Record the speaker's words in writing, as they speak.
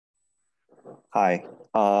Hi.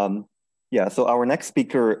 Yeah, so our next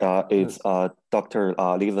speaker is Dr.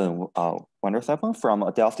 Lieven Vandersypen from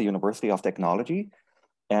Delft University of Technology.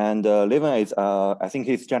 And Lieven is, I think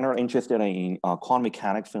he's generally interested in quantum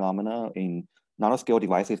mechanics phenomena in nanoscale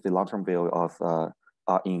devices, the long-term view of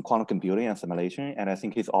in quantum computing and simulation. And I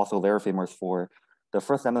think he's also very famous for the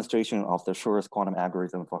first demonstration of the shortest quantum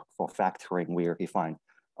algorithm for factoring, where he finds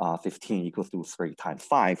 15 equals to 3 times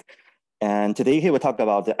 5. And today he will talk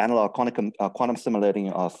about the analog quantum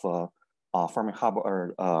simulating of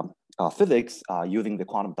Fermi-Hubbard physics using the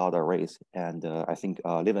quantum dot arrays. And I think,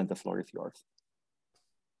 Lieven, the floor is yours.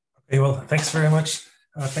 Okay, well, thanks very much.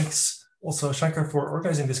 Thanks also, Shankar, for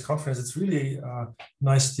organizing this conference. It's really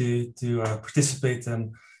nice to participate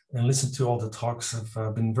and listen to all the talks.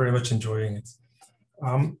 I've been very much enjoying it.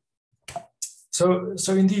 So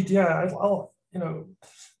indeed, yeah, I'll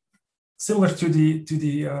similar to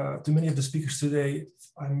many of the speakers today,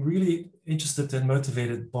 I'm really interested and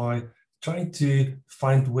motivated by trying to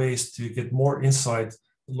find ways to get more insight,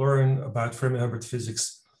 learn about Fermi-Hubbard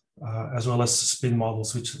physics, as well as spin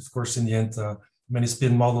models, which of course in the end, many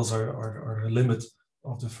spin models are a limit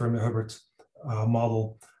of the Fermi-Hubbard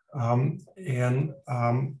model.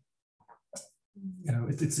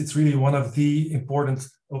 It's really one of the important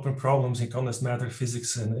open problems in condensed matter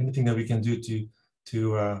physics, and anything that we can do to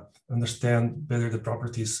understand better the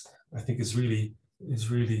properties, I think is really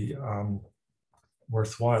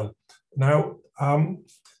worthwhile. Now,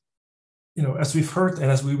 as we've heard, and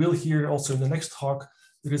as we will hear also in the next talk,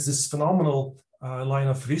 there is this phenomenal line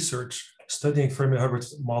of research studying Fermi-Hubbard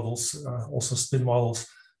models, also spin models,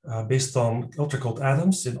 based on ultra-cold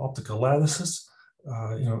atoms in optical lattices.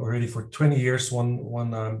 Already for 20 years,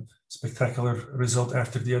 one spectacular result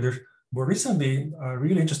after the other. More recently,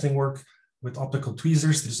 really interesting work with optical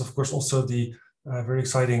tweezers. There's of course also the very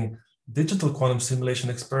exciting digital quantum simulation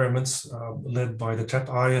experiments led by the trapped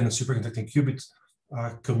ion and superconducting qubit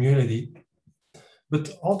community.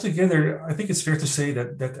 But altogether, I think it's fair to say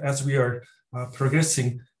that as we are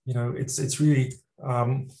progressing, it's really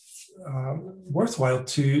worthwhile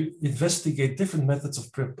to investigate different methods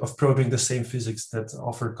of probing the same physics that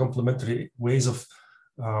offer complementary ways of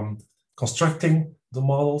constructing the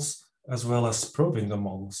models as well as probing the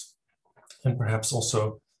models, and perhaps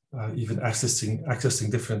also even accessing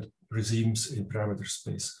different regimes in parameter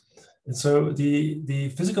space. And so the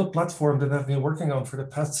physical platform that I've been working on for the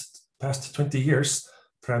past 20 years,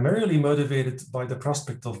 primarily motivated by the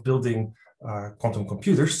prospect of building quantum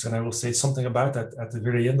computers, and I will say something about that at the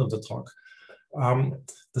very end of the talk.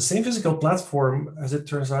 The same physical platform, as it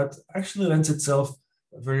turns out, actually lends itself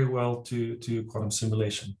very well to quantum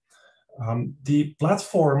simulation. The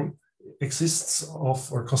platform consists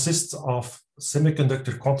of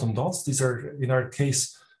semiconductor quantum dots. These are, in our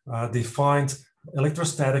case, defined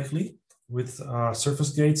electrostatically with surface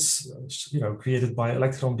gates, created by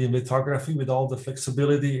electron beam lithography, with all the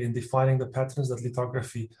flexibility in defining the patterns that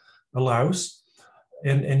lithography allows,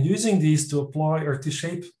 and using these to apply or to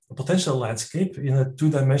shape a potential landscape in a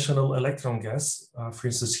two-dimensional electron gas. For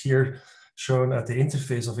instance, here shown at the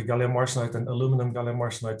interface of a gallium arsenide and aluminum gallium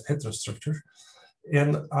arsenide heterostructure.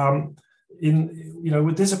 And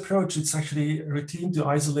with this approach, it's actually routine to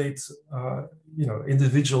isolate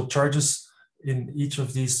individual charges in each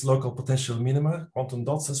of these local potential minima, quantum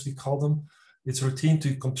dots as we call them. It's routine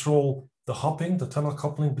to control the hopping, the tunnel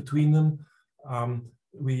coupling between them.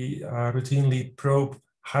 We routinely probe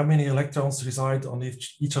how many electrons reside on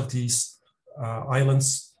each of these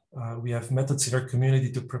islands. We have methods in our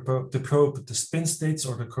community to probe the spin states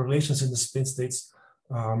or the correlations in the spin states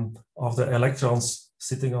of the electrons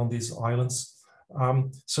sitting on these islands.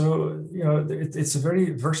 It's a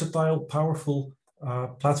very versatile, powerful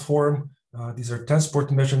platform. These are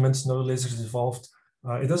transport measurements, no lasers involved.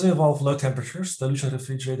 It doesn't involve low temperatures, dilution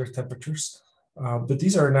refrigerator temperatures, but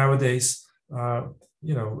these are nowadays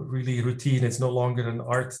really routine. It's no longer an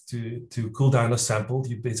art to cool down a sample.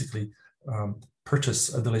 You basically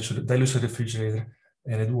purchase a dilution refrigerator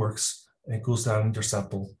and it works and cools down your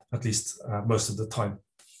sample, at least most of the time.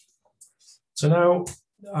 So now,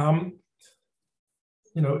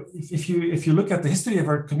 if you look at the history of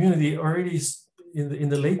our community, already in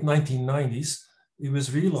the late 1990s, it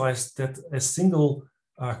was realized that a single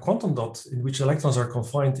quantum dot in which electrons are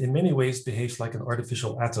confined in many ways behaves like an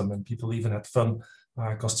artificial atom, and people even had fun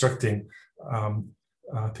constructing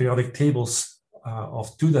periodic tables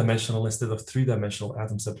of two-dimensional instead of three-dimensional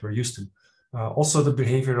atoms that we're used to. Also, the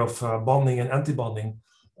behavior of bonding and anti-bonding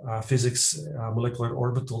physics, molecular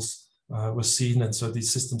orbitals, was seen, and so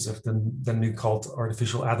these systems have then been called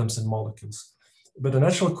artificial atoms and molecules. But the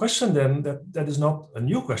natural question then, that is not a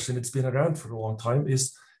new question, it's been around for a long time,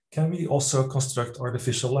 is can we also construct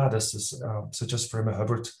artificial lattices, such as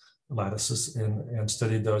Fermi-Hubbard lattices, and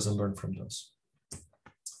study those and learn from those.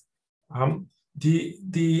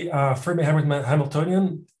 The Fermi-Hubbard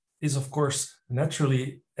Hamiltonian is, of course,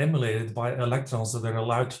 naturally emulated by electrons that are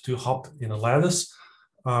allowed to hop in a lattice.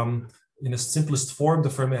 In its simplest form, the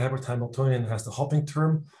Fermi-Hubbard Hamiltonian has the hopping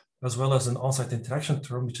term, as well as an on-site interaction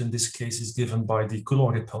term, which in this case is given by the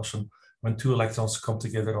Coulomb repulsion when two electrons come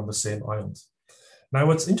together on the same island. Now,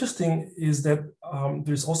 what's interesting is that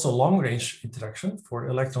there's also long-range interaction for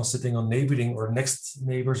electrons sitting on neighboring or next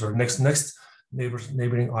neighbors or next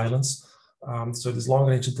neighboring islands. So this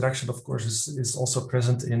long-range interaction, of course, is also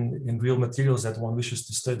present in real materials that one wishes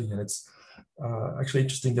to study. And it's actually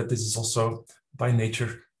interesting that this is also by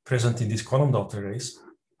nature present in these quantum dot arrays.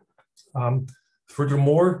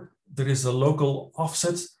 Furthermore, there is a local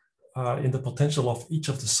offset in the potential of each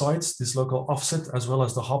of the sites. This local offset, as well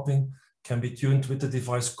as the hopping, can be tuned with the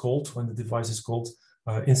device cold when the device is cold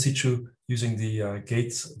in situ using the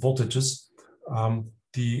gate voltages.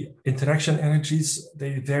 The interaction energies,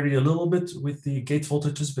 they vary a little bit with the gate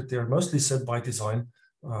voltages, but they're mostly set by design,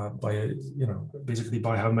 basically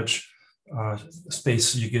by how much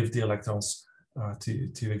space you give the electrons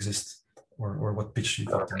to exist, or what pitch you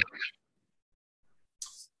give them.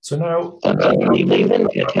 So now, Lieven,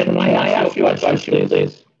 can I ask you a question,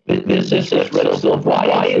 please? This is riddle.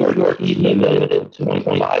 Why is your heat limited to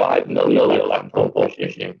 1.5 million electron volt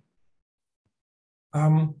issue?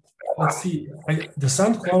 Let's see. The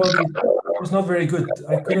sound quality was not very good.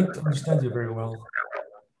 I couldn't understand you very well.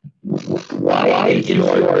 Why is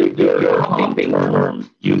your hopping term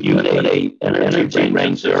you put an energy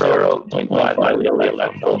range 0.5 million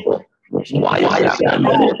electron volt? Why is that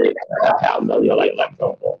limited to 0.5 million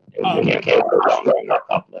electron volt? You can't destroy your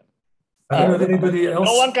couplet. I don't know if anybody else.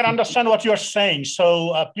 No one can understand what you're saying, so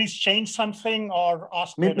please change something or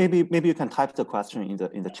ask. Maybe you can type the question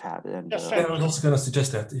in the chat. And I was also going to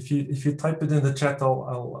suggest that if you type it in the chat,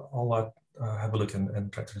 I'll have a look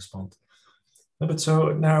and try to respond. But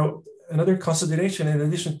so now another consideration, in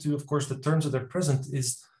addition to, of course, the terms that are present,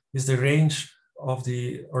 is the range of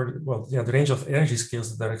the range of energy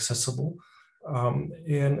scales that are accessible.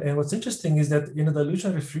 And what's interesting is that in a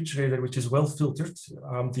dilution refrigerator, which is well filtered,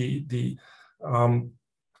 the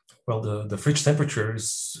fridge temperature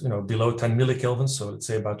is below 10 millikelvin, so let's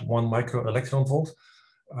say about 1 micro electron volt.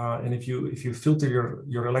 And if you filter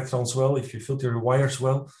your electrons well, if you filter your wires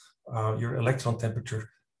well, your electron temperature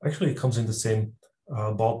actually comes in the same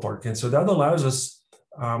ballpark. And so that allows us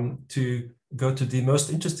to go to the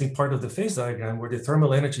most interesting part of the phase diagram, where the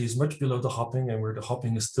thermal energy is much below the hopping and where the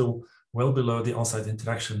hopping is still well below the on-site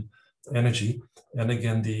interaction energy. And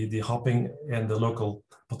again, the hopping and the local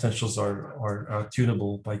potentials are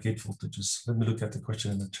tunable by gate voltages. Let me look at the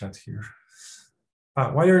question in the chat here.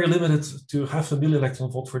 Why are you limited to 0.5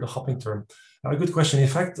 milli-electron volt for the hopping term? A good question. In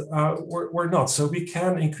fact, we're not. So we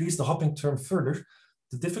can increase the hopping term further.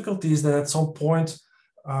 The difficulty is that at some point,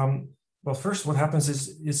 well, first, what happens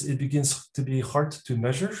is it begins to be hard to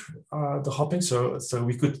measure the hopping. So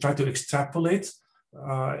we could try to extrapolate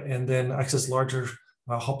and then access larger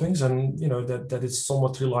hoppings, and that is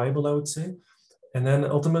somewhat reliable, I would say. And then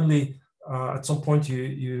ultimately, at some point,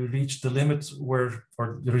 you reach the limit or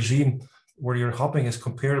the regime where your hopping is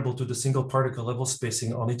comparable to the single particle level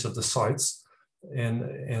spacing on each of the sites,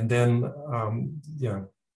 and then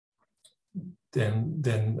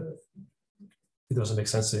then it doesn't make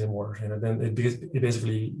sense anymore. Then it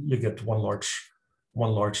basically you get one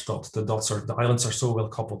large dot. The islands are so well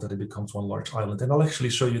coupled that it becomes one large island. And I'll actually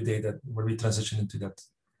show you data where we transition into that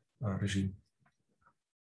regime.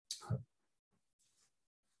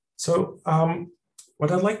 So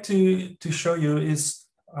what I'd like to show you is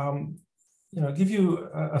give you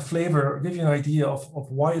a flavor, give you an idea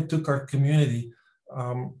of why it took our community,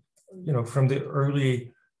 from the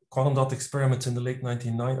early quantum dot experiments in the late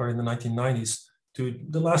 1990s to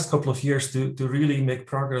the last couple of years to really make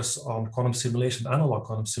progress on quantum simulation, analog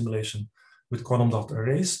quantum simulation with quantum dot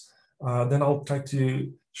arrays. Then I'll try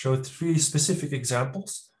to show 3 specific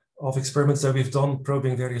examples of experiments that we've done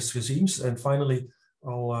probing various regimes. And finally,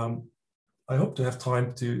 I hope to have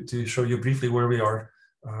time to show you briefly where we are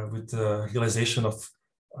with the realization of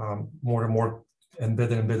more and more and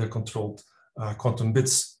better controlled quantum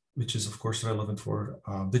bits, which is of course relevant for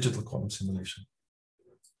digital quantum simulation.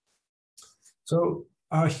 So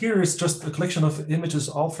here is just a collection of images,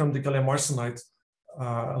 all from the gallium arsenide,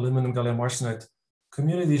 aluminum gallium arsenide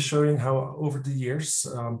community, showing how over the years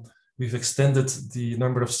we've extended the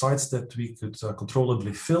number of sites that we could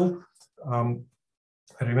controllably fill.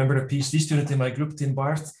 I remember a PhD student in my group, Tim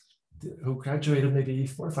Baert, who graduated maybe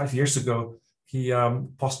 4 or 5 years ago. he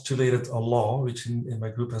postulated a law, which in my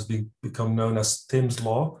group has become known as Tim's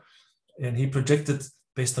law. And he projected,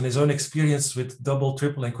 based on his own experience with double,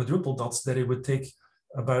 triple, and quadruple dots, that it would take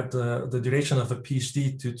about the duration of a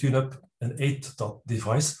PhD to tune up an 8-dot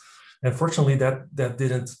device. Unfortunately, that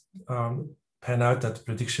didn't pan out, that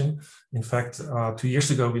prediction. In fact, 2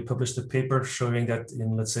 years ago, we published a paper showing that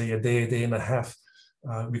in, let's say, a day and a half,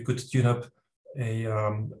 we could tune up a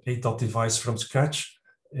 8-dot device from scratch.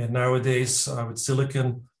 And nowadays, with silicon,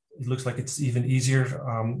 it looks like it's even easier.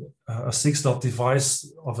 A 6-dot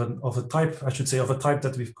device of a type, I should say, of a type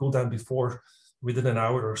that we've cooled down before, within an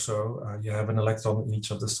hour or so, you have an electron in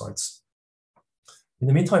each of the sites. In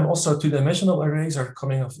the meantime, also two-dimensional arrays are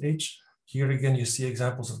coming of age. Here again, you see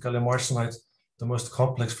examples of gallium arsenide, the most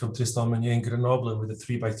complex from Tristan Meunier in Grenoble with a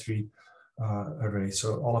 3x3 array.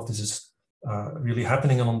 So all of this is really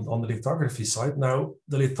happening on the lithography side. Now,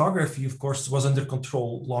 the lithography, of course, was under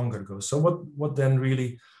control long ago. So what then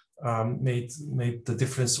really made the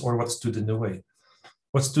difference, or what stood in the way?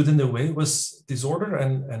 What stood in the way was disorder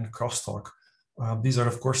and crosstalk. These are,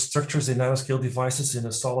 of course, structures in nanoscale devices. In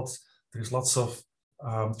a solid, there's lots of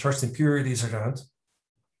charged impurities around.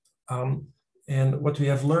 And what we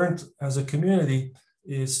have learned as a community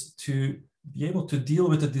is to be able to deal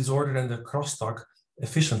with the disorder and the crosstalk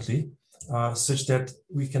efficiently, such that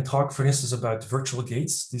we can talk, for instance, about virtual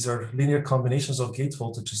gates. These are linear combinations of gate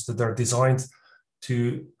voltages that are designed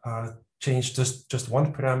to change just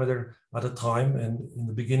one parameter at a time. And in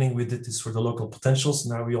the beginning, we did this for the local potentials.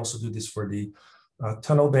 Now we also do this for the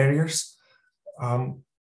tunnel barriers.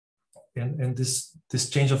 And this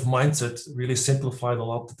change of mindset really simplified a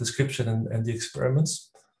lot the description and the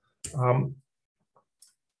experiments.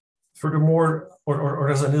 Furthermore, or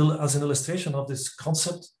as an illustration of this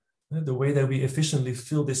concept, the way that we efficiently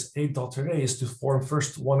fill this 8-dot array is to form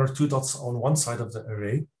first 1 or 2 dots on one side of the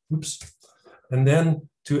array, and then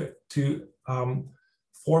to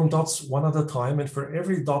form dots one at a time. And for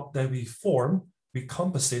every dot that we form, we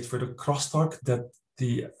compensate for the crosstalk that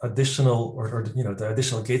the additional, the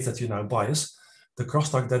additional gates that you now bias, the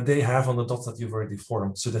crosstalk that they have on the dots that you've already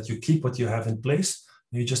formed, so that you keep what you have in place.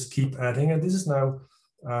 You just keep adding, and this is now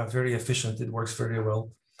very efficient. It works very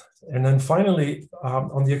well. And then finally,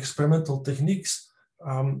 on the experimental techniques,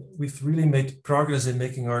 we've really made progress in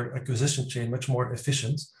making our acquisition chain much more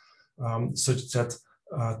efficient, such that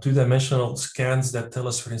two-dimensional scans that tell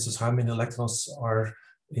us, for instance, how many electrons are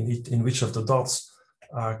in which of the dots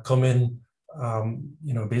come in,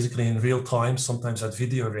 basically in real time, sometimes at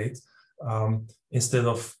video rate, instead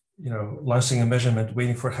of launching a measurement,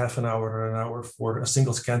 waiting for half an hour or an hour for a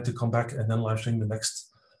single scan to come back, and then launching the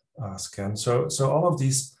next scan. So all of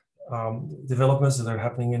these developments that are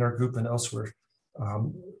happening in our group and elsewhere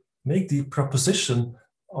make the proposition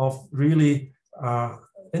of really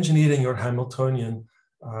engineering your Hamiltonian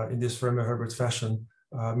in this Fermi-Hubbard fashion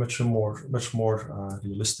much more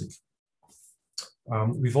realistic.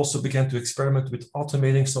 We've also begun to experiment with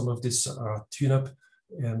automating some of this tune-up,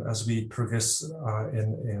 and as we progress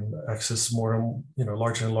and access more and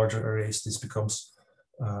larger and larger arrays, this becomes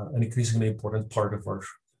an increasingly important part of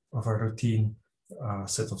our routine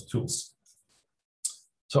set of tools.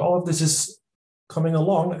 So all of this is coming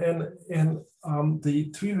along, and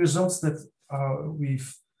the 3 results that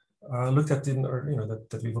we've looked at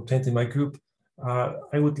that we've obtained in my group,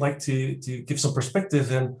 I would like to give some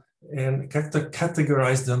perspective and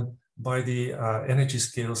categorize them by the energy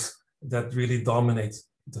scales that really dominate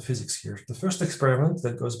the physics here. The first experiment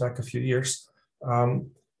that goes back a few years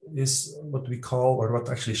is what we call, or what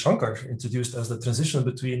actually Shankar introduced as the transition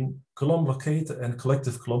between Coulomb blockade and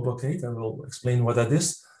collective Coulomb blockade, and we'll explain what that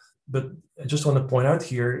is. But I just want to point out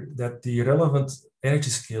here that the relevant energy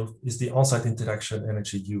scale is the on-site interaction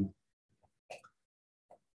energy U.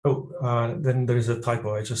 Oh, then there is a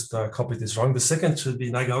typo. I just copied this wrong. The second should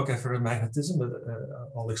be Nagaoka ferromagnetism, but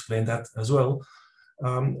I'll explain that as well.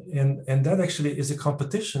 And that actually is a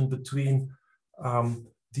competition between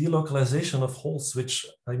delocalization of holes, which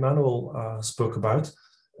Emmanuel spoke about,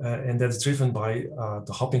 and that's driven by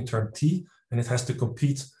the hopping term T, and it has to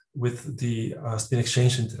compete with the spin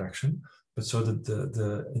exchange interaction. But so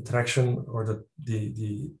the interaction, or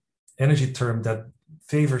the energy term that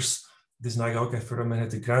favors this Nagaoka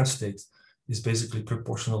ferromagnetic ground state is basically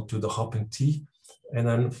proportional to the hopping T. And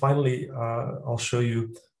then finally, I'll show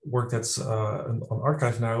you work that's on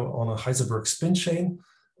arXiv now on a Heisenberg spin chain,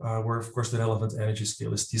 where of course the relevant energy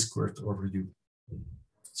scale is T²/U.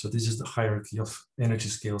 So this is the hierarchy of energy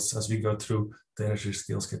scales. As we go through, the energy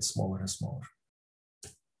scales get smaller and smaller.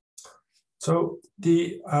 So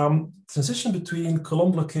the transition between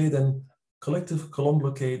Coulomb blockade and collective Coulomb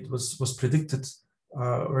blockade was predicted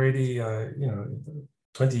already,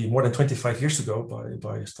 more than 25 years ago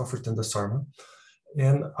by Stafford and Sarma.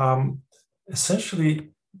 And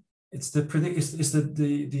essentially, it's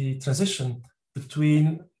the transition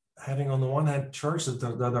between having on the one hand charges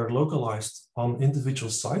that are localized on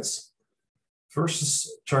individual sites versus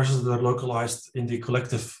charges that are localized in the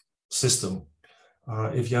collective system.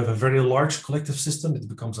 If you have a very large collective system, it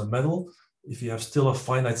becomes a metal. If you have still a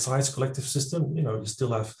finite size collective system, you can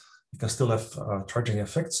still have charging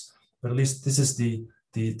effects, but at least this is the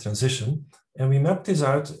transition. And we mapped this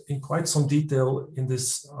out in quite some detail in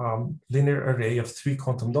this linear array of 3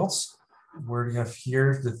 quantum dots, where you have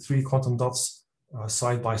here the 3 quantum dots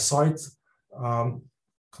side by side,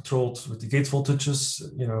 controlled with the gate voltages.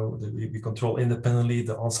 We control independently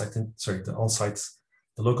the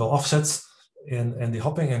local offsets and the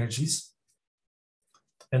hopping energies.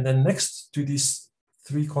 And then next to these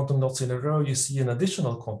 3 quantum dots in a row, you see an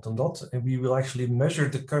additional quantum dot, and we will actually measure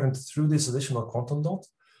the current through this additional quantum dot.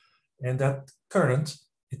 And that current,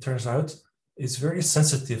 it turns out, is very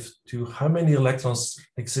sensitive to how many electrons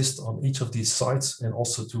exist on each of these sites, and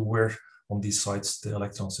also to where on these sites the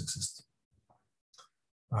electrons exist.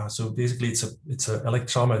 So basically, it's an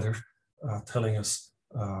electrometer telling us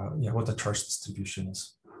what the charge distribution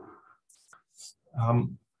is.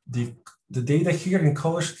 The data here in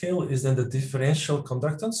color scale is then the differential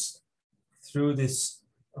conductance through this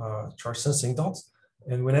charge sensing dot.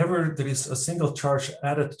 And whenever there is a single charge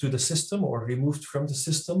added to the system or removed from the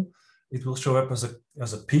system, it will show up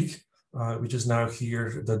as a peak, which is now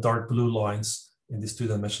here the dark blue lines in this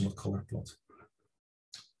 2-dimensional color plot.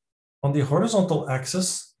 On the horizontal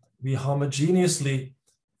axis, we homogeneously,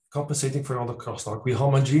 compensating for all the crosstalk, we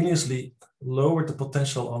homogeneously lower the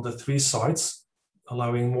potential on the 3 sides,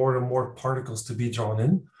 allowing more and more particles to be drawn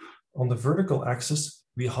in. On the vertical axis,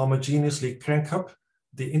 we homogeneously crank up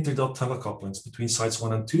the interdot telecouplings between sites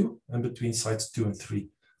 1 and 2 and between sites 2 and 3,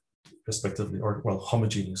 respectively, or well,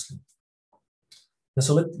 homogeneously. And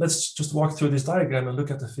so let's just walk through this diagram and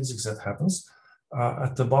look at the physics that happens.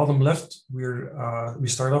 At the bottom left, we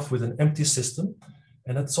start off with an empty system.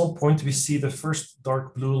 And at some point, we see the first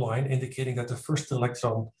dark blue line indicating that the first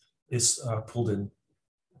electron is pulled in.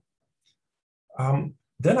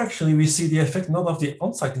 Then actually, we see the effect not of the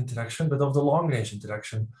on-site interaction, but of the long-range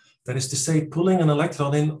interaction. That is to say, pulling an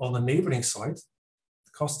electron in on a neighboring site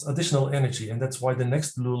costs additional energy. And that's why the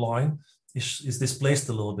next blue line is displaced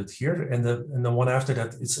a little bit here. And the one after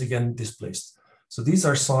that is again displaced. So these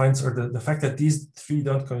are signs, or the fact that these 3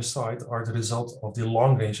 don't coincide are the result of the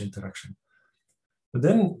long-range interaction. But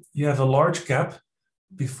then you have a large gap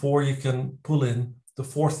before you can pull in the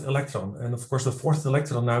 4th electron. And of course, the 4th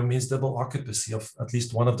electron now means double occupancy of at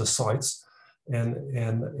least one of the sites. And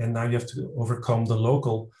now you have to overcome the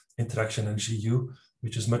local interaction energy U,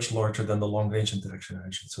 which is much larger than the long-range interaction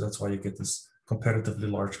energy. So that's why you get this comparatively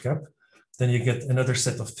large gap. Then you get another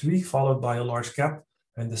set of 3 followed by a large gap,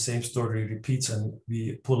 and the same story repeats, and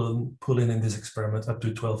we pull in this experiment up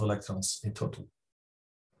to 12 electrons in total.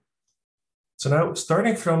 So now,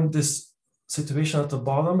 starting from this situation at the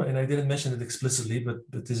bottom, and I didn't mention it explicitly, but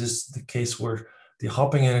this is the case where the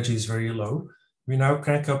hopping energy is very low. We now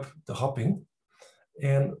crank up the hopping,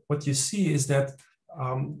 and what you see is that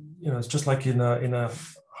it's just like in a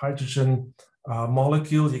hydrogen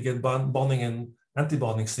molecule, you get bonding and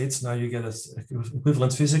anti-bonding states. Now you get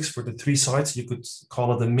equivalent physics for the 3 sites. You could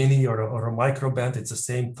call it a mini or a micro band. It's the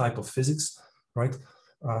same type of physics, right?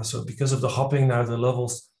 So because of the hopping, now the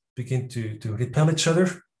levels begin to repel each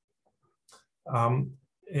other.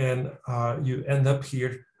 You end up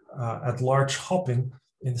here at large hopping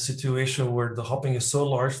in the situation where the hopping is so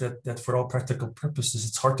large that for all practical purposes,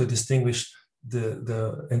 it's hard to distinguish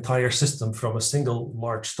the entire system from a single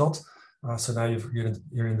large dot. So now you're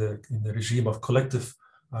in the regime of collective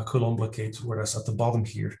Coulomb blockade, whereas at the bottom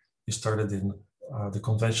here, you started in the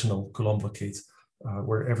conventional Coulomb blockade,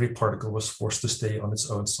 where every particle was forced to stay on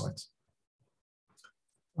its own site.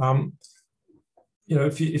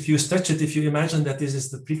 If you stretch it, if you imagine that this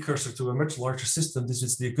is the precursor to a much larger system, this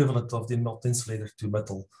is the equivalent of the melt insulator to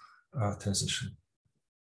metal transition.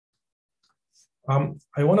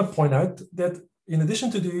 I want to point out that in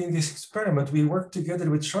addition to doing this experiment, we worked together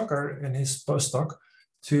with Shankar and his postdoc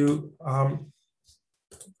to,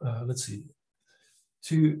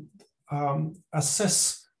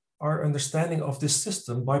 assess our understanding of this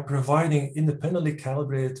system by providing independently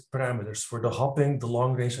calibrated parameters for the hopping, the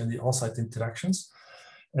long range, and the on-site interactions.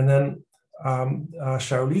 And then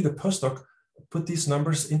Shaoli, the postdoc, put these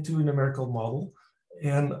numbers into a numerical model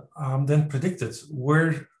and then predicted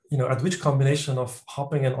where, at which combination of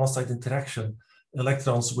hopping and on-site interaction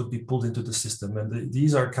electrons would be pulled into the system. And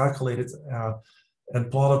these are calculated and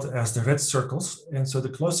plotted as the red circles. And so the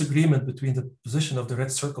close agreement between the position of the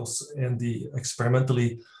red circles and the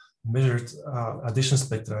experimentally measured addition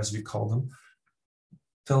spectra, as we call them,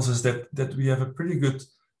 tells us that we have a pretty good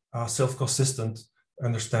self-consistent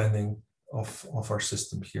understanding of our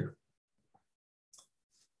system here.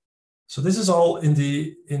 So this is all in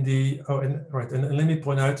the and let me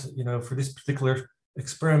point out, for this particular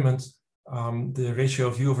experiment, the ratio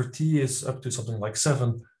of U over T is up to something like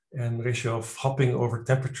 7, and ratio of hopping over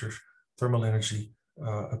temperature, thermal energy,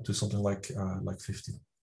 up to something like 50.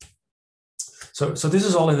 So this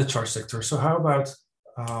is all in the charge sector. So how about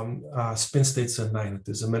spin states and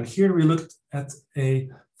magnetism? And here we looked at a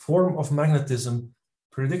form of magnetism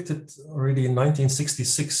predicted already in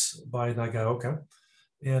 1966 by Nagaoka.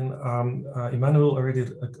 And Emmanuel already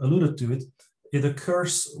alluded to it. It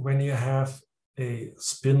occurs when you have a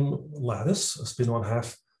spin lattice, a spin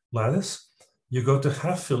 1/2 lattice. You go to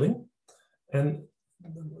half filling, and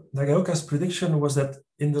Nagaoka's prediction was that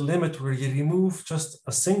in the limit where you remove just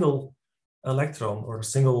a single electron or a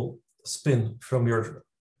single spin from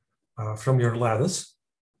your lattice,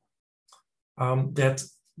 that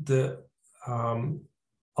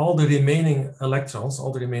all the remaining electrons,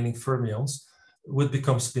 all the remaining fermions, would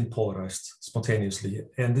become spin polarized spontaneously,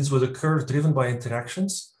 and this would occur driven by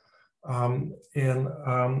interactions, and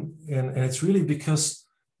it's really because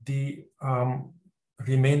the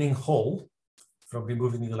remaining hole from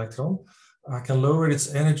removing the electron can lower its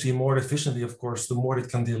energy more efficiently, of course, the more it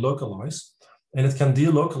can delocalize. And it can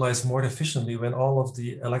delocalize more efficiently when all of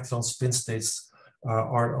the electron spin states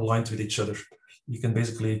are aligned with each other. You can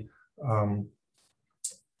basically,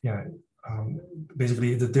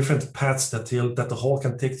 basically the different paths that the hole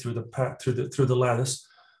can take through the path through the lattice,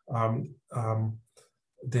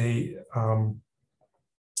 they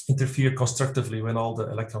interfere constructively when all the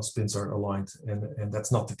electron spins are aligned, and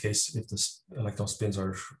that's not the case if the electron spins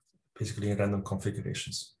are basically in random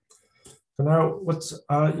configurations. So now, what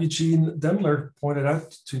Eugene Demler pointed out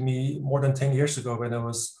to me more than 10 years ago when I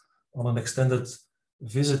was on an extended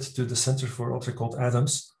visit to the Center for Ultra-Cold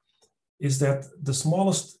Atoms is that the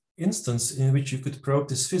smallest instance in which you could probe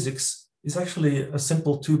this physics is actually a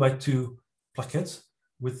simple 2x2 plaquette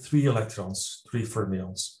with 3 electrons, 3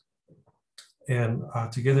 fermions. And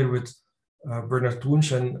together with Bernard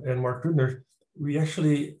Wunsch and Mark Rudner, we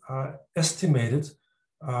actually estimated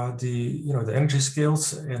the energy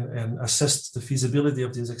scales and assessed the feasibility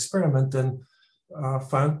of this experiment, and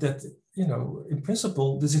found that in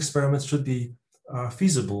principle this experiment should be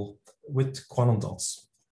feasible with quantum dots.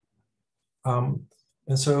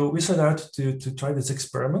 And so we set out to try this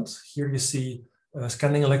experiment. Here you see a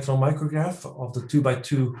scanning electron micrograph of the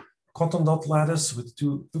 2x2 quantum dot lattice with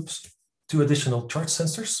two additional charge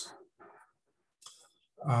sensors.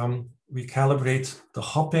 We calibrate the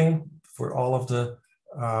hopping for all of the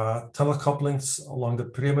telecouplings along the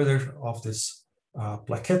perimeter of this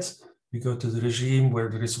plaquette. We go to the regime where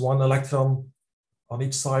there is 1 electron on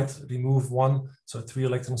each side, remove 1, so 3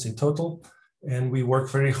 electrons in total. And we work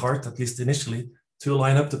very hard, at least initially, to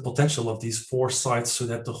line up the potential of these 4 sites so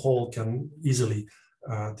that the hole can easily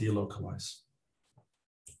delocalize.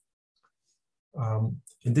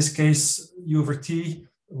 In this case, U over T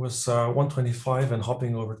was 125 and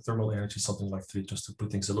hopping over thermal energy something like 3, just to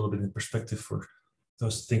put things a little bit in perspective for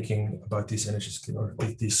those thinking about these energy scales or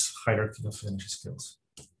this hierarchy of energy scales.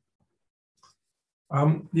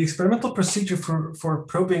 The experimental procedure for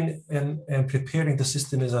probing and preparing the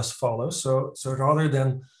system is as follows. So rather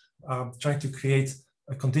than trying to create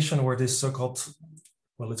a condition where this so-called,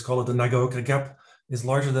 well, let's call it the Nagaoka gap, is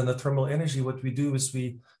larger than the thermal energy, what we do is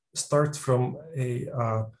we start from a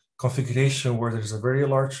configuration where there's a very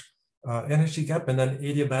large energy gap, and then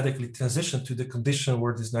adiabatically transition to the condition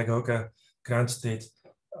where this Nagaoka ground state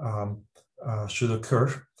should occur.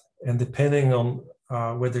 And depending on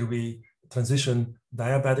whether we transition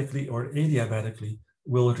diabatically or adiabatically,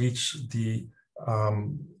 we'll reach the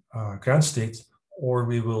ground state, or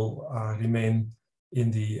we will remain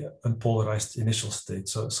in the unpolarized initial state.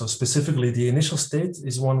 So specifically, the initial state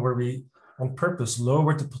is one where we, on purpose,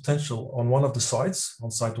 lower the potential on one of the sides, on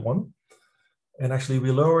side 1. And actually, we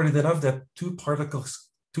lowered it enough that two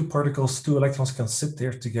electrons can sit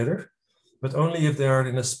there together, but only if they are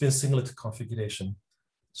in a spin singlet configuration.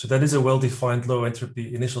 So that is a well-defined low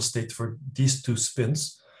entropy initial state for these 2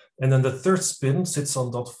 spins. And then the 3rd spin sits on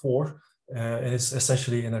dot 4 and is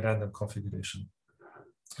essentially in a random configuration.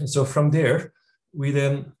 And so from there, we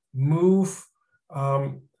then move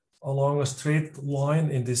along a straight line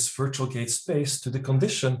in this virtual gate space to the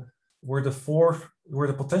condition where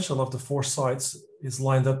the potential of the 4 sides is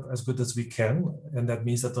lined up as good as we can. And that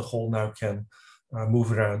means that the hole now can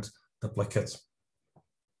move around the plaquette.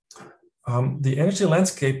 the energy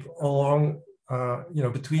landscape along,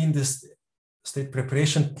 between this state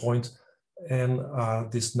preparation point and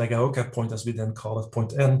this Negaoka point, as we then call it,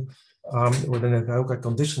 point N, where the Negaoka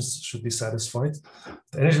conditions should be satisfied.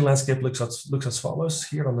 The energy landscape looks as follows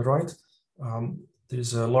here on the right.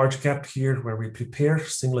 There's a large gap here where we prepare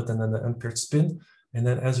singlet and then the unpaired spin. And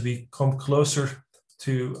then as we come closer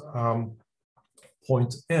to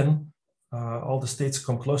point N, all the states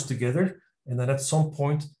come close together. And then at some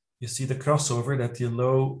point, you see the crossover that the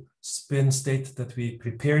low spin state that we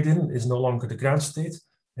prepared in is no longer the ground state.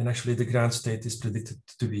 And actually the ground state is predicted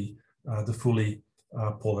to be the fully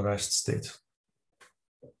polarized state.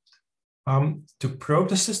 To probe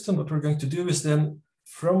the system, what we're going to do is then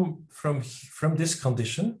from this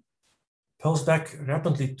condition, pulse back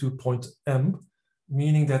rapidly to point M,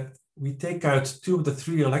 meaning that we take out 2 of the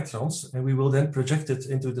 3 electrons and we will then project it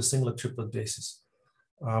into the singlet triplet basis.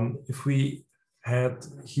 If we had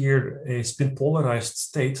here a spin polarized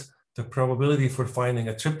state, the probability for finding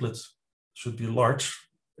a triplet should be large.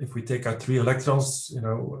 If we take out 3 electrons,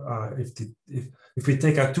 if we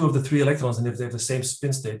take out 2 of the 3 electrons and if they have the same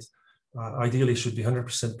spin state, ideally should be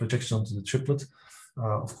 100% projection onto the triplet.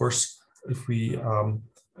 Of course, if we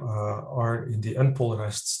are in the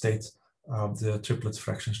unpolarized state, the triplet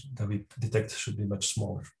fraction that we detect should be much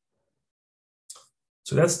smaller.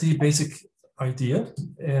 So that's the basic idea.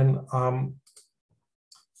 And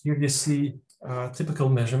here you see typical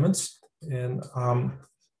measurements. And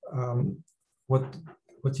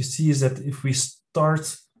what you see is that if we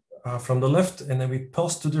start from the left and then we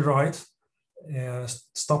pulse to the right,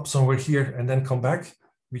 stop somewhere here and then come back,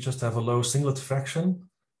 we just have a low singlet fraction.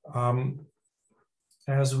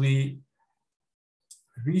 As we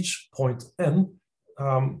reach point N,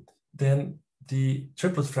 then the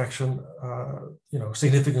triplet fraction,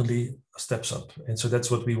 significantly steps up. And so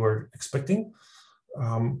that's what we were expecting.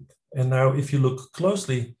 And now if you look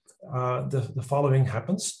closely, the following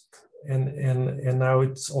happens. And now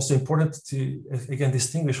it's also important to, again,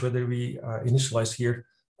 distinguish whether we initialize here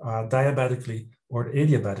diabatically or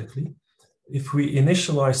adiabatically. If we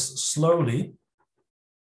initialize slowly,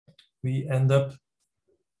 we end up,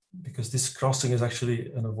 because this crossing is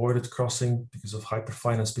actually an avoided crossing because of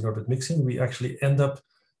hyperfine and spin orbit mixing, we actually end up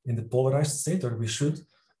in the polarized state, or we should.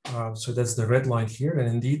 So that's the red line here. And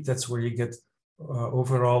indeed, that's where you get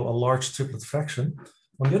overall a large triplet fraction.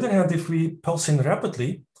 On the other hand, if we pulse in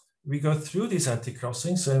rapidly, we go through these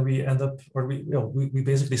anti-crossings and we end up, or we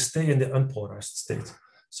basically stay in the unpolarized state.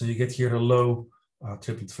 So you get here a low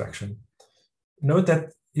triplet fraction. Note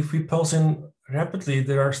that if we pulse in rapidly,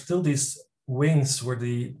 there are still these wings where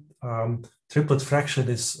the triplet fraction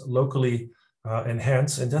is locally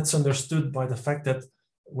enhanced. And that's understood by the fact that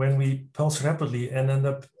when we pulse rapidly and end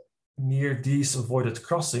up near these avoided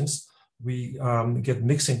crossings, we get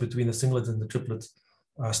mixing between the singlet and the triplet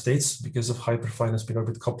states because of hyperfine and spin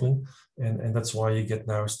orbit coupling. And that's why you get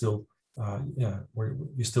now still, where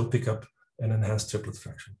you still pick up an enhanced triplet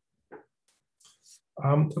fraction.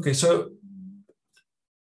 Okay, so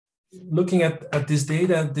looking at this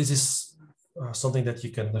data, this is something that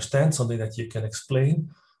you can understand, something that you can explain.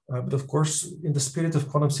 But of course, in the spirit of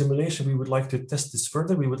quantum simulation, we would like to test this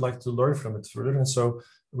further. We would like to learn from it further. And so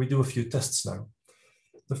we do a few tests now.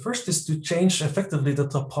 The first is to change effectively the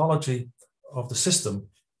topology of the system.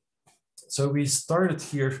 So we started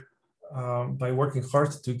here by working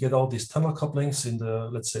hard to get all these tunnel couplings in the,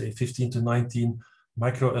 let's say, 15 to 19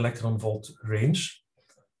 micro electron volt range.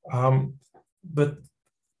 But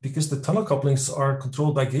because the tunnel couplings are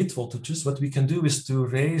controlled by gate voltages, what we can do is to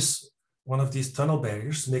raise one of these tunnel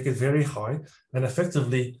barriers, make it very high, and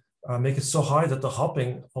effectively make it so high that the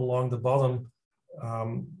hopping along the bottom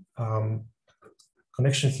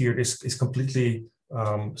connection here is completely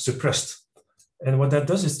suppressed. And what that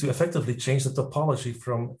does is to effectively change the topology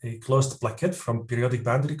from a closed plaquette, from periodic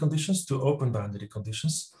boundary conditions to open boundary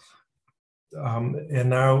conditions. And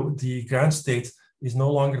now the ground state is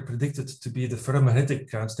no longer predicted to be the ferromagnetic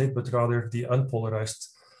ground state, but rather the unpolarized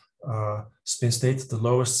spin state, the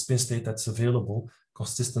lowest spin state that's available,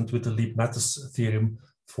 consistent with the Lieb-Mattes theorem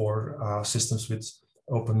for systems with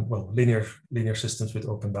open, linear systems with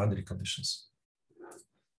open boundary conditions.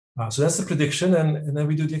 So that's the prediction, and then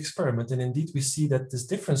we do the experiment, and indeed we see that this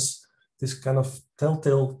difference, this kind of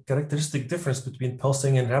telltale characteristic difference between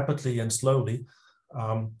pulsing in rapidly and slowly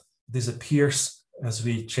disappears as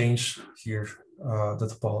we change here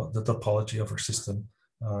the topology of our system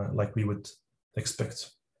like we would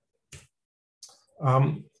expect.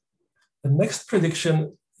 The next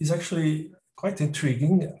prediction is actually quite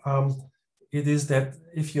intriguing. It is that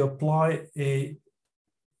if you apply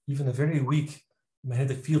even a very weak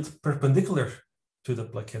magnetic field perpendicular to the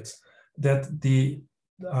plaquette, that the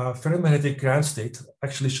ferromagnetic ground state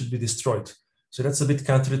actually should be destroyed. So that's a bit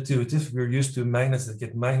counterintuitive. We're used to magnets that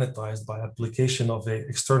get magnetized by application of an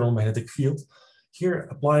external magnetic field. Here,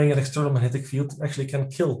 applying an external magnetic field actually can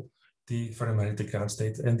kill the ferromagnetic ground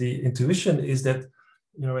state. And the intuition is that,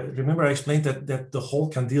 remember I explained that the hole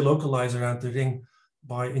can delocalize around the ring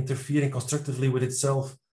by interfering constructively with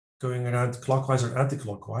itself, going around clockwise or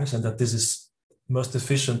anti-clockwise, and that this is most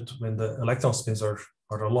efficient when the electron spins are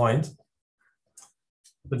aligned.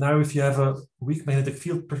 But now if you have a weak magnetic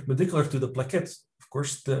field perpendicular to the plaquette, of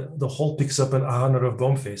course, the hole picks up an Ahner of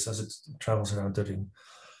Bohm phase as it travels around the ring.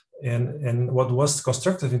 And what was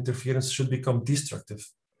constructive interference should become destructive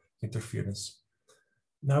interference.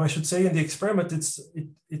 Now I should say in the experiment,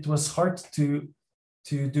 it was hard to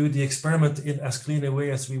do the experiment in as clean a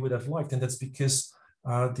way as we would have liked. And that's because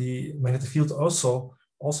the magnetic field also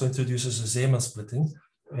introduces a Zeeman splitting.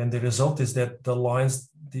 And the result is that the lines,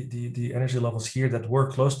 the energy levels here that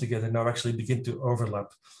were close together now actually begin to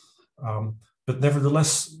overlap. But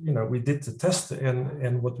nevertheless, we did the test,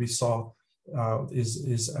 and what we saw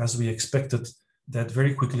is as we expected, that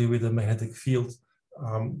very quickly with the magnetic field,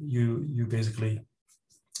 you basically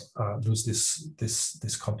lose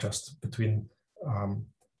this contrast between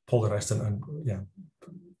polarized and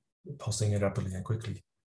pulsing rapidly and quickly.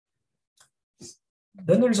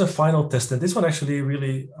 Then there's a final test, and this one actually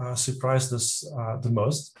really surprised us the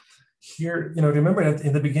most. Here, remember that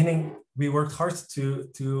in the beginning, we worked hard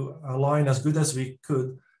to align as good as we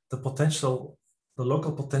could the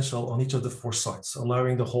local potential on each of the 4 sides,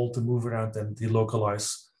 allowing the hole to move around and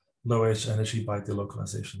delocalize low edge energy by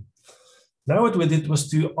delocalization. Now what we did was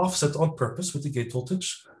to offset on purpose with the gate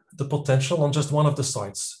voltage the potential on just one of the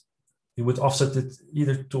sides. We would offset it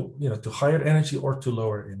either to higher energy or to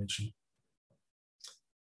lower energy.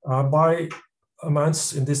 By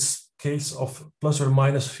amounts in this case of plus or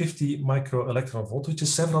minus 50 micro electron volt, which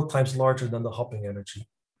is several times larger than the hopping energy.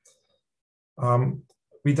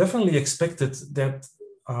 We definitely expected that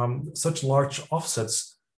such large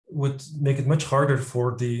offsets would make it much harder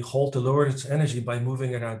for the hole to lower its energy by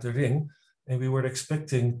moving around the ring. And we were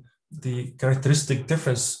expecting the characteristic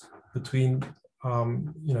difference between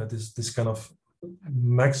this kind of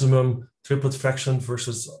maximum triplet fraction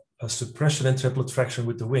versus a suppression in triplet fraction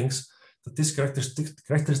with the wings, that this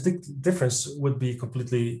characteristic difference would be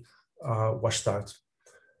completely washed out.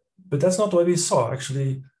 But that's not what we saw.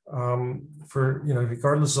 Actually,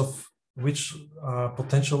 regardless of which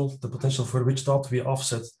the potential for which dot we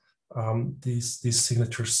offset, these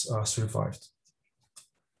signatures survived.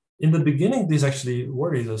 In the beginning, this actually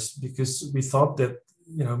worried us because we thought that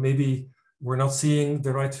maybe we're not seeing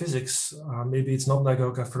the right physics. Maybe it's not like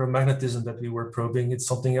ferromagnetism that we were probing, it's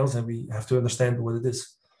something else and we have to understand what it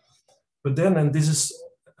is. But then, and this is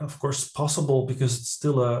of course possible because it's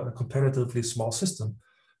still a comparatively small system,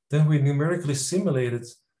 then we numerically simulated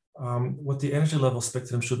what the energy level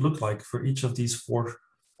spectrum should look like for each of these 4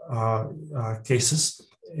 cases.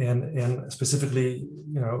 And specifically,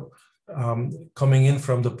 coming in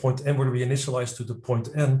from the point M where we initialized to the point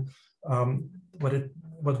N,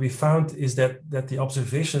 what we found is that the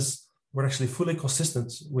observations were actually fully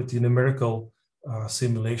consistent with the numerical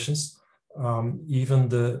simulations. Even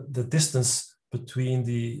the distance between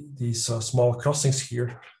these small crossings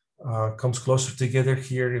here comes closer together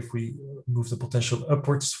here. If we move the potential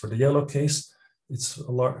upwards for the yellow case, it's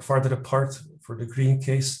a lot farther apart for the green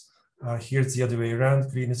case. Here it's the other way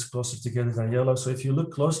around. Green is closer together than yellow. So if you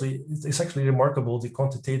look closely, it's actually remarkable, the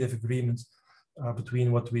quantitative agreement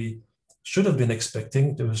between what we should have been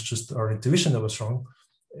expecting. There was just our intuition that was wrong,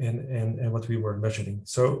 and what we were measuring.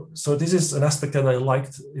 So this is an aspect that I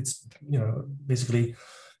liked. It's basically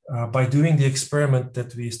by doing the experiment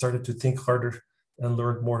that we started to think harder and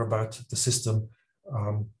learn more about the system,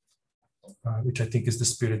 which I think is the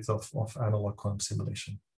spirit of analog quantum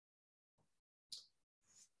simulation.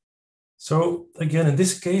 So again, in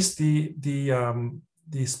this case, the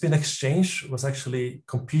spin exchange was actually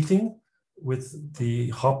competing with the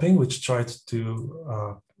hopping, which tried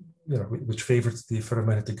to, which favored the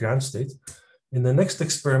ferromagnetic ground state. In the next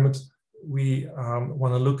experiment, we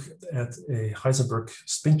want to look at a Heisenberg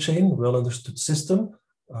spin chain, well understood system.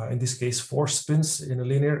 In this case, 4 spins in a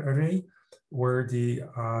linear array, where the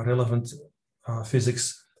relevant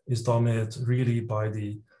physics is dominated really by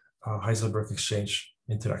the Heisenberg exchange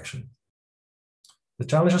interaction. The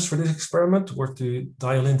challenges for this experiment were to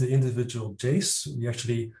dial in the individual J's. We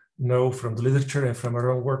actually know from the literature and from our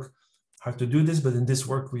own work how to do this, but in this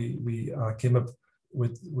work we came up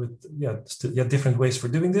with different ways for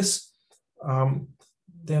doing this.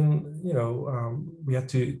 Then we had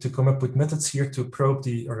to come up with methods here to probe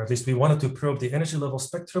or at least we wanted to probe the energy level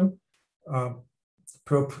spectrum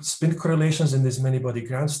probe spin correlations in this many-body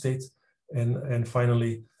ground state, and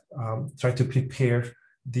finally try to prepare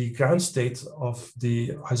the ground state of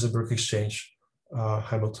the Heisenberg exchange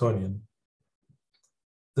Hamiltonian.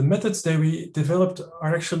 The methods that we developed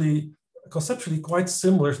are actually conceptually quite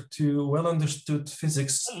similar to well-understood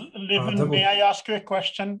physics. Lieven, may I ask you a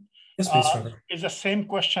question? Yes, please. It's the same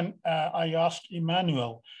question I asked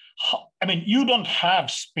Emmanuel. I mean, you don't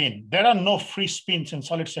have spin. There are no free spins in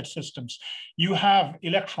solid state systems. You have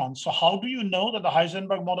electrons. So how do you know that the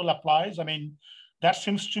Heisenberg model applies? I mean, that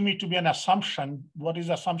seems to me to be an assumption. What is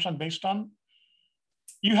the assumption based on?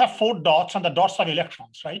 You have 4 dots and the dots have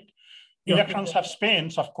electrons, right? Yeah. Electrons have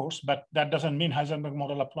spins, of course, but that doesn't mean Heisenberg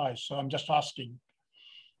model applies. So I'm just asking.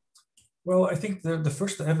 Well, I think the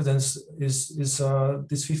first evidence is this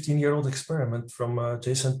 15-year-old experiment from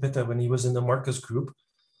Jason Pitta when he was in the Marcus group.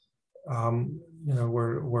 You know,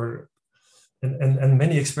 and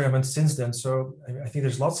many experiments since then. So I think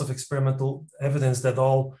there's lots of experimental evidence that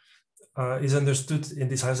all is understood in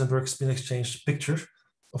this Heisenberg spin exchange picture.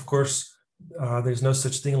 Of course, there's no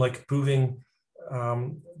such thing like proving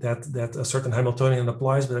that a certain Hamiltonian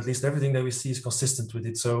applies, but at least everything that we see is consistent with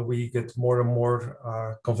it. So we get more and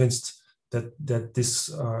more convinced that this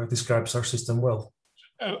describes our system well.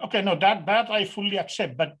 Okay, no, that I fully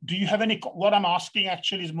accept. But do you have any? What I'm asking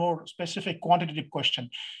actually is more specific quantitative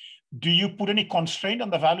question. Do you put any constraint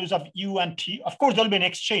on the values of U and T? Of course, there'll be an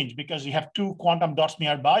exchange because you have 2 quantum dots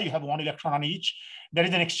nearby. You have 1 electron on each. There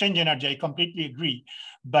is an exchange energy. I completely agree.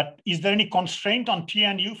 But is there any constraint on T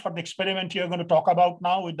and U for the experiment you're going to talk about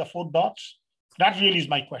now with the 4 dots? That really is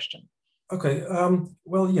my question. Okay.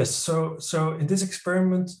 Well, yes. So in this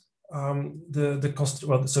experiment,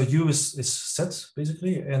 so U is set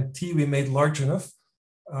basically, and T we made large enough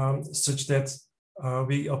such that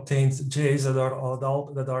we obtained J's that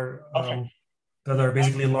are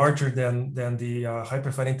basically larger than the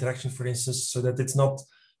hyperfine interaction, for instance, so that it's not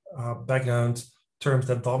background terms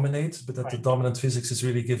that dominate, but that the dominant physics is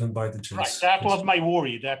really given by the J's. Right. That was my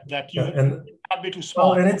worry that you not be too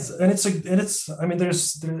small. Well, and it's I mean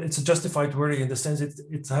it's a justified worry in the sense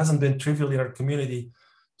it hasn't been trivial in our community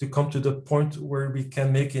to come to the point where we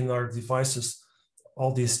can make in our devices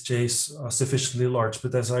all these J's sufficiently large.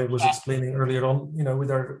 But as I was explaining earlier on, you know, with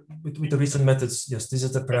the recent methods, yes, this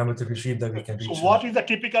is the parameter regime that we can reach. So what is the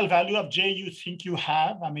typical value of J you think you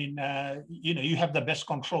have? I mean, you know, you have the best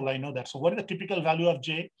control, I know that. So what is the typical value of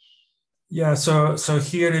J? Yeah, so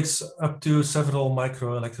here it's up to several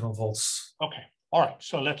micro electron volts. Okay, all right.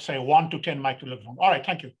 So let's say 1 to 10 micro electron. All right,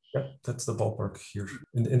 thank you. Yeah, that's the ballpark here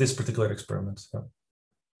in this particular experiment. Yeah.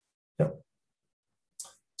 Yeah.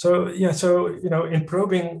 So yeah, so you know, in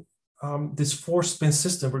probing this 4-spin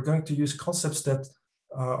system, we're going to use concepts that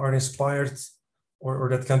are inspired or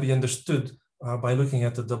that can be understood by looking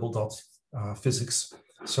at the double dot physics.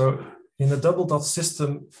 So in the double dot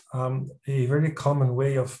system, a very common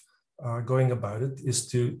way of going about it is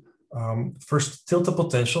to first tilt the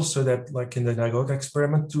potential so that, like in the Nagoga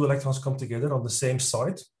experiment, 2 electrons come together on the same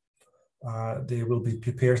side. They will be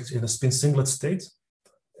prepared in a spin singlet state,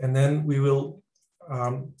 and then we will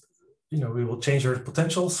we will change our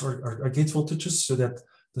potentials or our gate voltages so that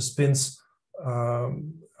the spins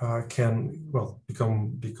can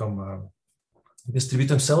distribute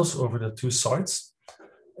themselves over the 2 sides.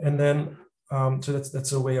 And then so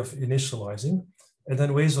that's a way of initializing. And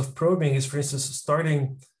then ways of probing is, for instance,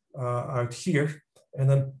 starting out here and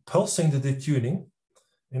then pulsing the detuning.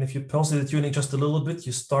 And if you pulse the detuning just a little bit,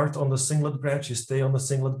 you start on the singlet branch, you stay on the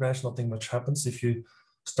singlet branch, nothing much happens. If you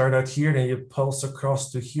start out here and you pulse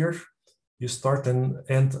across to here, you start and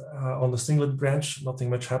end on the singlet branch, nothing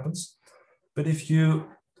much happens. But if you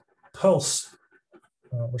pulse,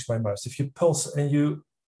 where's my mouse? If you pulse and you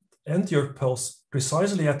end your pulse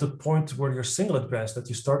precisely at the point where your singlet branch that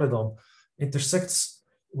you started on intersects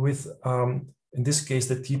with, in this case,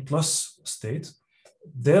 the T plus state,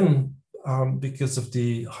 then because of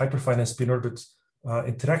the hyperfine and spin orbit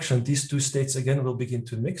interaction, these 2 states again will begin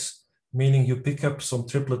to mix, meaning you pick up some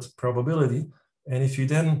triplet probability. And if you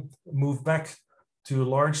then move back to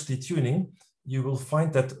large detuning, you will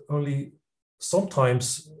find that only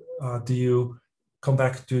sometimes do you come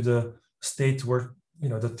back to the state where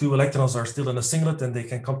the 2 electrons are still in a singlet and they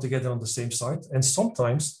can come together on the same side. And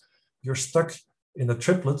sometimes you're stuck in a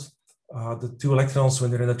triplet. The 2 electrons, when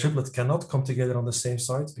they're in a triplet, cannot come together on the same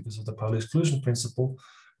side because of the Pauli exclusion principle.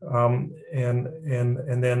 And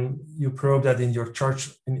then you probe that in your charge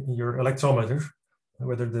in your electrometer,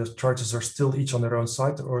 whether the charges are still each on their own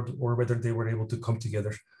side or whether they were able to come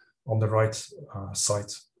together on the right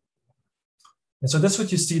side. And so that's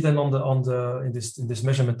what you see then in this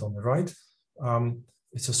measurement on the right.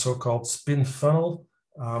 It's a so-called spin funnel.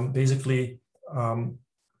 Basically,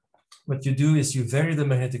 what you do is you vary the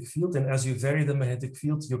magnetic field, and as you vary the magnetic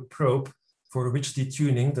field, you probe for which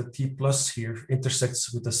detuning the T plus here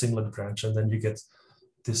intersects with the singlet branch, and then you get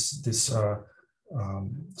this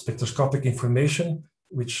spectroscopic information,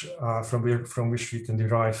 which from which you can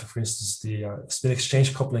derive, for instance, the spin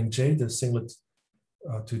exchange coupling J, the singlet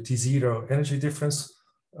to T0 energy difference,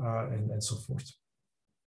 and so forth.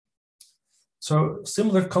 So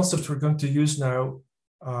similar concepts we're going to use now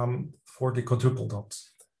for the quadruple dot.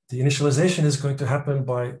 The initialization is going to happen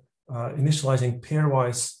by initializing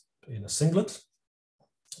pairwise in a singlet.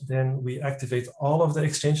 Then we activate all of the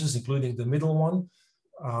exchanges, including the middle one.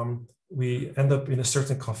 We end up in a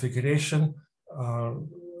certain configuration,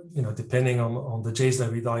 depending on the J's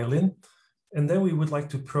that we dial in. And then we would like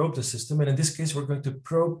to probe the system. And in this case, we're going to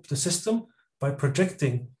probe the system by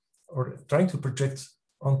projecting or trying to project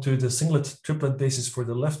onto the singlet triplet basis for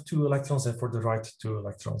the left 2 electrons and for the right 2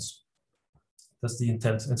 electrons. That's the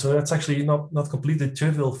intent. And so that's actually not completely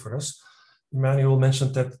trivial for us. Emmanuel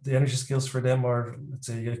mentioned that the energy scales for them are, let's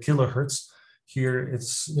say, kilohertz. Here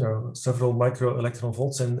it's several micro electron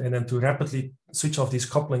volts, and then to rapidly switch off these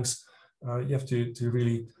couplings, you have to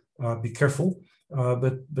really be careful.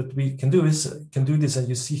 But we can do this, and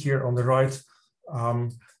you see here on the right,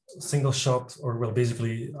 single shot, or well,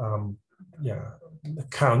 basically,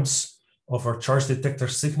 counts of our charge detector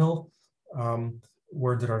signal,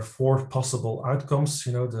 where there are 4 possible outcomes.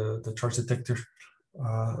 The charge detector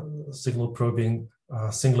signal probing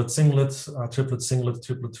singlet, triplet, singlet,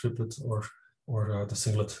 triplet, triplet, or the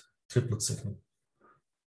singlet triplet signal.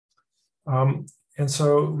 And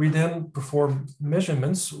so we then perform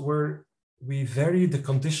measurements where we vary the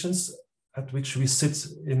conditions at which we sit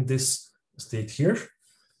in this state here.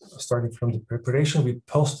 Starting from the preparation, we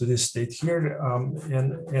pulse to this state here.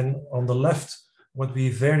 And on the left, what we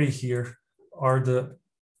vary here are the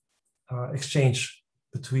exchange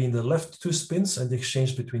between the left 2 spins and the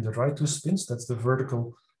exchange between the right 2 spins. That's the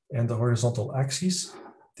vertical and the horizontal axes.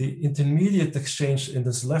 The intermediate exchange in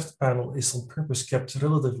this left panel is on purpose kept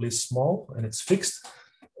relatively small, and it's fixed.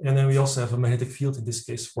 And then we also have a magnetic field, in this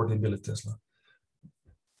case, 40 millitesla.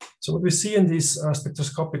 So what we see in these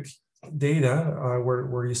spectroscopic data,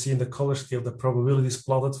 where you see in the color scale the probabilities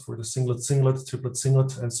plotted for the singlet, triplet,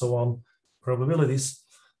 singlet, and so on probabilities.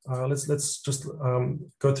 Let's just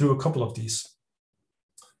go through a couple of these.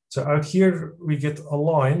 So out here, we get a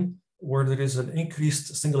line where there is an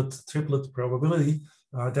increased singlet, triplet probability.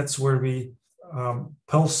 That's where we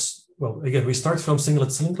pulse. Well, again, we start from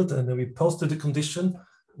singlet, and then we pulse to the condition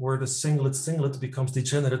where the singlet becomes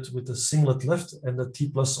degenerate with the singlet left and the T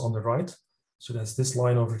plus on the right. So that's this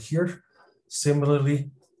line over here.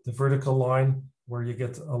 Similarly, the vertical line where you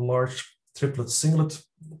get a large triplet singlet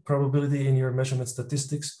probability in your measurement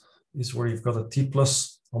statistics is where you've got a T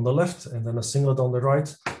plus on the left and then a singlet on the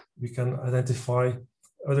right. We can identify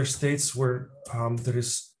other states where there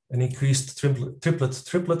is an increased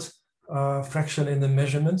triplet fraction in the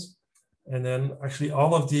measurement. And then actually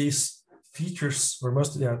all of these features, or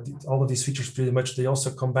all of these features pretty much, they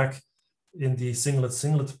also come back in the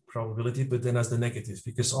singlet probability, but then as the negative,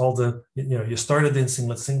 because all the, you started in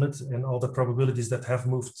singlet, and all the probabilities that have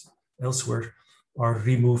moved elsewhere are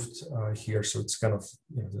removed here. So it's kind of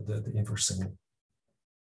the inverse signal.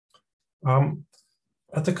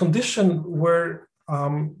 At the condition where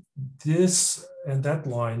this and that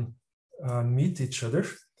line meet each other,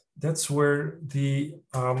 that's where the,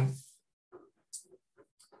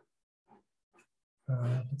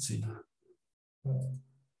 let's see,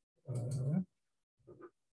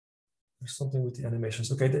 there's something with the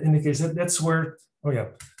animations. Okay, in the case, that's where,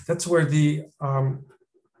 that's where the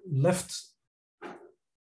left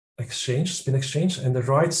exchange, spin exchange, and the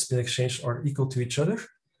right spin exchange are equal to each other.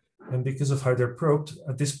 And because of how they're probed,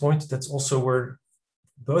 at this point, that's also where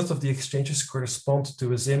both of the exchanges correspond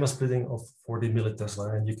to a Zeeman splitting of 40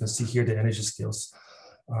 millitesla. And you can see here the energy scales.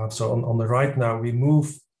 So on the right now, we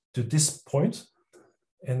move to this point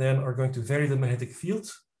and then are going to vary the magnetic field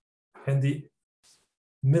and the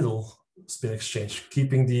middle spin exchange,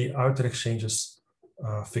 keeping the outer exchanges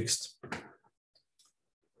fixed.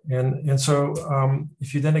 And so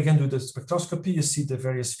if you then again do the spectroscopy, you see the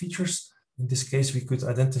various features. In this case, we could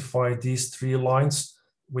identify these 3 lines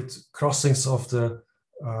with crossings of the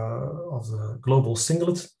global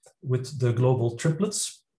singlet with the global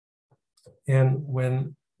triplets. And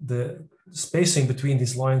when the spacing between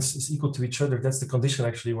these lines is equal to each other, that's the condition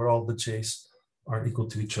actually where all the J's are equal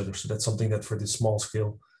to each other. So that's something that for this small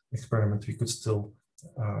scale experiment, we could still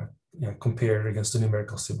compare against the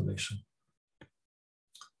numerical simulation.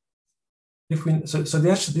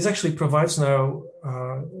 this actually provides now,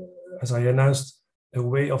 as I announced, a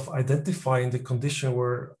way of identifying the condition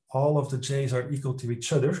where all of the J's are equal to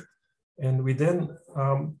each other. And we then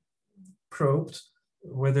probed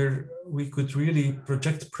whether we could really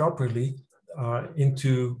project properly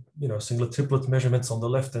into singlet triplet measurements on the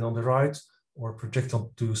left and on the right, or project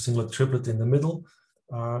onto singlet triplet in the middle,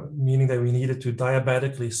 meaning that we needed to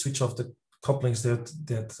diabatically switch off the couplings that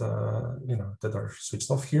are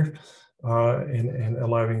switched off here, and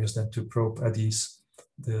allowing us then to probe at these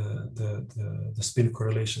the spin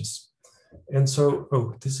correlations. And so,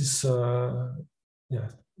 this is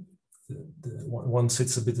one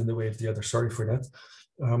sits a bit in the way of the other. Sorry for that.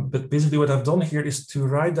 But basically, what I've done here is to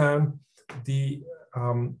write down the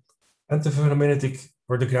antiferromagnetic,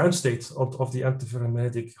 or the ground state of the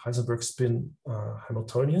antiferromagnetic Heisenberg spin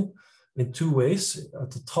Hamiltonian in two ways.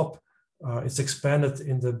 At the top, it's expanded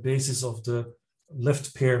in the basis of the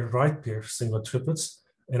left pair, right pair singlet triplets,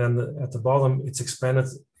 and then at the bottom, it's expanded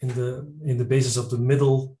in the basis of the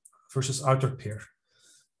middle versus outer pair.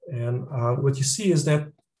 And what you see is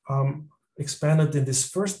that expanded in this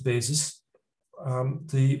first basis,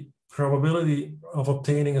 the probability of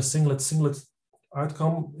obtaining a singlet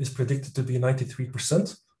outcome is predicted to be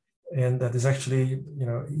 93%. And that is actually,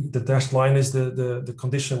 the dashed line is the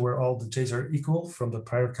condition where all the J's are equal from the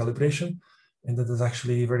prior calibration. And that is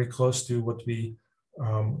actually very close to what we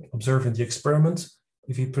observe in the experiment.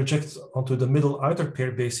 If you project onto the middle outer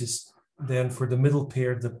pair basis, then for the middle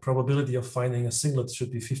pair, the probability of finding a singlet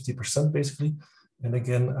should be 50% basically. And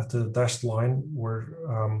again, at the dashed line where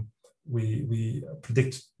we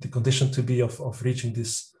predict the condition to be of reaching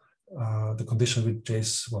this, the condition with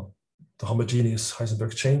J's, well, the homogeneous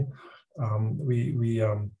Heisenberg chain,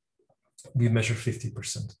 we measure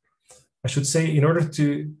 50%. I should say, in order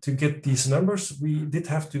to get these numbers, we did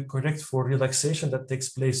have to correct for relaxation that takes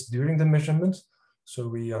place during the measurement. So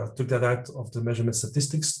we took that out of the measurement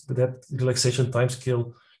statistics, but that relaxation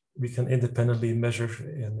timescale we can independently measure,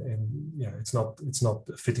 and yeah, it's not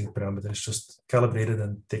a fitting parameter. It's just calibrated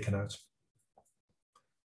and taken out.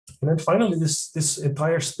 And then finally, this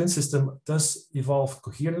entire spin system does evolve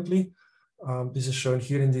coherently. This is shown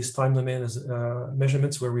here in these time domain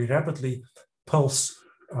measurements where we rapidly pulse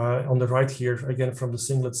on the right here, again, from the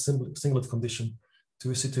singlet condition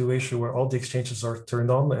to a situation where all the exchanges are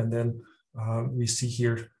turned on. And then we see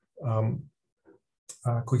here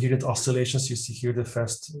coherent oscillations. You see here the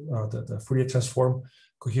the Fourier transform,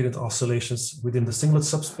 coherent oscillations within the singlet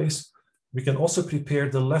subspace. We can also prepare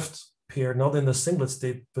the left pair, not in the singlet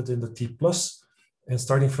state, but in the T plus, and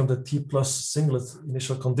starting from the T plus singlet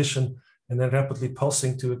initial condition, and then rapidly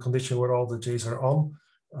pulsing to a condition where all the J's are on,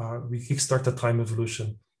 we kickstart the time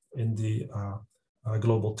evolution in the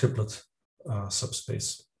global triplet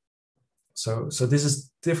subspace. So this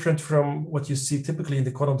is different from what you see typically in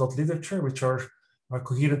the quantum dot literature, which are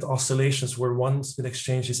coherent oscillations where one spin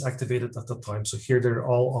exchange is activated at the time. So here they're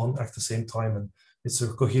all on at the same time, and it's a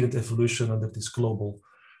coherent evolution under this global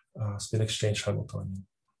spin exchange Hamiltonian.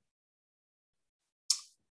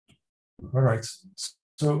 All right,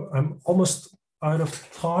 so I'm almost out of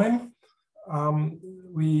time.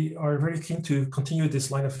 We are very keen to continue this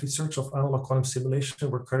line of research of analog quantum simulation.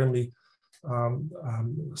 We're currently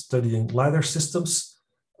studying ladder systems.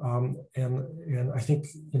 And I think,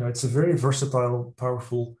 it's a very versatile,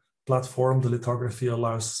 powerful platform. The lithography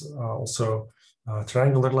allows also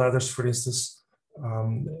triangular ladders, for instance.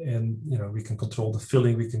 And we can control the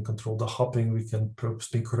filling, we can control the hopping, we can probe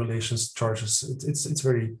spin correlations, charges. It's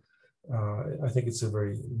very, I think it's a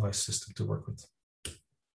very nice system to work with.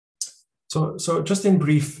 So just in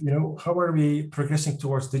brief, how are we progressing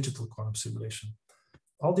towards digital quantum simulation?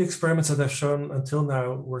 All the experiments that I've shown until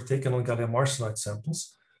now were taken on gallium arsenide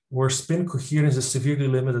samples, where spin coherence is severely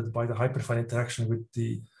limited by the hyperfine interaction with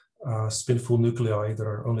the spinful nuclei. There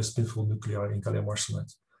are only spinful nuclei in gallium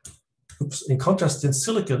arsenide. In contrast, in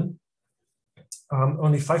silicon,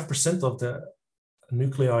 only 5% of the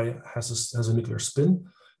nuclei has a nuclear spin,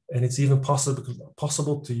 and it's even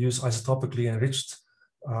possible to use isotopically enriched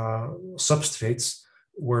substrates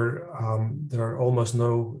where there are almost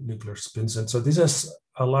no nuclear spins. And so this has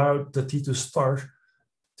allowed the T2 star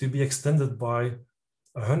to be extended by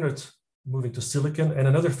 100 moving to silicon and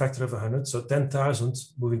another factor of 100, so 10,000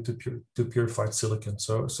 moving to purified silicon.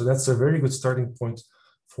 So that's a very good starting point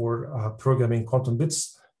for programming quantum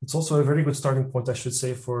bits. It's also a very good starting point, I should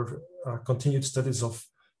say, for continued studies of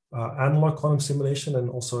analog quantum simulation, and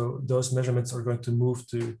also those measurements are going to move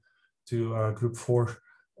to group 4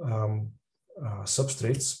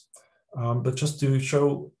 substrates. But just to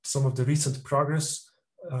show some of the recent progress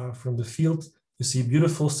from the field, you see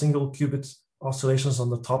beautiful single qubit oscillations on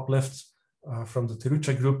the top left From the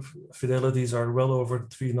Terucha group, fidelities are well over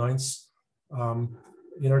 3 nines.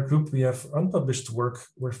 In our group, we have unpublished work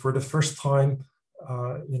where for the first time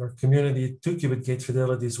in our community, 2-qubit gate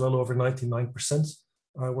fidelities well over 99%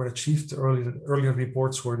 were achieved. Earlier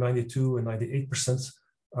reports were 92 and 98%.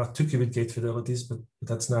 2-qubit gate fidelities, but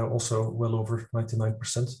that's now also well over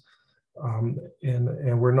 99%.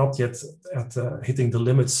 And we're not yet at hitting the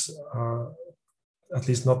limits, at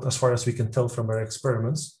least not as far as we can tell from our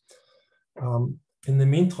experiments. In the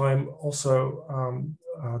meantime, also,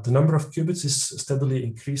 the number of qubits is steadily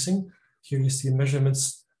increasing. Here you see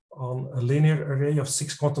measurements on a linear array of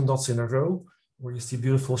 6 quantum dots in a row, where you see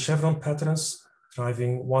beautiful chevron patterns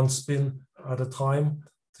driving 1 spin at a time.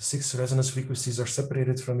 The 6 resonance frequencies are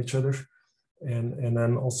separated from each other, and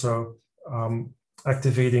then also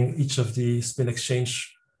activating each of the spin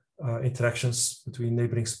exchange interactions between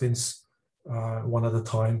neighboring spins one at a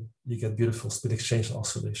time. You get beautiful spin exchange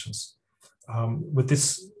oscillations. With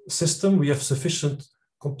this system, we have sufficient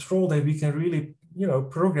control that we can really,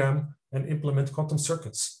 program and implement quantum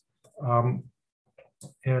circuits. For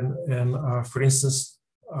instance,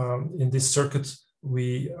 in this circuit,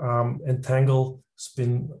 we entangle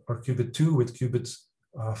spin or qubit 2 with qubit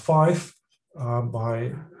 5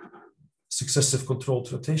 by successive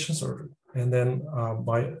controlled rotations, and then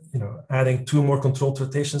by adding 2 more controlled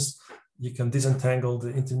rotations, you can disentangle the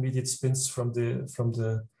intermediate spins from the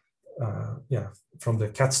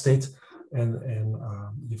cat state, and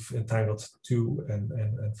you've entangled 2 and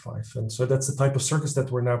 5. And so that's the type of circuits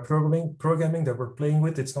that we're now programming that we're playing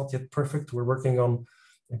with. It's not yet perfect. We're working on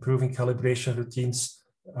improving calibration routines,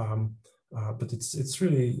 but it's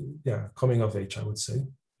really, coming of age, I would say.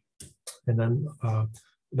 And then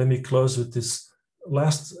let me close with this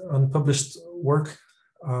last unpublished work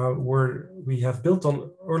where we have built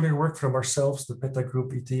on earlier work from ourselves, the Meta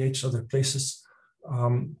Group, ETH, other places,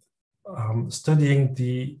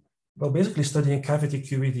 basically studying cavity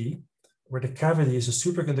QED, where the cavity is a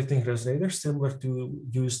superconducting resonator, similar to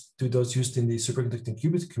those used in the superconducting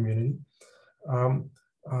qubit community,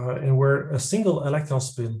 and where a single electron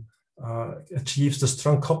spin achieves the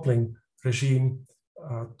strong coupling regime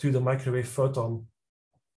to the microwave photon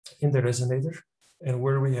in the resonator, and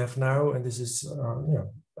where we have now, and this is,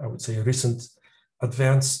 I would say a recent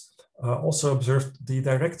advance, also observed the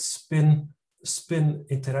direct spin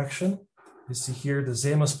interaction. You see here the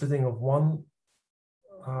Zeeman splitting of one,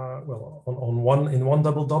 in one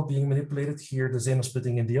double dot being manipulated, here the Zeeman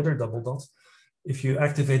splitting in the other double dot. If you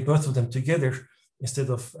activate both of them together, instead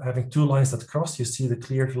of having 2 lines that cross, you see the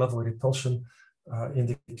clear level repulsion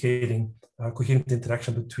indicating coherent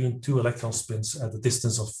interaction between 2 electron spins at a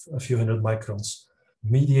distance of a few hundred microns,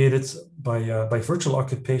 mediated by virtual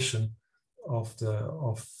occupation of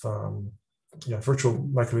virtual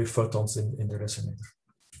microwave photons in the resonator.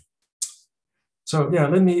 So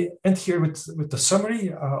let me end here with the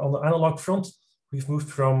summary. On the analog front, we've moved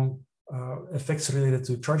from effects related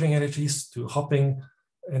to charging energies to hopping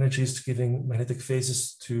energies, giving magnetic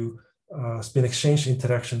phases, to spin exchange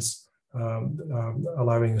interactions,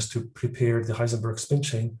 allowing us to prepare the Heisenberg spin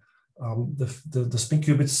chain. The spin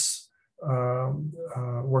qubits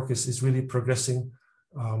work is really progressing,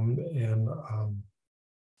 and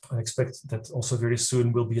I expect that also very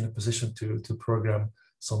soon we'll be in a position to program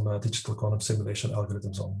some digital quantum simulation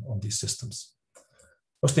algorithms on these systems.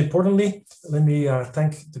 Most importantly, let me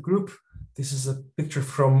thank the group. This is a picture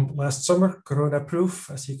from last summer, Corona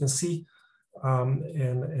proof, as you can see,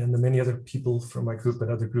 and the many other people from my group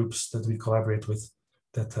and other groups that we collaborate with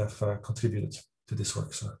that have contributed to this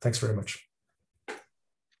work. So thanks very much.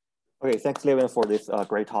 Okay, thanks, Lieven, for this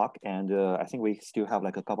great talk. And I think we still have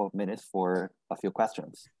like a couple of minutes for a few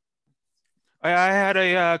questions. I had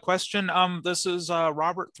a question. This is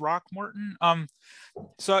Robert Throckmorton.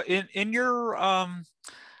 So in your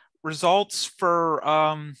results for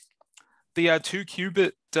the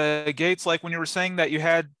 2-qubit gates, like when you were saying that you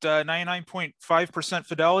had 99.5%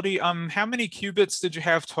 fidelity, how many qubits did you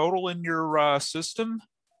have total in your system?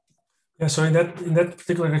 Yeah, so in that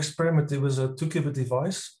particular experiment, it was a 2-qubit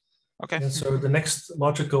device. Okay. And so the next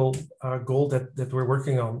logical goal that we're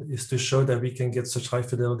working on is to show that we can get such high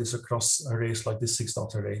fidelities across arrays like this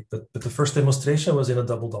 6-dot array. But the first demonstration was in a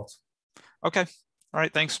double dot. Okay. All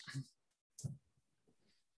right. Thanks.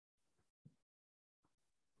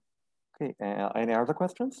 Okay. Any other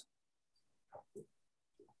questions?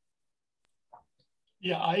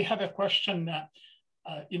 Yeah, I have a question.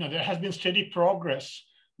 There has been steady progress.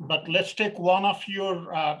 But let's take one of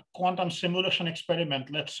your quantum simulation experiment,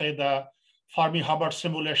 let's say the Fermi-Hubbard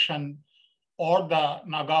simulation or the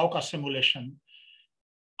Nagaoka simulation.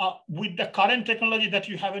 With the current technology that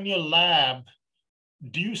you have in your lab,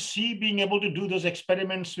 do you see being able to do those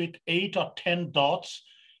experiments with 8 or 10 dots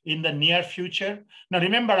in the near future? Now,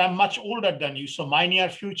 remember, I'm much older than you, so my near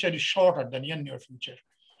future is shorter than your near future.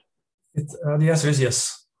 The answer is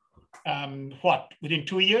yes. What, within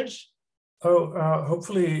 2 years? Oh,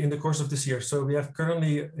 hopefully in the course of this year. So we have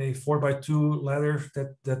currently a 4x2 ladder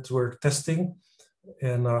that we're testing.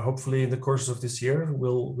 And hopefully in the course of this year,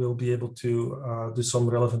 we'll be able to do some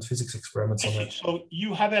relevant physics experiments on that. So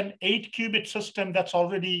you have an 8-qubit system that's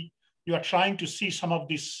already, you are trying to see some of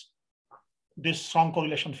this strong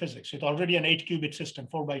correlation physics. It's already an 8-qubit system,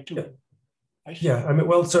 4x2. Yeah. Yeah, I mean,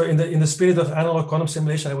 well, so in the spirit of analog quantum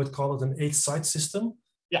simulation, I would call it an 8-site system.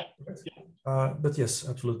 Yeah. But yes,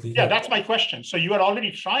 absolutely. Yeah, that's my question. So you are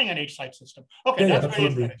already trying an 8-site system. Okay, yeah, that's very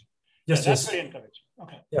absolutely. encouraging. Yes, that's yes. very encouraging.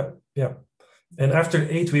 Okay. Yeah. And after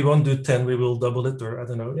 8, we won't do 10. We will double it, or I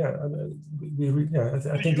don't know. Yeah,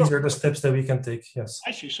 I think these are the steps that we can take. Yes.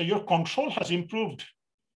 I see. So your control has improved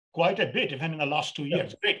quite a bit, even in the last 2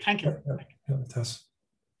 years. Great. Thank you. Yeah, it has.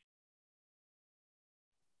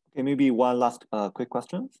 Okay, maybe one last quick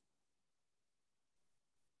question.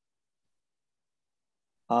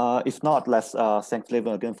 If not, let's thank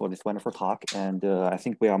Lieven again for this wonderful talk, and I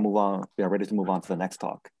think we are ready to move on to the next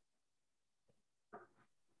talk.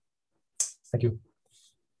 Thank you.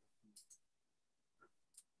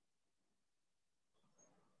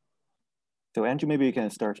 So Andrew, maybe you can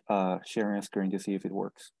start sharing a screen to see if it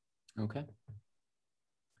works. Okay.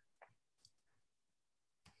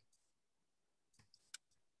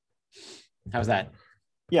 How's that?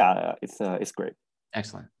 Yeah, it's great.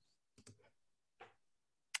 Excellent.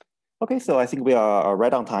 Okay, so I think we are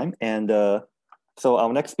right on time, and so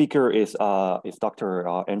our next speaker is Dr.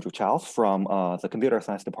 Andrew Charles from the Computer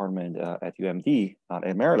Science Department at UMD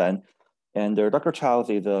in Maryland, and Dr. Charles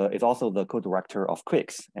is also the co-director of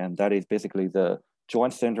QUICS, and that is basically the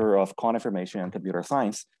Joint Center of Quantum Information and Computer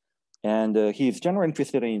Science, and he's generally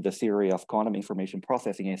interested in the theory of quantum information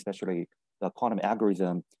processing, especially the quantum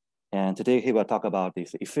algorithm. And today he will talk about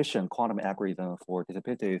this efficient quantum algorithm for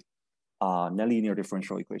dissipative nonlinear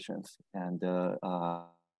differential equations. And the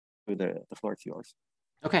floor is yours.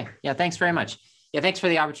 Okay, yeah, thanks very much. Yeah, thanks for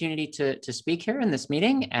the opportunity to speak here in this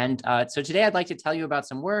meeting. And so today I'd like to tell you about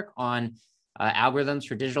some work on algorithms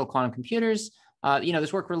for digital quantum computers.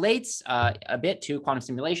 This work relates a bit to quantum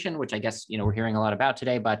simulation, which I guess, we're hearing a lot about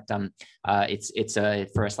today, but it's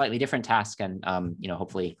for a slightly different task, and,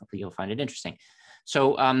 hopefully you'll find it interesting.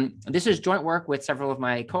 So this is joint work with several of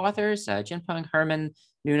my co-authors, Jinpeng, Herman,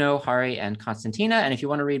 Nuno, Hari, and Konstantina. And if you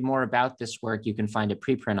want to read more about this work, you can find a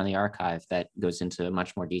preprint on the archive that goes into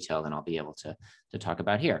much more detail than I'll be able to talk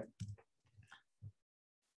about here.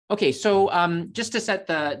 Okay, so just to set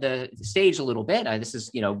the stage a little bit, this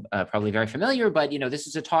is probably very familiar, but this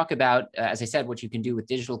is a talk about, as I said, what you can do with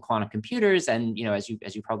digital quantum computers, and as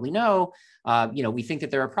you probably know, we think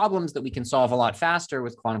that there are problems that we can solve a lot faster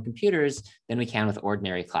with quantum computers than we can with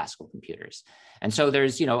ordinary classical computers. And so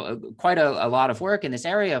there's quite a lot of work in this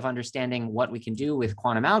area of understanding what we can do with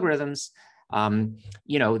quantum algorithms.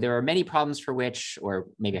 There are many problems for which, or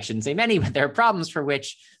maybe I shouldn't say many, but there are problems for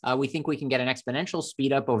which we think we can get an exponential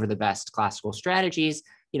speed up over the best classical strategies.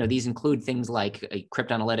 These include things like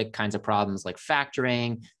cryptanalytic kinds of problems like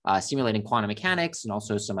factoring, simulating quantum mechanics, and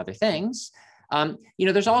also some other things.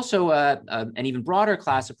 There's also an even broader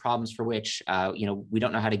class of problems for which, we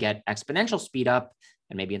don't know how to get exponential speed up.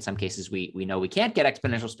 And maybe in some cases we know we can't get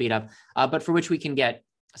exponential speed up, but for which we can get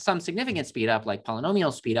some significant speed up, like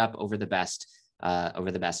polynomial speed up over the best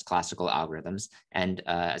classical algorithms. And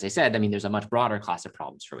as I said, there's a much broader class of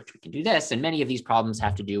problems for which we can do this. And many of these problems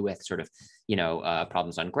have to do with sort of,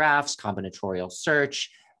 problems on graphs, combinatorial search,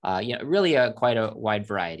 really quite a wide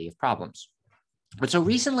variety of problems. But so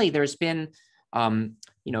recently there's been,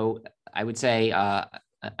 I would say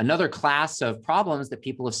another class of problems that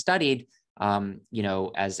people have studied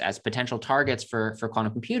as potential targets for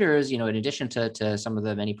quantum computers, in addition to some of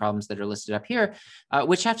the many problems that are listed up here,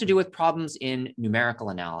 which have to do with problems in numerical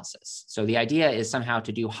analysis. So the idea is somehow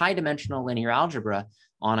to do high dimensional linear algebra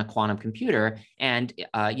on a quantum computer. And,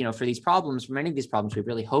 for these problems, for many of these problems, we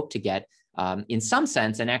really hope to get, in some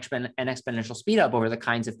sense, an exponential speed up over the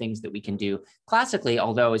kinds of things that we can do classically.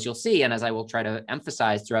 Although, as you'll see, and as I will try to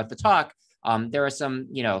emphasize throughout the talk, there are some,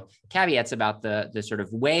 caveats about the sort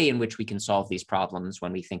of way in which we can solve these problems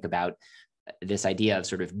when we think about this idea of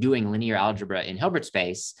sort of doing linear algebra in Hilbert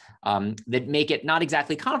space, that make it not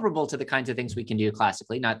exactly comparable to the kinds of things we can do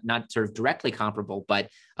classically, not sort of directly comparable, but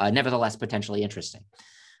nevertheless potentially interesting.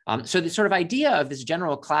 So the sort of idea of this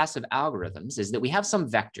general class of algorithms is that we have some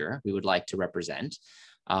vector we would like to represent,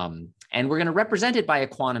 and we're going to represent it by a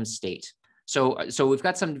quantum state. So we've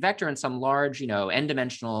got some vector in some large,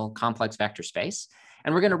 n-dimensional complex vector space,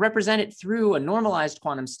 and we're going to represent it through a normalized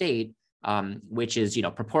quantum state, which is,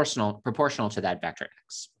 proportional to that vector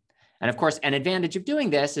x. And of course, an advantage of doing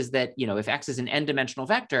this is that, if x is an n-dimensional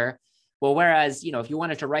vector, well, whereas, if you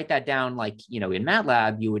wanted to write that down like, in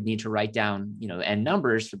MATLAB, you would need to write down, n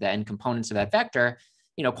numbers for the n components of that vector.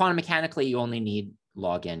 Quantum mechanically, you only need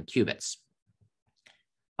log n qubits.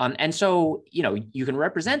 And so, you can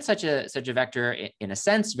represent such a vector in a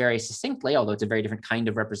sense very succinctly, although it's a very different kind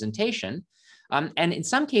of representation. And in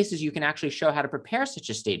some cases, you can actually show how to prepare such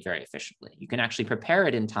a state very efficiently. You can actually prepare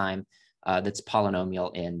it in time that's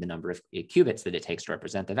polynomial in the number of qubits that it takes to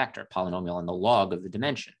represent the vector, polynomial in the log of the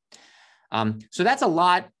dimension. So that's a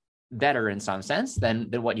lot better in some sense than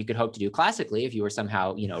what you could hope to do classically if you were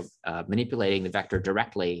somehow, manipulating the vector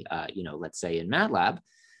directly, let's say in MATLAB.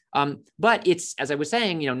 But it's, as I was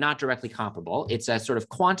saying, not directly comparable. It's a sort of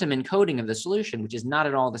quantum encoding of the solution, which is not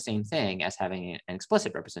at all the same thing as having an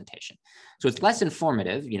explicit representation. So it's less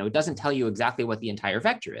informative. It doesn't tell you exactly what the entire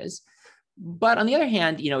vector is. But on the other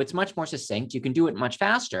hand, it's much more succinct. You can do it much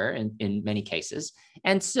faster in many cases,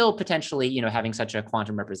 and still potentially, having such a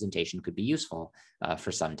quantum representation could be useful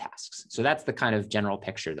for some tasks. So that's the kind of general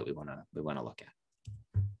picture that we want to look at.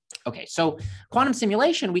 Okay, so quantum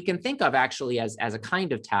simulation we can think of actually as a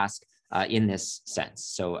kind of task in this sense.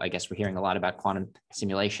 So I guess we're hearing a lot about quantum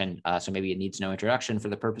simulation, so maybe it needs no introduction for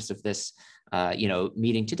the purpose of this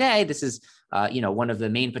meeting today. This is one of the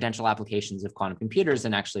main potential applications of quantum computers,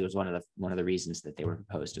 and actually was one of the reasons that they were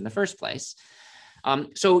proposed in the first place.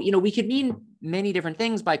 So we could mean many different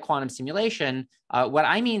things by quantum simulation. What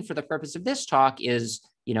I mean for the purpose of this talk is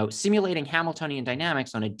simulating Hamiltonian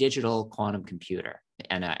dynamics on a digital quantum computer.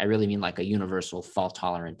 And I really mean like a universal fault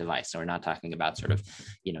tolerant device. So we're not talking about sort of,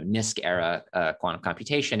 NISQ era quantum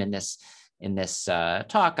computation in this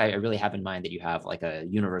talk. I really have in mind that you have like a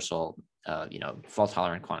universal, fault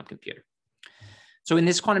tolerant quantum computer. So in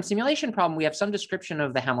this quantum simulation problem, we have some description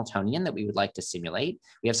of the Hamiltonian that we would like to simulate.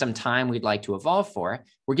 We have some time we'd like to evolve for.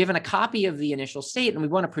 We're given a copy of the initial state, and we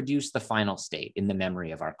want to produce the final state in the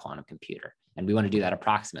memory of our quantum computer. And we want to do that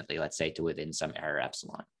approximately, let's say, to within some error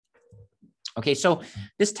epsilon. Okay, so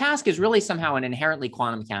this task is really somehow an inherently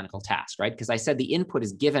quantum mechanical task, right? Because I said the input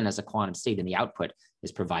is given as a quantum state and the output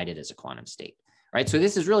is provided as a quantum state, right? So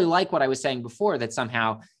this is really like what I was saying before, that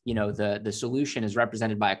somehow, the solution is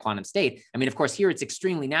represented by a quantum state. I mean, of course, here it's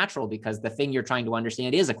extremely natural because the thing you're trying to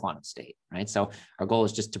understand is a quantum state, right? So our goal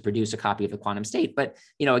is just to produce a copy of the quantum state. But,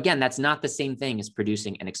 again, that's not the same thing as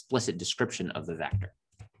producing an explicit description of the vector.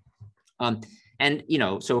 And,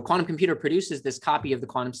 so a quantum computer produces this copy of the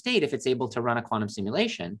quantum state if it's able to run a quantum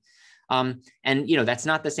simulation. And, that's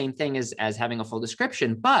not the same thing as having a full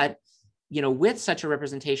description, but, with such a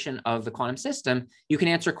representation of the quantum system, you can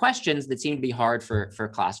answer questions that seem to be hard for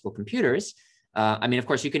classical computers. I mean, of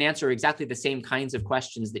course, you can answer exactly the same kinds of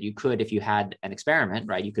questions that you could if you had an experiment,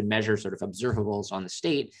 right? You could measure sort of observables on the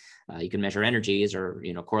state. You can measure energies or,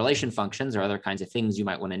 correlation functions or other kinds of things you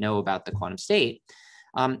might want to know about the quantum state.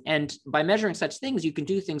 And by measuring such things, you can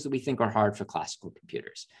do things that we think are hard for classical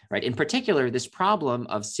computers, right? In particular, this problem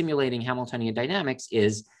of simulating Hamiltonian dynamics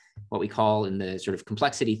is what we call in the sort of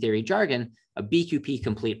complexity theory jargon, a BQP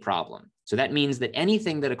complete problem. So that means that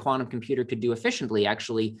anything that a quantum computer could do efficiently,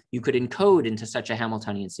 actually, you could encode into such a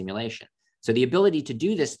Hamiltonian simulation. So the ability to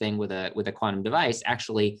do this thing with a quantum device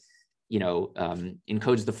actually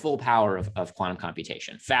encodes the full power of quantum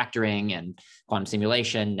computation, factoring and quantum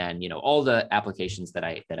simulation, and all the applications that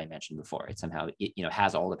I mentioned before. It somehow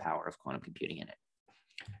has all the power of quantum computing in it.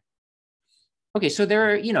 Okay, so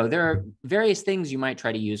there are various things you might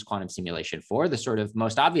try to use quantum simulation for. The sort of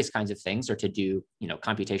most obvious kinds of things are to do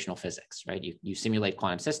computational physics, right? You simulate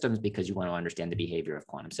quantum systems because you want to understand the behavior of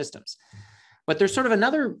quantum systems. But there's sort of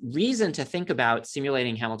another reason to think about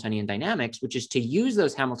simulating Hamiltonian dynamics, which is to use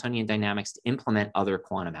those Hamiltonian dynamics to implement other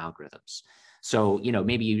quantum algorithms. So,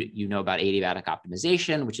 maybe you know about adiabatic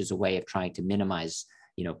optimization, which is a way of trying to minimize,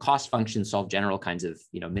 cost functions, solve general kinds of,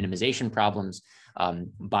 minimization problems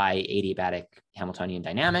by adiabatic Hamiltonian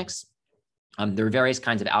dynamics. There are various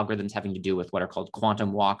kinds of algorithms having to do with what are called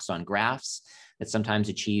quantum walks on graphs that sometimes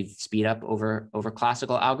achieve speed up over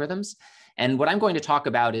classical algorithms. And what I'm going to talk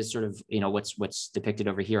about is sort of, what's depicted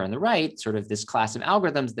over here on the right, sort of this class of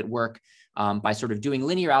algorithms that work by sort of doing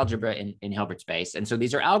linear algebra in Hilbert space. And so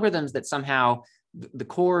these are algorithms that somehow the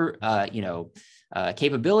core,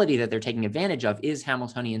 capability that they're taking advantage of is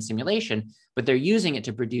Hamiltonian simulation, but they're using it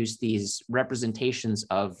to produce these representations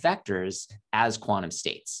of vectors as quantum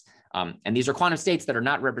states. And these are quantum states that are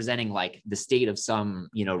not representing like the state of some,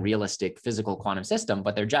 realistic physical quantum system,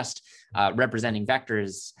 but they're just representing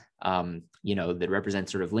vectors, that represent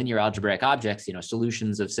sort of linear algebraic objects,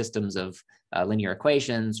 solutions of systems of linear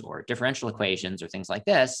equations or differential equations or things like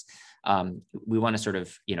this. We want to sort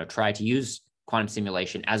of, try to use quantum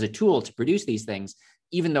simulation as a tool to produce these things,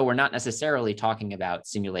 even though we're not necessarily talking about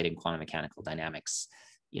simulating quantum mechanical dynamics,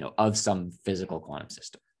 of some physical quantum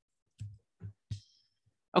system.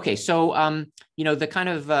 Okay, so, the kind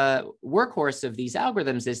of workhorse of these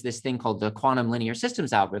algorithms is this thing called the quantum linear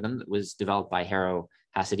systems algorithm that was developed by Harrow,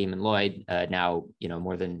 Hasidim, and Lloyd now,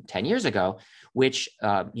 more than 10 years ago, which,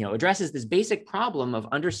 addresses this basic problem of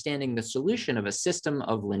understanding the solution of a system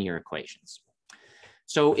of linear equations.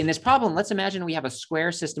 So in this problem, let's imagine we have a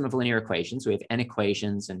square system of linear equations. We have n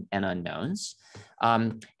equations and n unknowns.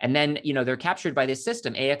 And then, they're captured by this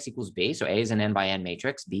system, ax equals b. So A is an n by n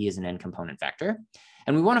matrix, b is an n component vector.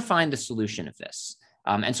 And we want to find the solution of this.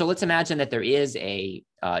 And so let's imagine that there is a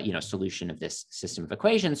solution of this system of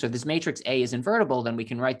equations. So if this matrix A is invertible, then we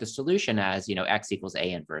can write the solution as, x equals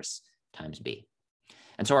A inverse times B.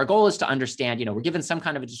 And so our goal is to understand, we're given some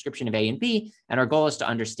kind of a description of A and B, and our goal is to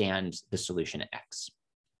understand the solution at X.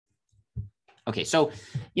 Okay, so,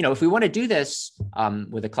 if we want to do this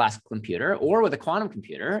with a classical computer or with a quantum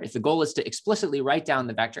computer, if the goal is to explicitly write down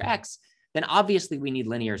the vector X, then obviously we need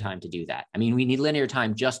linear time to do that. I mean, we need linear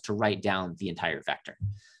time just to write down the entire vector.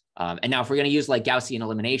 And now if we're going to use like Gaussian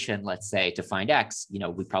elimination, let's say, to find X,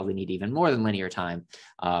 we probably need even more than linear time.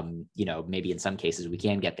 Maybe in some cases we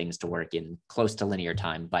can get things to work in close to linear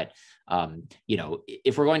time. But,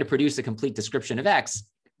 if we're going to produce a complete description of X,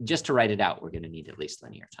 just to write it out, we're going to need at least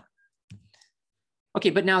linear time. Okay,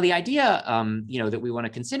 but now the idea, that we want to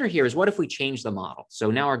consider here is what if we change the model? So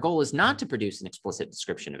now our goal is not to produce an explicit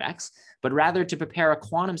description of X, but rather to prepare a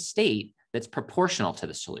quantum state that's proportional to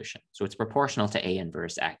the solution. So it's proportional to A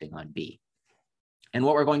inverse acting on B. And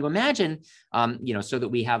what we're going to imagine, so that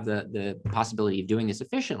we have the possibility of doing this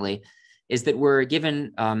efficiently, is that we're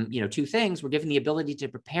given, two things. We're given the ability to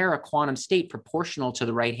prepare a quantum state proportional to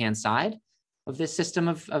the right-hand side of this system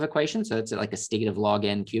of equations. So it's like a state of log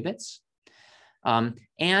n qubits.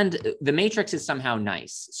 And the matrix is somehow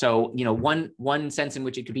nice. So, one sense in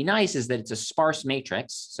which it could be nice is that it's a sparse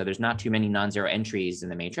matrix. So there's not too many non-zero entries in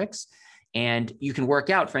the matrix. And you can work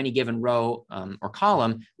out for any given row or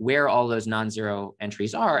column where all those non-zero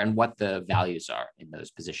entries are and what the values are in those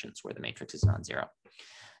positions where the matrix is non-zero.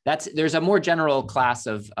 There's a more general class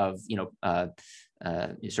of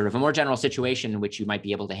sort of a more general situation in which you might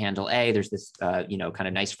be able to handle A. There's this, kind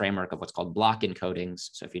of nice framework of what's called block encodings.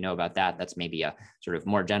 So if you know about that, that's maybe a sort of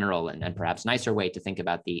more general and perhaps nicer way to think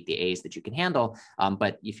about the A's that you can handle.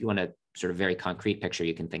 But if you want a sort of very concrete picture,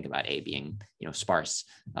 you can think about A being, sparse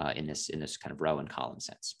in this kind of row and column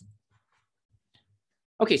sense.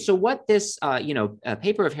 Okay, so what this,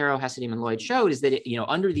 paper of Harrow, Hasidim, and Lloyd showed is that,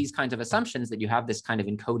 under these kinds of assumptions that you have this kind of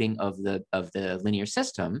encoding of the linear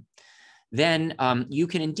system, then you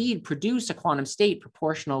can indeed produce a quantum state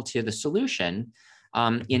proportional to the solution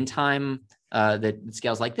in time that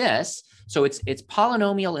scales like this. So it's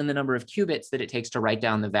polynomial in the number of qubits that it takes to write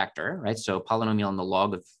down the vector, right? So polynomial in the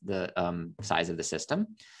log of the size of the system.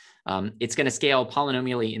 It's going to scale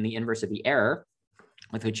polynomially in the inverse of the error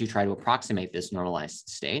with which you try to approximate this normalized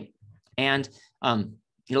state. And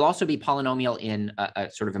it'll also be polynomial in a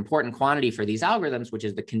sort of important quantity for these algorithms, which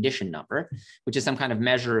is the condition number, which is some kind of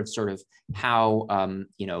measure of sort of how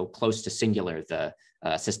close to singular the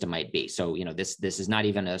system might be. So this is not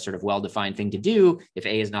even a sort of well-defined thing to do if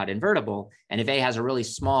A is not invertible, and if A has a really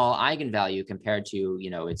small eigenvalue compared to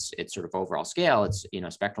its sort of overall scale, its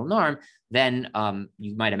spectral norm, then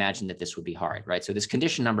you might imagine that this would be hard, right? So this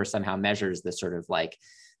condition number somehow measures the sort of like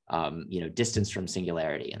distance from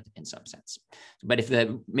singularity in some sense. But if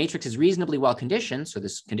the matrix is reasonably well conditioned, so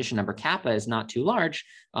this condition number kappa is not too large,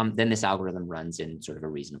 then this algorithm runs in sort of a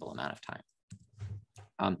reasonable amount of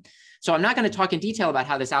time. So I'm not going to talk in detail about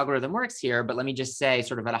how this algorithm works here, but let me just say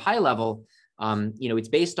sort of at a high level, it's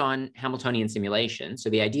based on Hamiltonian simulation. So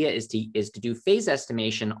the idea is to do phase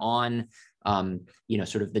estimation on,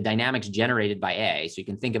 sort of the dynamics generated by A. So you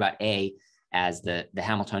can think about A as the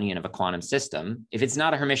Hamiltonian of a quantum system. If it's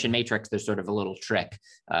not a Hermitian matrix, there's sort of a little trick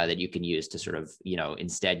that you can use to sort of,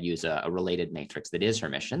 instead use a related matrix that is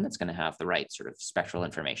Hermitian, that's going to have the right sort of spectral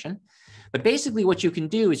information. But basically what you can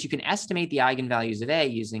do is you can estimate the eigenvalues of A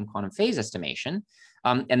using quantum phase estimation,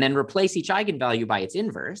 and then replace each eigenvalue by its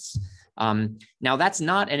inverse. Now that's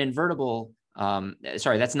not an invertible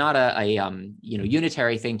sorry, that's not a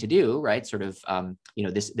unitary thing to do, right? Sort of,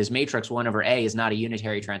 this matrix 1 over A is not a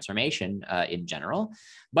unitary transformation in general.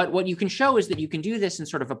 But what you can show is that you can do this in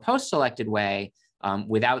sort of a post-selected way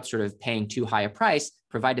without sort of paying too high a price,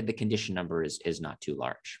 provided the condition number is not too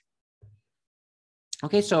large.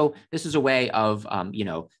 Okay, so this is a way of,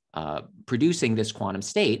 producing this quantum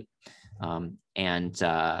state. That's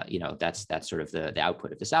sort of the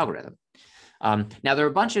output of this algorithm. Now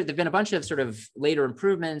there've been a bunch of sort of later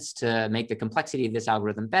improvements to make the complexity of this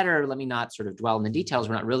algorithm better. Let me not sort of dwell in the details.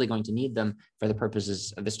 We're not really going to need them for the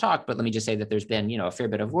purposes of this talk, but let me just say that there's been, a fair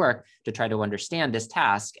bit of work to try to understand this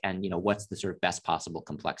task and, what's the sort of best possible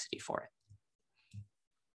complexity for it.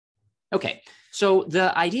 Okay, so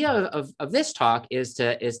the idea of this talk is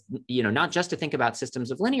not just to think about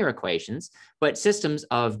systems of linear equations, but systems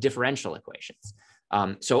of differential equations.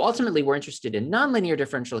 So ultimately, we're interested in nonlinear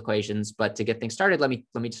differential equations, but to get things started, let me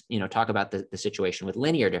talk about the situation with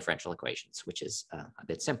linear differential equations, which is a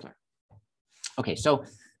bit simpler. Okay, so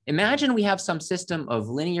imagine we have some system of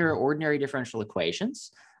linear ordinary differential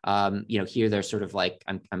equations. Here they're sort of like,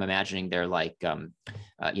 I'm imagining they're like,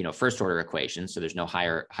 first order equations. So there's no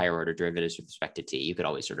higher order derivatives with respect to t. You could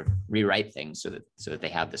always sort of rewrite things so that they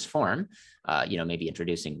have this form, maybe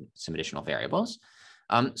introducing some additional variables.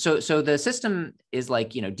 So the system is like,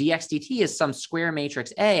 dx dt is some square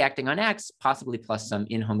matrix A acting on X, possibly plus some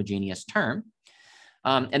inhomogeneous term.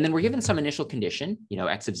 And then we're given some initial condition,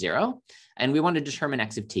 X of 0, and we want to determine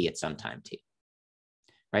X of t at some time t.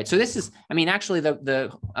 Right. So this is, actually the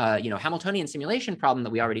Hamiltonian simulation problem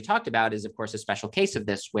that we already talked about is, of course, a special case of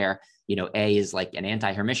this where, A is like an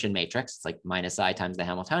anti-Hermitian matrix. It's like minus I times the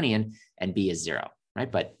Hamiltonian, and B is 0. Right.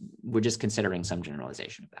 But we're just considering some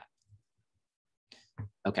generalization of that.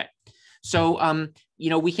 Okay. So,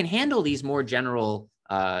 we can handle these more general,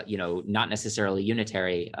 not necessarily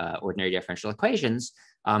unitary ordinary differential equations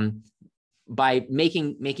by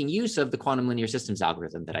making use of the quantum linear systems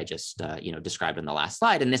algorithm that I just described in the last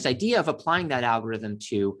slide. And this idea of applying that algorithm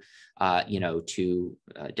to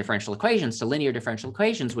differential equations, to linear differential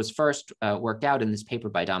equations, was first worked out in this paper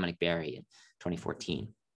by Dominic Berry in 2014.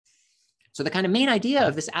 So the kind of main idea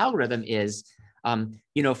of this algorithm is,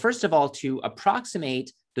 first of all, to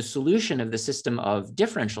approximate the solution of the system of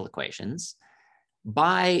differential equations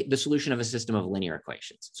by the solution of a system of linear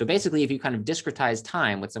equations. So basically, if you kind of discretize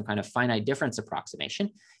time with some kind of finite difference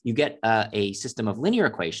approximation, you get a system of linear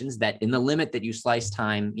equations that, in the limit that you slice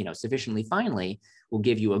time, sufficiently finely, will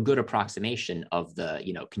give you a good approximation of the,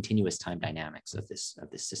 continuous time dynamics of this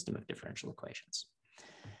system of differential equations.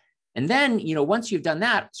 And then, once you've done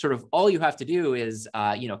that, sort of all you have to do is,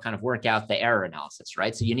 kind of work out the error analysis,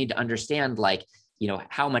 right? So you need to understand, like,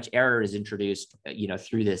 how much error is introduced,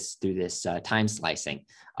 through this time slicing.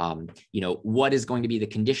 What is going to be the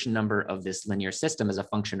condition number of this linear system as a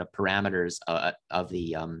function of parameters of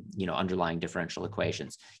the, underlying differential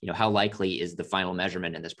equations? How likely is the final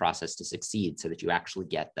measurement in this process to succeed so that you actually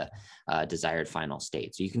get the desired final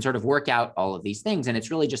state? So you can sort of work out all of these things, and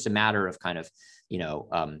it's really just a matter of kind of,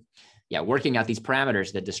 working out these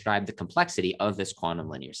parameters that describe the complexity of this quantum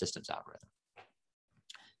linear systems algorithm.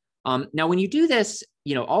 Now, when you do this,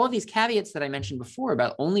 all of these caveats that I mentioned before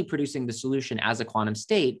about only producing the solution as a quantum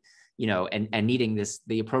state, and needing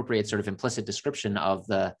the appropriate sort of implicit description of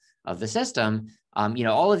the system,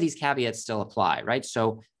 all of these caveats still apply, right?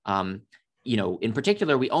 So, in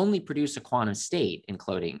particular, we only produce a quantum state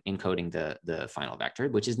encoding the final vector,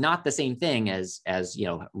 which is not the same thing as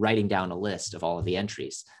writing down a list of all of the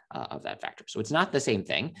entries of that vector. So it's not the same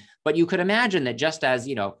thing, but you could imagine that just as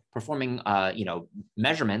performing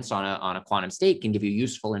measurements on a quantum state can give you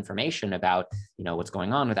useful information about what's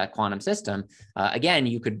going on with that quantum system. Again,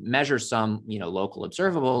 you could measure some local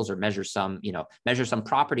observables or measure some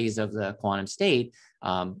properties of the quantum state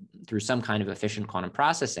through some kind of efficient quantum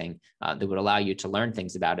processing that would allow you to learn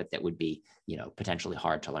things about it that would be potentially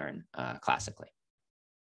hard to learn classically.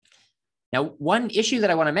 Now, one issue that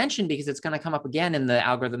I want to mention, because it's going to come up again in the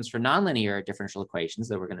algorithms for nonlinear differential equations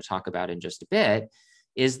that we're going to talk about in just a bit,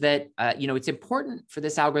 is that it's important for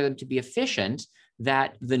this algorithm to be efficient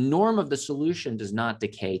that the norm of the solution does not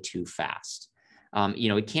decay too fast.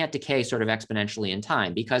 It can't decay sort of exponentially in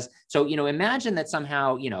time, because imagine that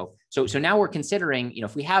somehow, so now we're considering,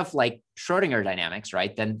 if we have like Schrodinger dynamics,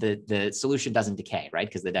 right, then the solution doesn't decay, right,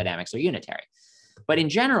 because the dynamics are unitary. But in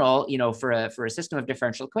general, for a system of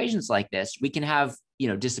differential equations like this, we can have,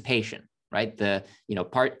 dissipation, right? The,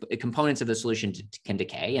 components of the solution can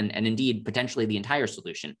decay, and indeed, potentially the entire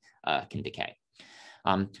solution can decay.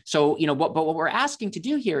 But what we're asking to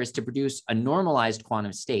do here is to produce a normalized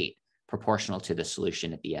quantum state proportional to the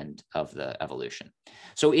solution at the end of the evolution.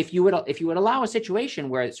 So if you would allow a situation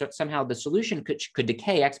where somehow the solution could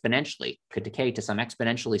decay exponentially, could decay to some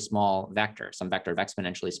exponentially small vector, some vector of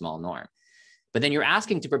exponentially small norm, but then you're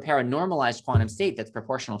asking to prepare a normalized quantum state that's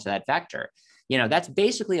proportional to that vector, that's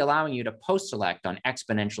basically allowing you to post-select on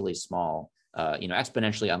exponentially small,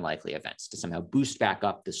 exponentially unlikely events to somehow boost back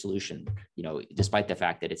up the solution, despite the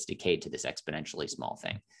fact that it's decayed to this exponentially small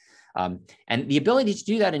thing. And the ability to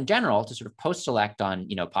do that in general, to sort of post-select on,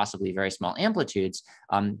 possibly very small amplitudes,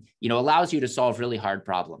 allows you to solve really hard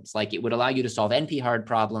problems. Like it would allow you to solve NP hard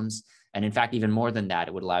problems. And in fact, even more than that,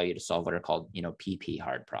 it would allow you to solve what are called, PP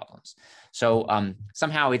hard problems. So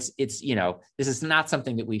somehow this is not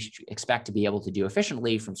something that we expect to be able to do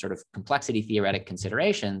efficiently from sort of complexity theoretic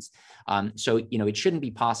considerations. So it shouldn't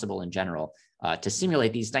be possible in general to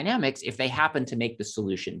simulate these dynamics if they happen to make the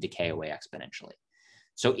solution decay away exponentially.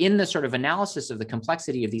 So in the sort of analysis of the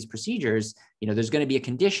complexity of these procedures, there's going to be a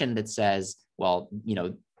condition that says, well,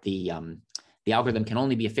 the algorithm can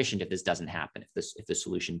only be efficient if this doesn't happen, if the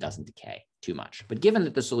solution doesn't decay too much. But given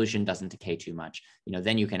that the solution doesn't decay too much,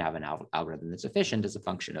 then you can have an algorithm that's efficient as a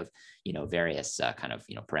function of, various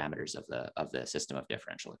parameters of the system of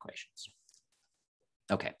differential equations.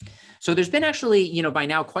 Okay, so there's been actually, by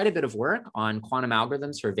now quite a bit of work on quantum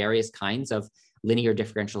algorithms for various kinds of linear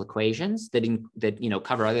differential equations that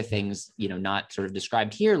cover other things, not sort of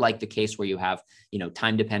described here, like the case where you have,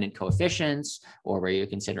 time-dependent coefficients, or where you're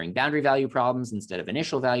considering boundary value problems instead of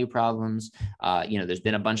initial value problems. There's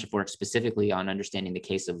been a bunch of work specifically on understanding the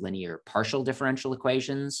case of linear partial differential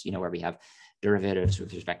equations, where we have derivatives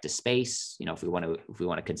with respect to space. If we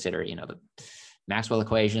want to consider, the Maxwell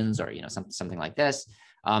equations, or something like this.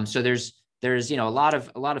 So there's a lot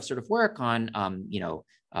of sort of work on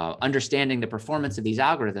understanding the performance of these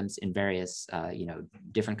algorithms in various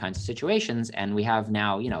different kinds of situations, and we have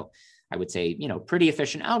now I would say pretty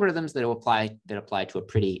efficient algorithms that apply to a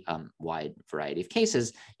pretty wide variety of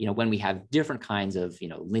cases when we have different kinds of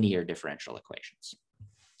linear differential equations.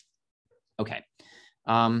 Okay.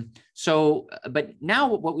 But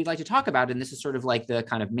now what we'd like to talk about, and this is sort of like the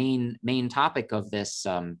kind of main topic of this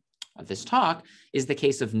talk, is the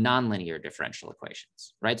case of nonlinear differential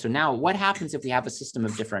equations, right? So now what happens if we have a system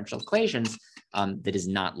of differential equations that is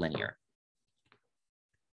not linear?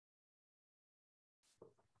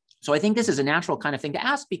 So I think this is a natural kind of thing to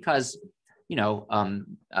ask because there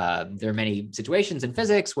are many situations in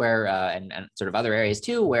physics where, and sort of other areas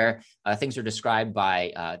too, where things are described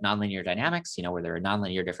by nonlinear dynamics, where there are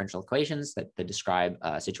nonlinear differential equations that describe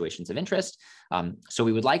situations of interest. So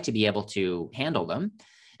we would like to be able to handle them.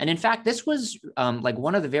 And in fact, this was like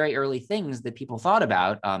one of the very early things that people thought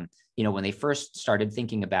about, when they first started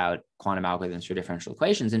thinking about quantum algorithms for differential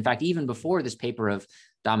equations. In fact, even before this paper of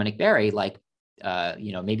Dominic Berry, like,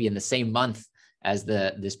 maybe in the same month as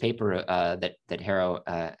this paper that Harrow,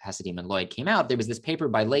 Hasidim, and Lloyd came out, there was this paper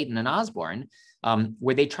by Leighton and Osborne,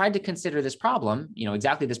 where they tried to consider this problem,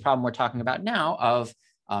 exactly this problem we're talking about now, of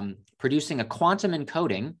producing a quantum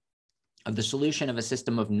encoding of the solution of a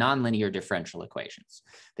system of nonlinear differential equations.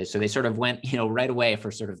 So they sort of went, right away for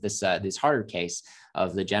sort of this harder case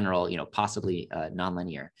of the general, possibly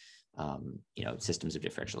nonlinear, systems of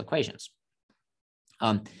differential equations.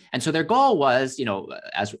 And so their goal was,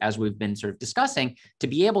 as we've been sort of discussing, to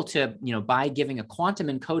be able to, by giving a quantum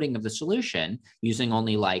encoding of the solution using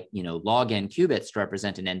only like, log n qubits to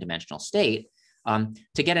represent an n-dimensional state,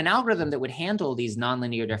 to get an algorithm that would handle these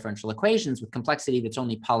nonlinear differential equations with complexity that's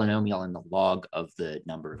only polynomial in the log of the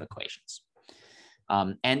number of equations.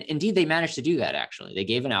 And indeed, they managed to do that, actually. They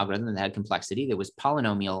gave an algorithm that had complexity that was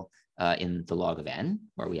polynomial in the log of n,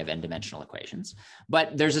 where we have n-dimensional equations.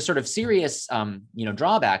 But there's a sort of serious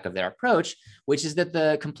drawback of their approach, which is that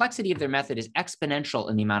the complexity of their method is exponential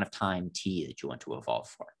in the amount of time t that you want to evolve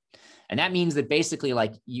for. And that means that basically,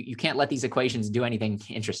 like, you can't let these equations do anything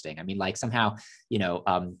interesting. I mean, like somehow,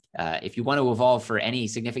 if you want to evolve for any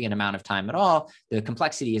significant amount of time at all, the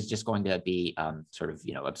complexity is just going to be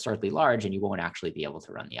absurdly large, and you won't actually be able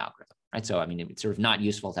to run the algorithm, right? So, I mean, it's sort of not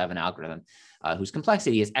useful to have an algorithm whose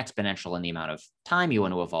complexity is exponential in the amount of time you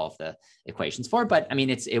want to evolve the equations for. But I mean,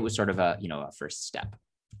 it was sort of a first step.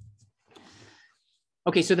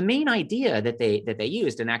 Okay, so the main idea that they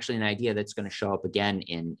used, and actually an idea that's going to show up again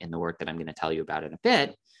in the work that I'm going to tell you about in a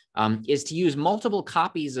bit, is to use multiple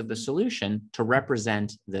copies of the solution to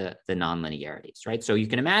represent the nonlinearities, right? So you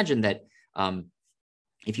can imagine that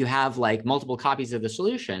if you have like multiple copies of the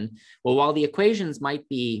solution, well, while the equations might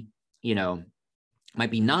be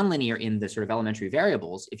nonlinear in the sort of elementary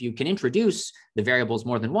variables, if you can introduce the variables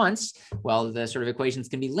more than once, well, the sort of equations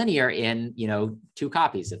can be linear in two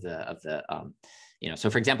copies of the So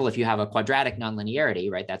for example, if you have a quadratic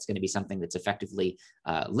nonlinearity, right, that's going to be something that's effectively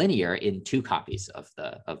linear in 2 copies of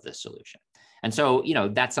the solution. And so,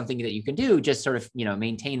 that's something that you can do, just sort of,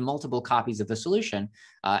 maintain multiple copies of the solution,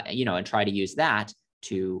 and try to use that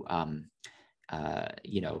to,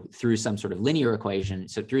 through some sort of linear equation,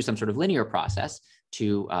 so through some sort of linear process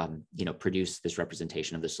to, produce this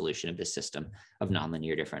representation of the solution of this system of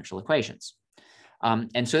nonlinear differential equations.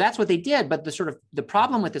 And so that's what they did. But the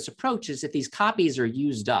problem with this approach is that these copies are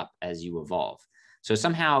used up as you evolve. So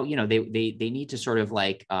somehow, they need to sort of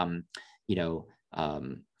like,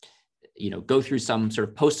 go through some sort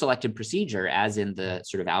of post-selected procedure, as in the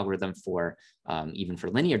sort of algorithm for even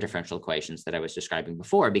for linear differential equations that I was describing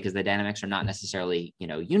before, because the dynamics are not necessarily,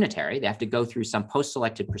 unitary. They have to go through some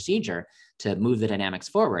post-selected procedure to move the dynamics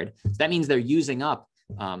forward. So that means they're using up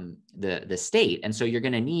the state. And so you're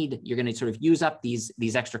going to sort of use up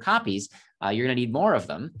these extra copies. You're going to need more of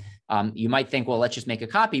them. You might think, well, let's just make a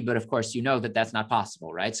copy, but of course, that that's not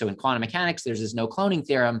possible, right? So in quantum mechanics, there's this no cloning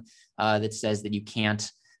theorem that says that you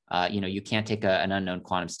can't take an unknown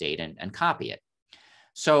quantum state and copy it.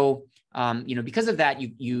 So, because of that,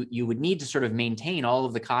 you would need to sort of maintain all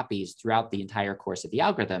of the copies throughout the entire course of the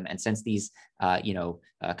algorithm. And since these,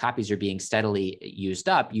 copies are being steadily used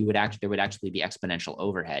up, there would actually be exponential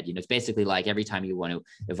overhead. It's basically like every time you want to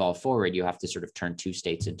evolve forward, you have to sort of turn 2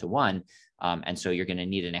 states into 1. And so you're going to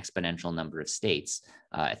need an exponential number of states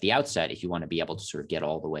at the outset if you want to be able to sort of get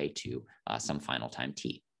all the way to some final time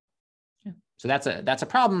t. So that's a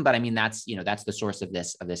problem, but I mean that's the source of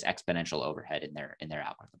this exponential overhead in their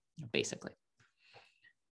algorithm, basically.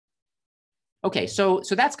 Okay, so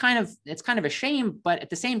it's kind of a shame, but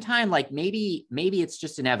at the same time, like maybe it's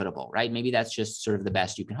just inevitable, right? Maybe that's just sort of the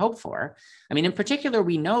best you can hope for. I mean, in particular,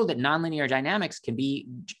 we know that nonlinear dynamics can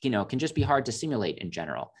just be hard to simulate in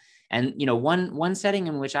general. And one setting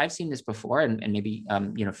in which I've seen this before, and maybe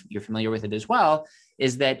you're familiar with it as well,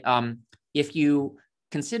 is that if you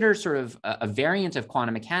consider sort of a variant of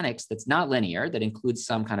quantum mechanics that's not linear, that includes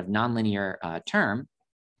some kind of nonlinear term,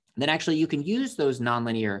 then actually you can use those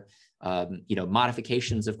nonlinear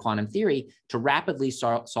modifications of quantum theory to rapidly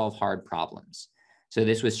solve hard problems. So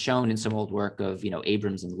this was shown in some old work of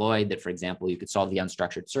Abrams and Lloyd, that, for example, you could solve the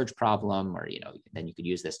unstructured search problem, or then you could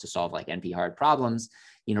use this to solve like NP hard problems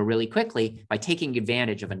really quickly by taking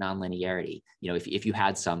advantage of a nonlinearity, if you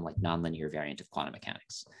had some like nonlinear variant of quantum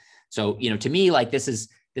mechanics. So, to me, like this is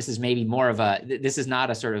maybe more of this is not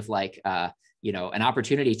a sort of like, an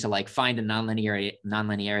opportunity to like find a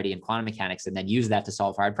nonlinearity in quantum mechanics and then use that to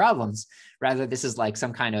solve hard problems. Rather, this is like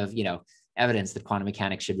some kind of, evidence that quantum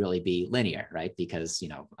mechanics should really be linear, right? Because,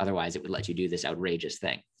 otherwise it would let you do this outrageous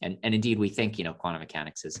thing. And indeed, we think, quantum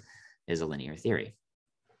mechanics is a linear theory.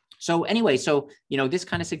 So anyway, this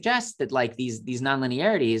kind of suggests that like these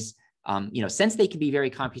nonlinearities, since they can be very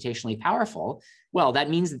computationally powerful, well, that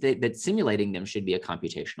means that simulating them should be a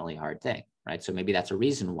computationally hard thing, right? So maybe that's a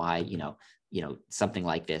reason why, something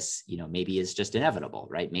like this, maybe is just inevitable,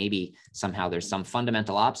 right? Maybe somehow there's some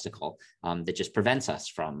fundamental obstacle that just prevents us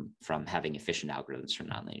from having efficient algorithms for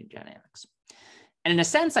nonlinear dynamics. And in a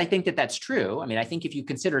sense, I think that that's true. I mean, I think if you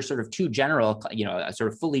consider sort of two general, a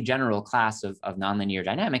sort of fully general class of nonlinear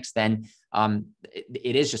dynamics, then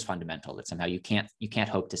it is just fundamental that somehow you can't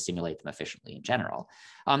hope to simulate them efficiently in general.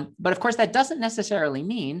 But of course, that doesn't necessarily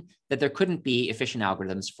mean that there couldn't be efficient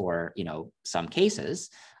algorithms for some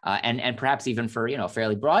cases, and perhaps even for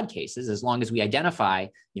fairly broad cases, as long as we identify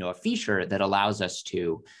a feature that allows us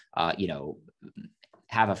to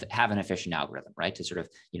have an efficient algorithm, right? To sort of,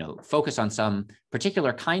 focus on some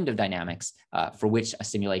particular kind of dynamics for which a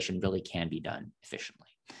simulation really can be done efficiently.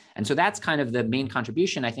 And so that's kind of the main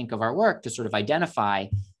contribution, I think, of our work, to sort of identify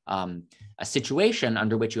a situation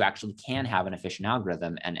under which you actually can have an efficient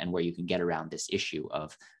algorithm and where you can get around this issue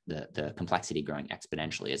of the complexity growing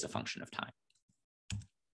exponentially as a function of time.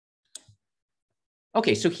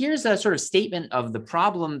 Okay, so here's a sort of statement of the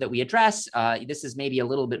problem that we address. This is maybe a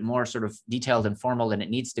little bit more sort of detailed and formal than it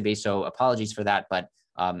needs to be, so apologies for that, but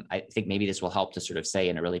I think maybe this will help to sort of say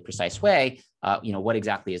in a really precise way, what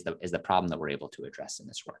exactly is the problem that we're able to address in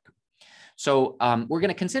this work. So we're going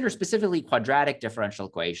to consider specifically quadratic differential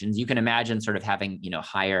equations. You can imagine sort of having,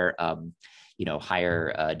 higher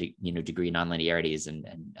degree nonlinearities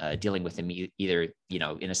and dealing with them either,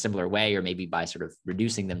 in a similar way or maybe by sort of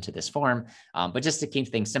reducing them to this form. But just to keep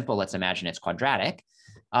things simple, let's imagine it's quadratic.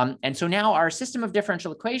 And so now our system of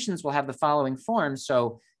differential equations will have the following form.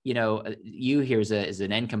 So, U here is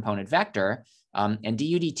an n component vector. And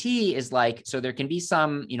du dt is like, so there can be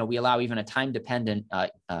some, we allow even a time-dependent,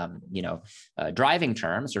 driving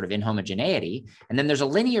term, sort of inhomogeneity. And then there's a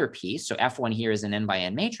linear piece. So F1 here is an n by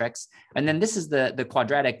n matrix. And then this is the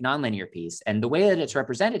quadratic nonlinear piece. And the way that it's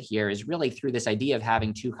represented here is really through this idea of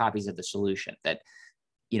having two copies of the solution that,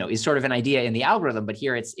 is sort of an idea in the algorithm, but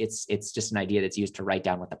here it's just an idea that's used to write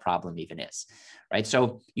down what the problem even is, right?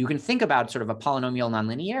 So you can think about sort of a polynomial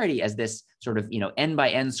nonlinearity as this sort of, n by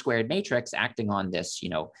n squared matrix acting on this,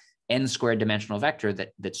 n squared dimensional vector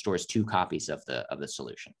that stores two copies of the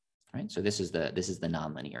solution, right? So this is the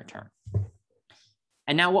nonlinear term.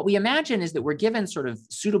 And now what we imagine is that we're given sort of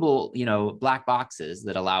suitable, black boxes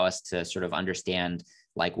that allow us to sort of understand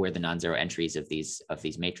like where the non-zero entries of these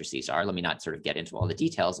matrices are. Let me not sort of get into all the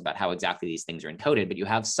details about how exactly these things are encoded, but you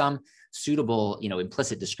have some suitable,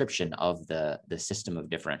 implicit description of the system of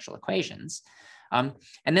differential equations. And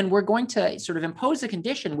then we're going to sort of impose a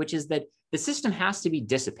condition, which is that the system has to be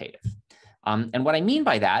dissipative. And what I mean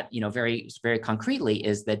by that, very, very concretely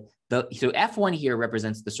is that so F1 here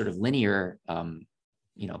represents the sort of linear,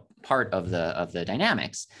 part of the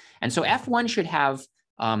dynamics. And so F1 should have,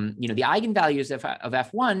 the eigenvalues of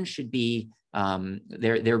F1 should be,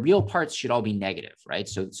 their real parts should all be negative, right?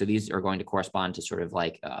 So these are going to correspond to sort of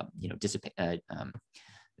like, a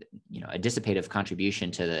dissipative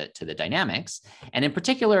contribution to the dynamics. And in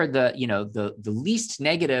particular, the least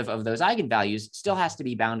negative of those eigenvalues still has to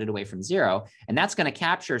be bounded away from zero. And that's going to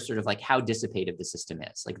capture sort of like how dissipative the system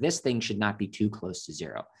is. Like this thing should not be too close to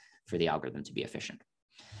zero for the algorithm to be efficient.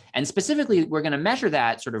 And specifically, we're going to measure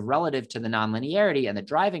that sort of relative to the nonlinearity and the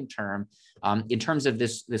driving term in terms of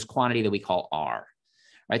this quantity that we call R,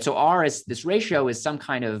 right? So R is this ratio is some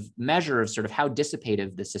kind of measure of sort of how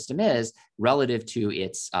dissipative the system is relative to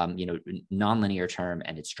its nonlinear term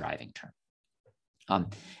and its driving term.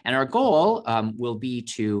 And our goal will be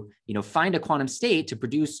to find a quantum state to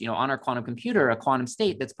produce on our quantum computer a quantum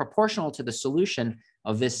state that's proportional to the solution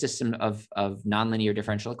of this system of nonlinear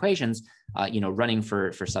differential equations running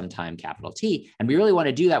for some time capital T. And we really want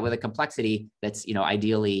to do that with a complexity that's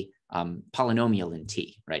ideally polynomial in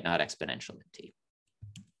T, right? Not exponential in T.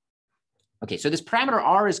 Okay, so this parameter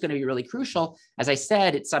R is going to be really crucial. As I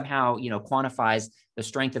said, it somehow quantifies the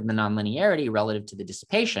strength of the nonlinearity relative to the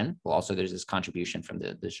dissipation. Well, also there's this contribution from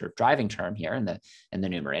the sort of driving term here in the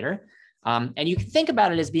numerator. And you can think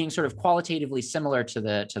about it as being sort of qualitatively similar to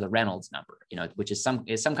the Reynolds number, which is some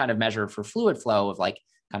kind of measure for fluid flow of like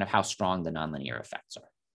kind of how strong the nonlinear effects are.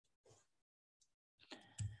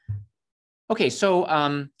 Okay,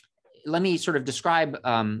 so let me sort of describe,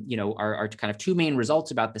 our kind of two main results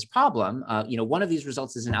about this problem. One of these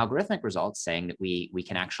results is an algorithmic result saying that we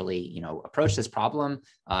can actually, approach this problem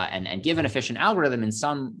and give an efficient algorithm in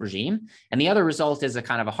some regime. And the other result is a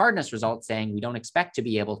kind of a hardness result saying we don't expect to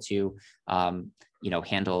be able to, we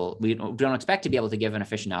don't expect to be able to give an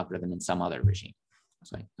efficient algorithm in some other regime.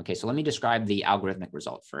 Okay, so let me describe the algorithmic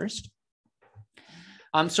result first.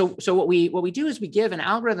 So what we do is we give an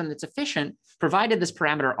algorithm that's efficient, provided this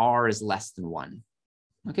parameter R is less than 1.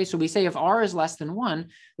 Okay, so we say if R is less than 1,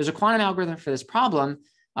 there's a quantum algorithm for this problem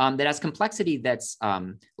that has complexity that's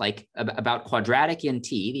like about quadratic in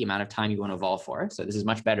T, the amount of time you want to evolve for. So this is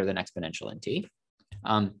much better than exponential in T.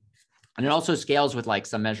 And it also scales with like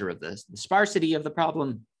some measure of the sparsity of the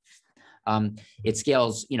problem. It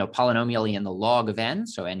scales, polynomially in the log of n.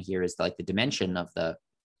 So n here is like the dimension of the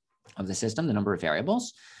system, the number of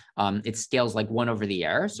variables. It scales like 1 over the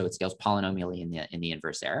error, so it scales polynomially in the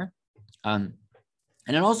inverse error. And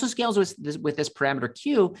it also scales with this parameter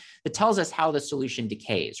Q that tells us how the solution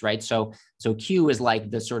decays, right? So Q is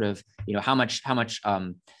like the sort of how much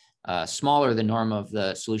smaller the norm of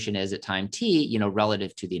the solution is at time t,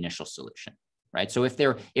 relative to the initial solution, right? So if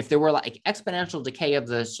there were like exponential decay of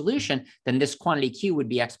the solution, then this quantity Q would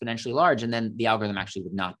be exponentially large, and then the algorithm actually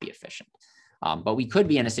would not be efficient. But we could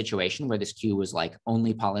be in a situation where this Q was like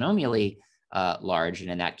only polynomially large, and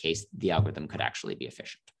in that case, the algorithm could actually be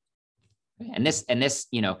efficient. And this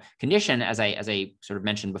condition, as I sort of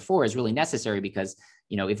mentioned before, is really necessary because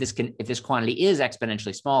if this quantity is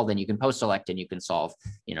exponentially small, then you can post-select and you can solve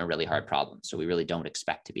really hard problems. So we really don't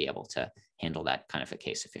expect to be able to handle that kind of a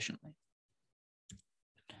case efficiently.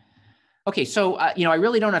 Okay, so I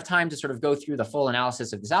really don't have time to sort of go through the full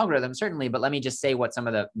analysis of this algorithm, certainly, but let me just say what some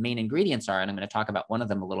of the main ingredients are, and I'm going to talk about one of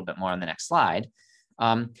them a little bit more on the next slide.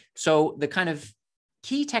 So the kind of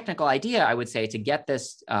key technical idea, I would say, to get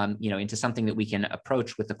this into something that we can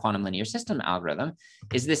approach with the quantum linear system algorithm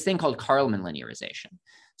is this thing called Karlman linearization.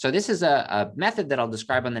 So this is a method that I'll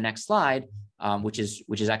describe on the next slide, which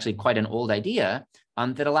is actually quite an old idea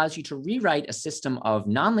that allows you to rewrite a system of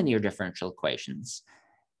nonlinear differential equations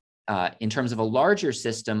in terms of a larger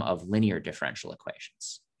system of linear differential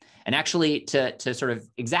equations. And actually, to sort of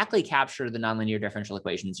exactly capture the nonlinear differential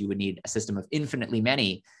equations, you would need a system of infinitely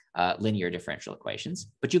many linear differential equations.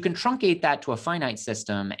 But you can truncate that to a finite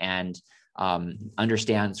system and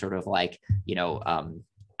understand sort of like,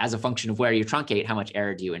 as a function of where you truncate, how much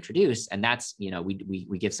error do you introduce? And that's,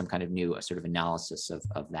 we give some kind of new sort of analysis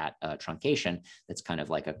of that truncation. That's kind of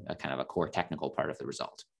like a kind of a core technical part of the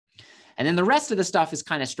result. And then the rest of the stuff is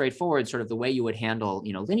kind of straightforward, sort of the way you would handle,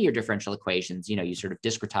 linear differential equations. You sort of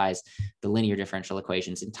discretize the linear differential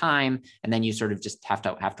equations in time, and then you sort of just have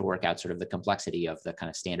to work out sort of the complexity of the kind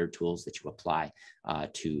of standard tools that you apply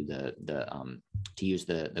to use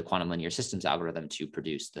the quantum linear systems algorithm to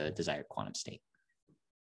produce the desired quantum state.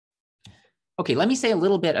 Okay, let me say a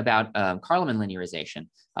little bit about Karlman linearization,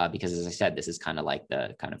 because as I said, this is kind of like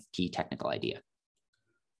the kind of key technical idea.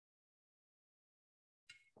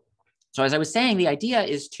 So as I was saying, the idea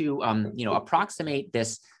is to approximate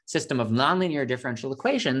this system of nonlinear differential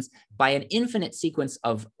equations by an infinite sequence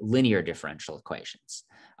of linear differential equations.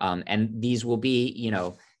 And these will be,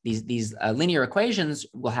 these linear equations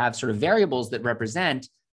will have sort of variables that represent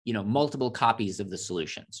multiple copies of the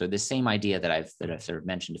solution. So this same idea that I've sort of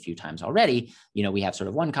mentioned a few times already, we have sort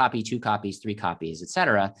of 1 copy, 2 copies, 3 copies, et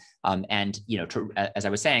cetera. And, as I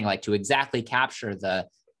was saying, like to exactly capture the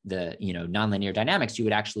nonlinear dynamics, you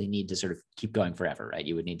would actually need to sort of keep going forever, right?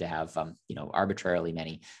 You would need to have, arbitrarily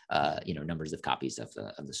many, numbers of copies of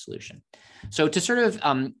the solution. So to sort of,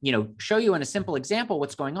 show you in a simple example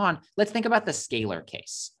what's going on, let's think about the scalar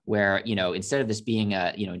case where, instead of this being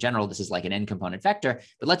a, in general, this is like an n component vector,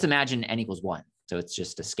 but let's imagine n equals 1. So it's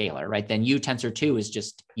just a scalar, right? Then u tensor 2 is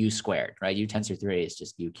just u squared, right? U tensor 3 is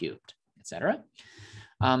just u cubed, et cetera.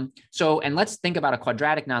 And let's think about a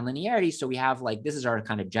quadratic nonlinearity. So we have like, this is our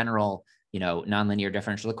kind of general, nonlinear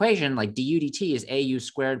differential equation, like du dt is au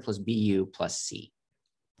squared plus bu plus c.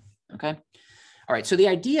 Okay. All right. So the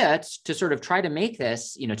idea to sort of try to make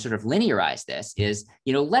this, to sort of linearize this is,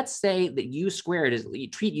 let's say that u squared is,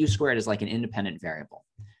 treat u squared as like an independent variable,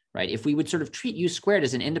 right? If we would sort of treat u squared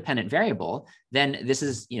as an independent variable, then this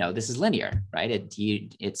is, this is linear, right?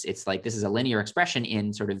 It's like, this is a linear expression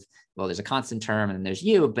in sort of, well, there's a constant term and there's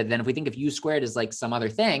u, but then if we think of u squared as like some other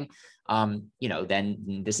thing,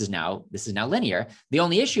 then this is now linear. The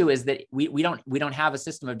only issue is that we don't have a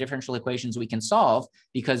system of differential equations we can solve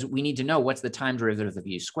because we need to know what's the time derivative of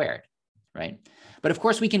u squared, right? But of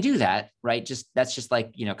course we can do that, right? That's just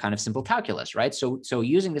like, kind of simple calculus, right? So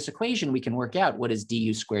using this equation, we can work out what is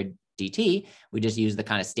du squared dt. We just use the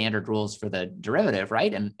kind of standard rules for the derivative,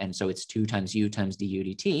 right? And so it's 2 times u times du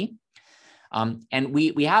dt. And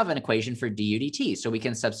we have an equation for du dt, so we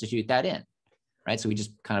can substitute that in, right? So we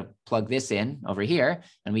just kind of plug this in over here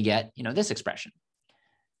and we get, this expression,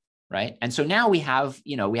 right? And so now we have,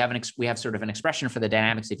 we have sort of an expression for the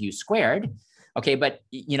dynamics of u squared. Okay, but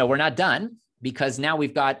we're not done because now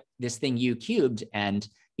we've got this thing u cubed, and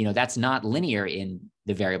that's not linear in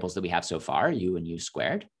the variables that we have so far, u and u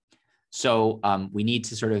squared. So we need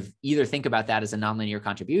to sort of either think about that as a nonlinear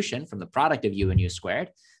contribution from the product of u and u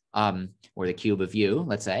squared, or the cube of u,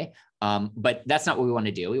 let's say. But that's not what we want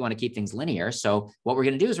to do. We want to keep things linear. So what we're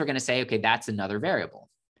going to do is we're going to say, okay, that's another variable,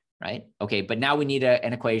 right? Okay, but now we need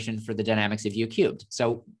an equation for the dynamics of u cubed.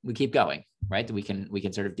 So we keep going, right? We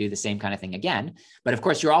can sort of do the same kind of thing again. But of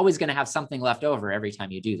course, you're always going to have something left over every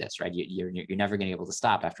time you do this, right? You're never going to be able to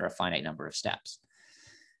stop after a finite number of steps.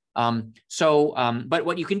 But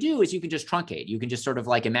what you can do is you can just truncate. You can just sort of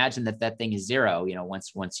like imagine that thing is 0,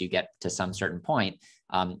 once you get to some certain point.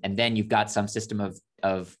 And then you've got some system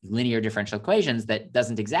of linear differential equations that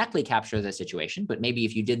doesn't exactly capture the situation, but maybe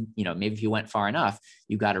if you did, maybe if you went far enough,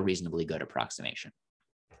 you got a reasonably good approximation.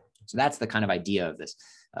 So that's the kind of idea of this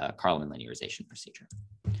Karlman linearization procedure.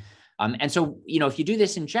 And so, if you do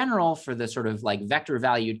this in general for the sort of like vector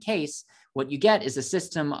valued case, what you get is a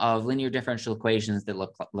system of linear differential equations that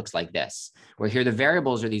looks like this, where here the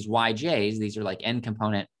variables are these yj's. These are like n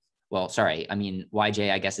component. Well, sorry, I mean,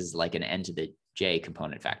 yj, I guess, is like an n to the j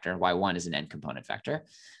component factor. Y1 is an n component factor.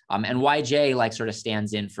 And yj like sort of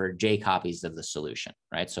stands in for j copies of the solution,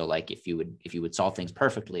 right? So like if you would solve things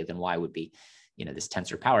perfectly, then y would be, this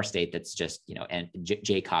tensor power state that's just,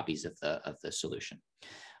 j copies of the solution.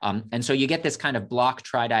 And so you get this kind of block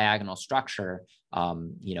tridiagonal structure,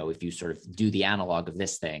 if you sort of do the analog of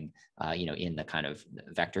this thing, in the kind of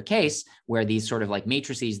vector case, where these sort of like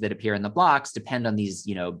matrices that appear in the blocks depend on these,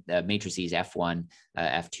 matrices F1,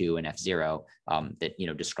 F2, and F0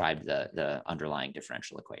 that, describe the underlying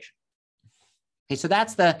differential equation. Okay, so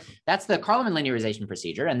that's the Karlman linearization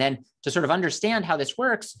procedure. And then to sort of understand how this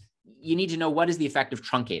works, you need to know what is the effect of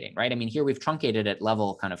truncating, right? I mean, here we've truncated at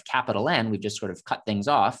level kind of capital N. We've just sort of cut things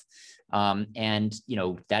off. And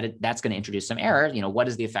that's going to introduce some error. What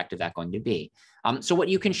is the effect of that going to be? So what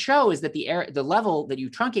you can show is that the level that you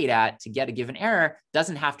truncate at to get a given error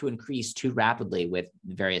doesn't have to increase too rapidly with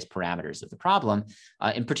various parameters of the problem.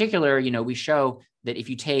 In particular, we show that if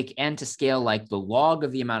you take N to scale like the log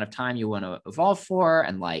of the amount of time you want to evolve for,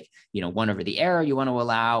 and like 1 over the error you want to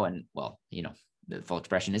allow, and well, the full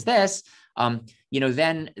expression is this,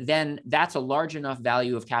 then that's a large enough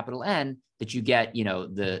value of capital N that you get,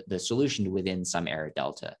 the solution to within some error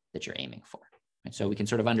delta that you're aiming for. And so we can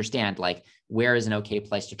sort of understand like where is an okay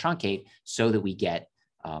place to truncate so that we get,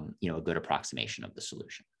 a good approximation of the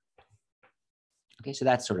solution. Okay, so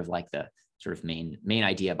that's sort of like the sort of main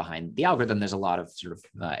idea behind the algorithm. There's a lot of sort of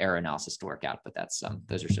error analysis to work out, but that's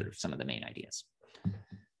those are sort of some of the main ideas.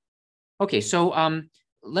 Okay, so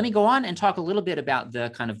let me go on and talk a little bit about the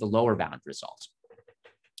kind of the lower bound result.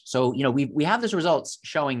 So, we have these results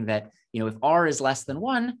showing that, if R is less than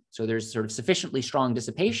 1, so there's sort of sufficiently strong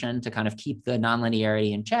dissipation to kind of keep the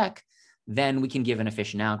nonlinearity in check, then we can give an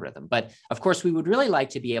efficient algorithm. But of course, we would really like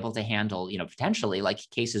to be able to handle, potentially like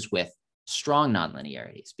cases with strong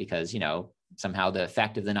nonlinearities, because, somehow the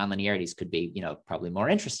effect of the nonlinearities could be, probably more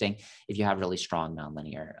interesting if you have really strong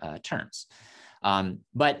nonlinear terms.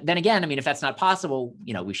 But then again, I mean, if that's not possible,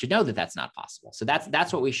 we should know that that's not possible. So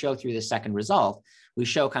that's what we show through the second result. We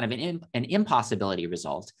show kind of an impossibility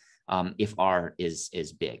result if R is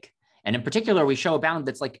big. And in particular, we show a bound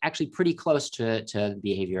that's like actually pretty close to the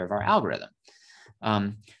behavior of our algorithm.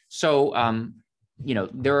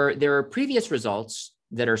 There are previous results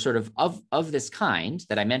that are sort of this kind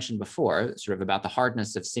that I mentioned before, sort of about the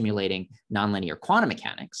hardness of simulating nonlinear quantum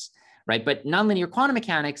mechanics. Right, but nonlinear quantum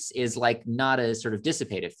mechanics is like not a sort of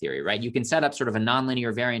dissipative theory, right? You can set up sort of a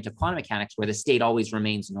nonlinear variant of quantum mechanics where the state always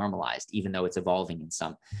remains normalized, even though it's evolving in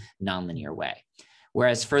some nonlinear way.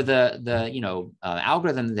 Whereas for the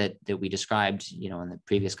algorithm that we described, in the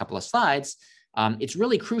previous couple of slides, it's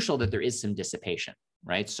really crucial that there is some dissipation,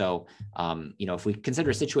 right? So, if we consider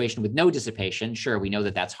a situation with no dissipation, sure, we know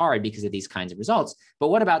that that's hard because of these kinds of results. But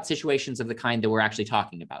what about situations of the kind that we're actually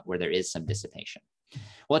talking about, where there is some dissipation?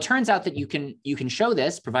 Well, it turns out that you can show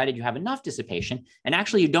this provided you have enough dissipation, and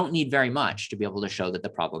actually you don't need very much to be able to show that the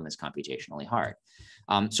problem is computationally hard.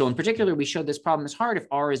 So in particular, we showed this problem is hard if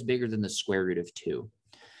R is bigger than the square root of 2.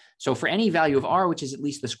 So for any value of R, which is at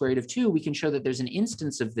least the square root of 2, we can show that there's an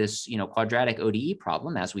instance of this quadratic ODE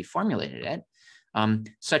problem as we formulated it,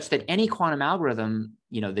 such that any quantum algorithm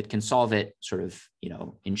that can solve it sort of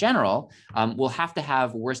in general will have to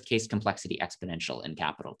have worst case complexity exponential in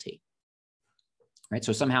capital T. Right,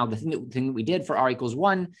 so somehow the thing that we did for R equals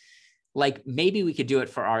 1, like maybe we could do it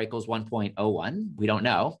for R equals 1.01. We don't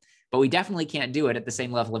know, but we definitely can't do it at the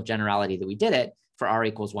same level of generality that we did it for R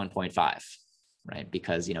equals 1.5, right?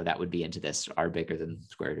 Because that would be into this R bigger than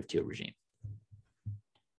square root of 2 regime.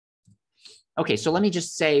 Okay, so let me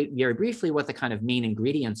just say very briefly what the kind of main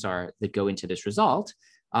ingredients are that go into this result.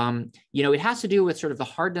 It has to do with sort of the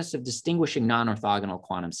hardness of distinguishing non-orthogonal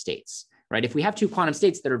quantum states. Right? If we have two quantum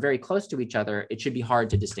states that are very close to each other, it should be hard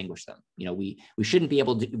to distinguish them. We shouldn't be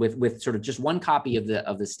able to, with sort of just one copy of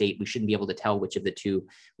the state, we shouldn't be able to tell which of the two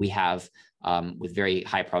we have with very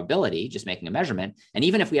high probability, just making a measurement. And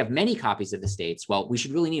even if we have many copies of the states, well, we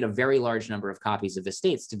should really need a very large number of copies of the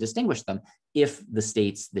states to distinguish them if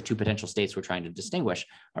the two potential states we're trying to distinguish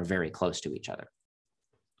are very close to each other.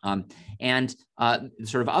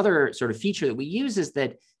 Sort of other sort of feature that we use is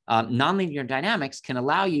that nonlinear dynamics can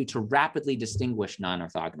allow you to rapidly distinguish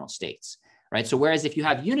non-orthogonal states, right? So whereas if you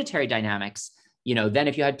have unitary dynamics, then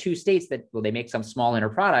if you had two states that, well, they make some small inner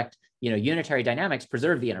product, unitary dynamics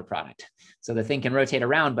preserve the inner product. So the thing can rotate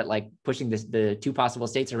around, but like pushing the two possible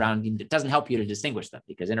states around, it doesn't help you to distinguish them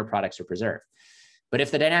because inner products are preserved. But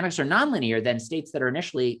if the dynamics are nonlinear, then states that are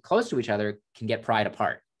initially close to each other can get pried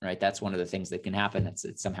apart, right? That's one of the things that can happen. It's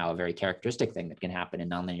somehow a very characteristic thing that can happen in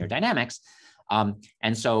nonlinear dynamics.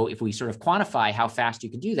 And so if we sort of quantify how fast you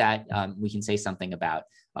can do that, we can say something about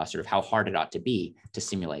sort of how hard it ought to be to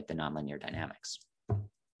simulate the nonlinear dynamics.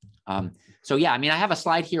 So yeah, I mean, I have a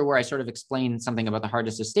slide here where I sort of explain something about the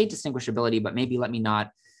hardness of state distinguishability, but maybe let me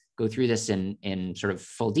not go through this in sort of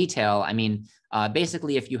full detail. I mean,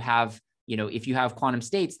 basically, if you have quantum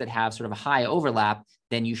states that have sort of a high overlap,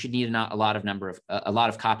 then you should need a lot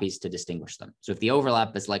of copies to distinguish them. So if the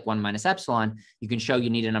overlap is like 1 minus epsilon, you can show you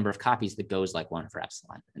need a number of copies that goes like 1 for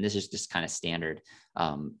epsilon. And this is just kind of standard,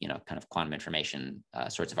 kind of quantum information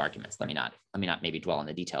sorts of arguments. Let me not maybe dwell on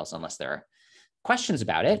the details unless there are questions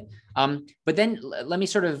about it. But then let me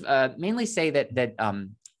sort of mainly say that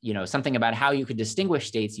something about how you could distinguish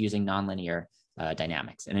states using nonlinear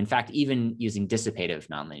dynamics, and in fact, even using dissipative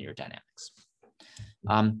nonlinear dynamics.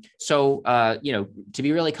 To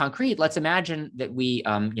be really concrete, let's imagine that we,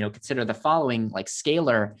 consider the following like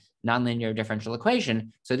scalar nonlinear differential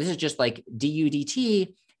equation. So this is just like du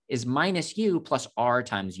dt is minus u plus r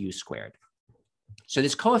times u squared. So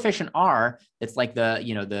this coefficient r, that's like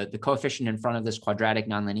the coefficient in front of this quadratic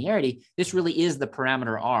nonlinearity, this really is the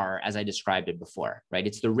parameter r as I described it before, right?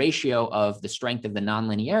 It's the ratio of the strength of the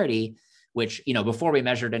nonlinearity, which, before we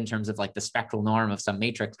measured in terms of like the spectral norm of some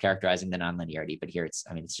matrix characterizing the nonlinearity, but here it's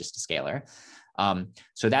just a scalar.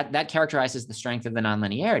 So that characterizes the strength of the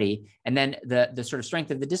nonlinearity. And then the sort of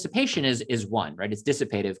strength of the dissipation is 1, right? It's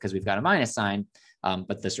dissipative because we've got a minus sign,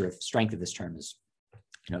 but the sort of strength of this term is,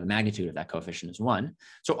 the magnitude of that coefficient is 1.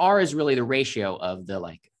 So R is really the ratio of the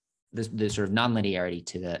sort of nonlinearity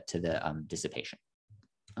to the dissipation.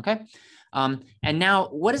 Okay. And now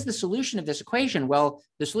what is the solution of this equation? Well,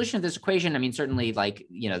 the solution of this equation, certainly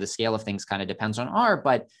the scale of things kind of depends on R,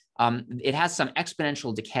 but it has some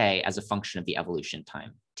exponential decay as a function of the evolution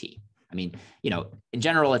time t. In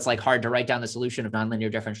general, it's like hard to write down the solution of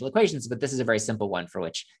nonlinear differential equations, but this is a very simple one for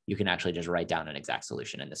which you can actually just write down an exact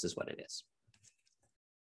solution, and this is what it is.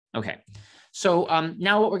 Okay, so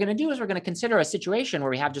now what we're going to do is we're going to consider a situation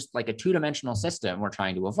where we have just like a two-dimensional system we're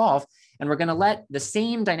trying to evolve, and we're going to let the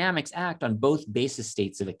same dynamics act on both basis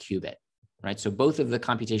states of a qubit, right? So both of the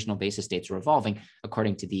computational basis states are evolving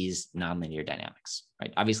according to these nonlinear dynamics,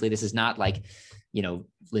 right? Obviously, this is not like,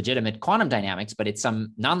 legitimate quantum dynamics, but it's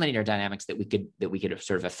some nonlinear dynamics that we could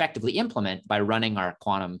sort of effectively implement by running our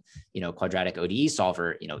quantum, quadratic ODE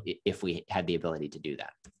solver, if we had the ability to do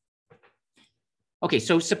that. Okay,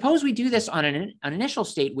 so suppose we do this on an initial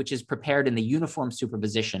state, which is prepared in the uniform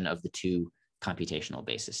superposition of the two computational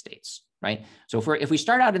basis states, right? So if we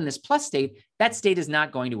start out in this plus state, that state is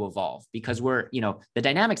not going to evolve because the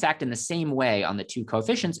dynamics act in the same way on the two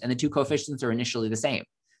coefficients, and the two coefficients are initially the same.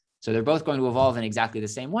 So they're both going to evolve in exactly the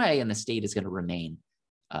same way, and the state is going to remain,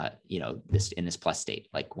 in this plus state,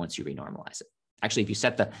 like once you renormalize it. Actually, if you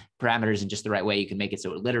set the parameters in just the right way, you can make it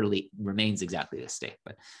so it literally remains exactly this state.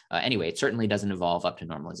 But anyway, it certainly doesn't evolve up to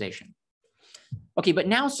normalization. Okay, but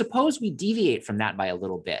now suppose we deviate from that by a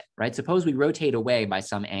little bit, right? Suppose we rotate away by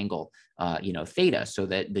some angle, theta, so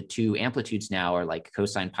that the two amplitudes now are like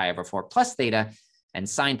cosine pi over 4 plus theta and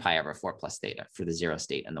sine pi over 4 plus theta for the 0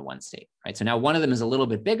 state and the 1 state, right? So now one of them is a little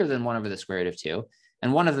bit bigger than 1 over the square root of 2,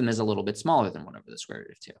 and one of them is a little bit smaller than 1 over the square root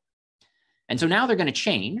of 2. And so now they're going to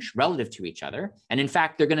change relative to each other. And in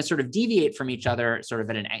fact, they're going to sort of deviate from each other sort of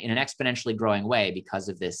in an exponentially growing way because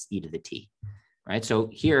of this e to the t, right? So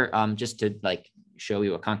here, just to show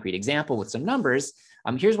you a concrete example with some numbers,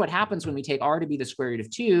 here's what happens when we take r to be the square root of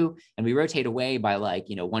 2 and we rotate away by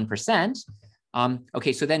 1%.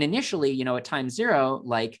 Okay, so then initially, at time 0,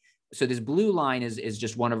 so this blue line is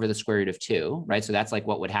just 1 over the square root of 2, right? So that's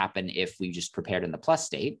what would happen if we just prepared in the plus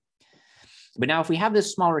state. But now if we have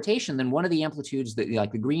this small rotation, then one of the amplitudes, the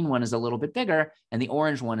green one is a little bit bigger and the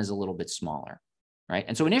orange one is a little bit smaller, right?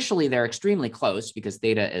 And so initially they're extremely close because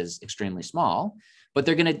theta is extremely small, but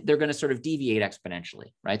they're gonna sort of deviate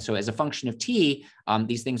exponentially, right? So as a function of t,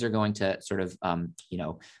 these things are going to sort of,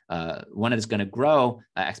 one is gonna grow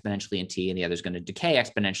exponentially in t and the other is gonna decay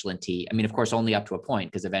exponentially in t. Of course, only up to a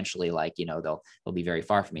point because eventually they'll be very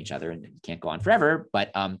far from each other and you can't go on forever,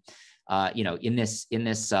 but in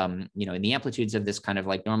the amplitudes of this kind of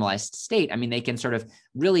normalized state, they can sort of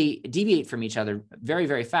really deviate from each other very,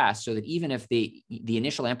 very fast so that even if the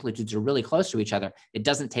initial amplitudes are really close to each other, it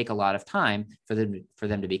doesn't take a lot of time for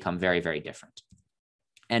them to become very, very different.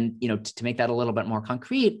 And, to make that a little bit more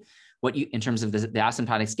concrete, in terms of the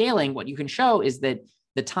asymptotic scaling, what you can show is that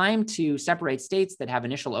the time to separate states that have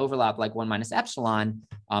initial overlap like 1 minus epsilon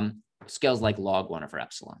scales like log 1 over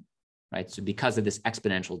epsilon. Right, so because of this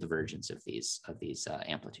exponential divergence of these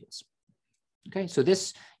amplitudes. Okay, so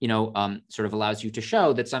this sort of allows you to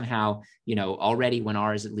show that somehow already when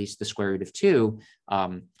r is at least the square root of 2,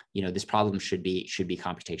 this problem should be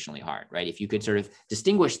computationally hard, right? If you could sort of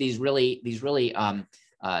distinguish these really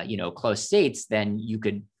close states, then you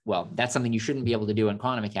could. Well, that's something you shouldn't be able to do in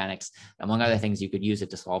quantum mechanics. Among other things, you could use it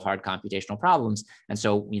to solve hard computational problems. And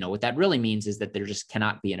so, what that really means is that there just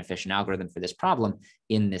cannot be an efficient algorithm for this problem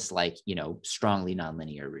in this strongly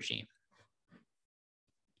nonlinear regime.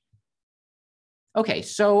 Okay,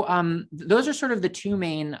 so those are sort of the two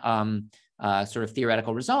main sort of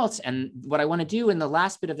theoretical results. And what I want to do in the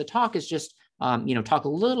last bit of the talk is just talk a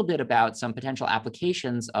little bit about some potential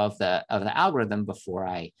applications of the algorithm before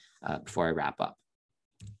I wrap up.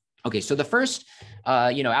 Okay, so the first,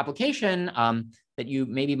 application that that you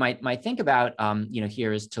maybe might think about,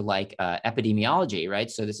 here is to like epidemiology,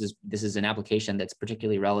 right? So this is an application that's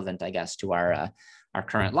particularly relevant, I guess, to our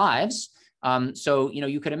current lives. So,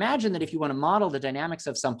 you could imagine that if you want to model the dynamics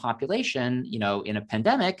of some population, in a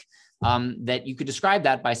pandemic, that you could describe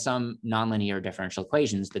that by some nonlinear differential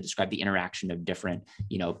equations that describe the interaction of different,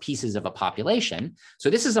 pieces of a population.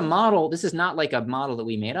 So this is a model. This is not like a model that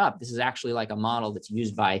we made up. This is actually like a model that's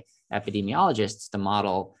used by epidemiologists to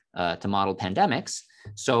model pandemics.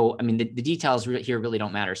 So, I mean, the details here really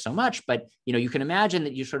don't matter so much, but, you can imagine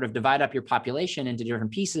that you sort of divide up your population into different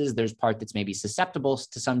pieces. There's part that's maybe susceptible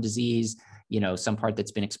to some disease, some part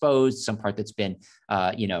that's been exposed, some part that's been,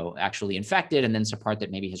 actually infected, and then some part that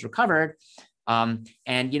maybe has recovered.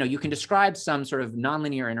 And, you can describe some sort of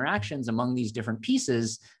nonlinear interactions among these different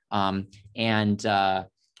pieces. Then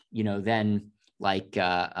like,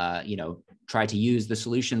 try to use the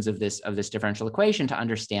solutions of this differential equation to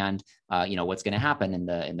understand, what's going to happen in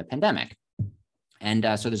the pandemic. And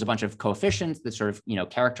so there's a bunch of coefficients that sort of,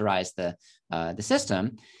 characterize the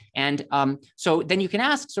system. And so then you can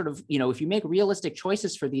ask sort of, if you make realistic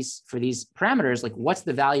choices for these parameters, like what's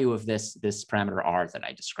the value of this parameter R that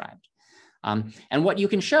I described? And what you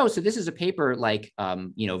can show, so this is a paper like, a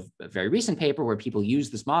very recent paper where people use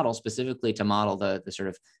this model specifically to model the sort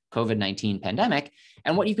of COVID-19 pandemic.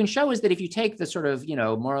 And what you can show is that if you take the sort of,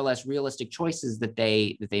 more or less realistic choices that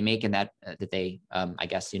they make in that they, I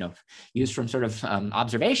guess, use from sort of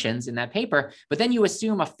observations in that paper, but then you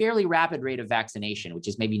assume a fairly rapid rate of vaccination, which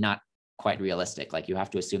is maybe not quite realistic. Like you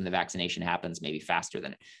have to assume the vaccination happens maybe faster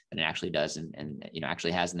than it actually does and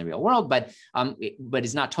actually has in the real world, but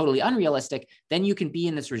is not totally unrealistic. Then you can be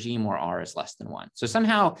in this regime where R is less than 1. So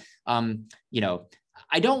somehow,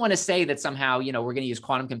 I don't want to say that somehow, we're going to use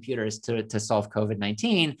quantum computers to solve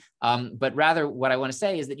COVID-19, but rather what I want to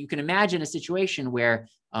say is that you can imagine a situation where,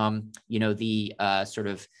 there's some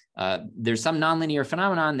nonlinear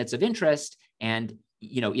phenomenon that's of interest, and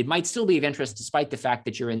it might still be of interest despite the fact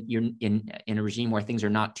that you're in a regime where things are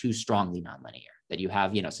not too strongly nonlinear, that you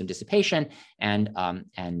have, some dissipation and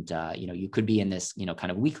you could be in this, kind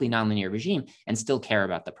of weakly nonlinear regime and still care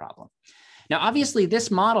about the problem. Now, obviously, this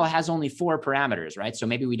model has only 4 parameters, right? So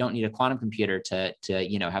maybe we don't need a quantum computer to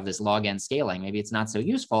have this log n scaling. Maybe it's not so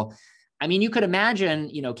useful. I mean, you could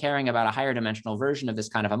imagine, caring about a higher dimensional version of this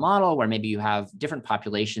kind of a model where maybe you have different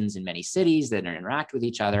populations in many cities that interact with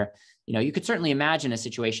each other. You could certainly imagine a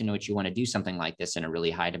situation in which you want to do something like this in a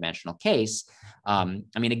really high dimensional case. I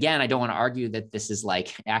mean, again, I don't want to argue that this is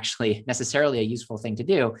like actually necessarily a useful thing to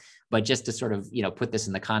do, but just to sort of, put this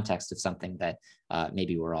in the context of something that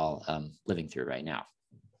maybe we're all living through right now.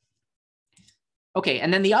 Okay,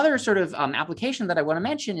 and then the other sort of application that I want to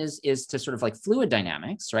mention is to sort of like fluid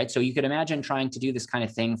dynamics, right? So you could imagine trying to do this kind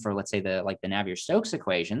of thing for, let's say, the Navier-Stokes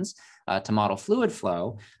equations to model fluid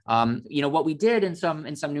flow. What we did in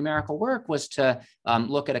some numerical work was to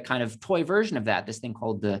look at a kind of toy version of that, this thing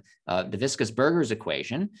called the viscous-Burgers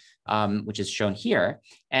equation, which is shown here.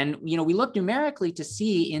 And we looked numerically to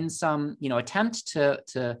see in some attempt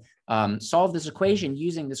to solve this equation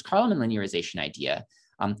using this Kármán linearization idea.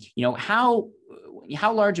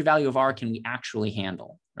 How large a value of R can we actually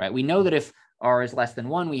handle, right? We know that if R is less than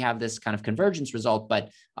 1, we have this kind of convergence result,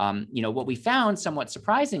 but what we found somewhat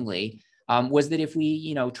surprisingly was that if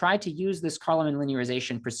we tried to use this Kármán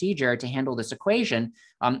linearization procedure to handle this equation,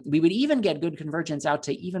 we would even get good convergence out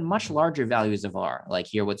to even much larger values of R. Like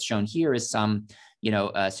here, what's shown here is some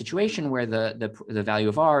a situation where the value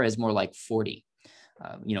of R is more like 40.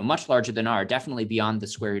 Much larger than R, definitely beyond the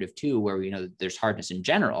square root of 2, where we know that there's hardness in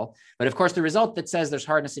general. But of course, the result that says there's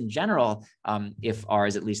hardness in general, if R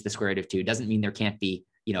is at least the square root of 2, doesn't mean there can't be,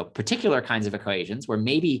 particular kinds of equations where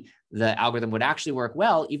maybe the algorithm would actually work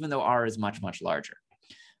well, even though R is much, much larger.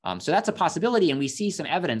 So that's a possibility, and we see some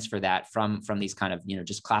evidence for that from these kind of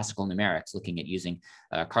just classical numerics, looking at using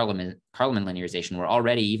Kármán linearization, where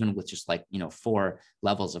already even with just like 4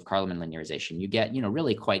 levels of Kármán linearization, you get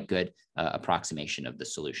really quite good approximation of the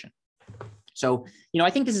solution. So I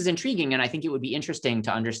think this is intriguing, and I think it would be interesting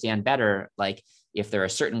to understand better, like if there are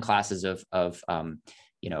certain classes of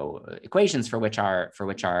equations for which our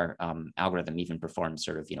algorithm even performs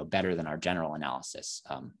sort of better than our general analysis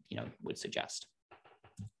would suggest.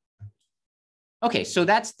 Okay, so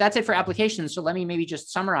that's it for applications. So let me maybe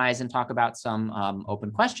just summarize and talk about some open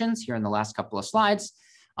questions here in the last couple of slides.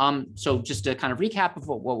 So just to kind of recap of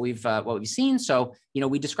what we've seen. So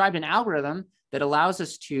we described an algorithm that allows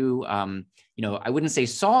us to I wouldn't say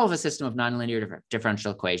solve a system of nonlinear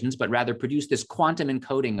differential equations, but rather produce this quantum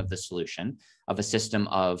encoding of the solution of a system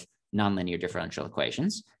of nonlinear differential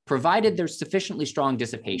equations, provided there's sufficiently strong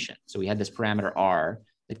dissipation. So we had this parameter R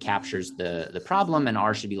that captures the problem, and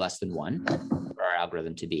R should be less than 1 for our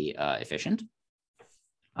algorithm to be efficient.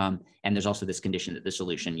 And there's also this condition that the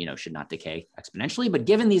solution, should not decay exponentially. But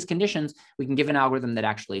given these conditions, we can give an algorithm that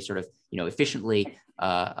actually sort of, efficiently,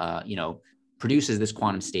 produces this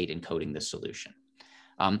quantum state encoding the solution.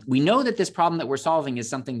 We know that this problem that we're solving is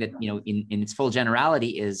something that, in its full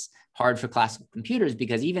generality is hard for classical computers,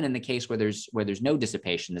 because even in the case where there's no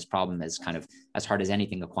dissipation, this problem is kind of as hard as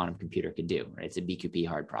anything a quantum computer could do, right? It's a BQP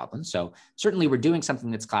hard problem. So certainly we're doing something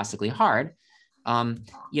that's classically hard.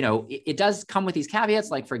 It does come with these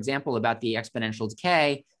caveats, like, for example, about the exponential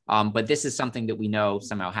decay, but this is something that we know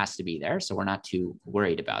somehow has to be there. So we're not too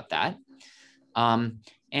worried about that. One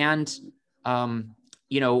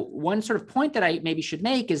sort of point that I maybe should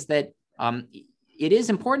make is that it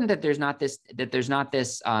is important that there's not this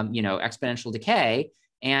exponential decay.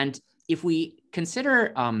 And if we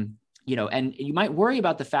consider, and you might worry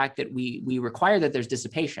about the fact that we require that there's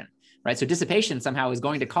dissipation, right? So dissipation somehow is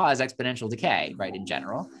going to cause exponential decay, right, in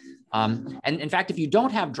general. And in fact, if you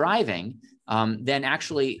don't have driving, then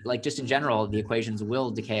actually, like, just in general, the equations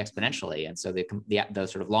will decay exponentially. And so the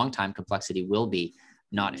sort of long time complexity will be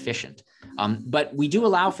not efficient. But we do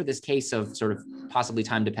allow for this case of sort of possibly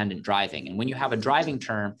time-dependent driving. And when you have a driving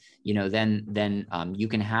term, then you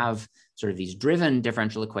can have sort of these driven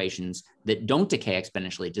differential equations that don't decay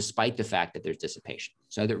exponentially despite the fact that there's dissipation.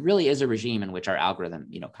 So there really is a regime in which our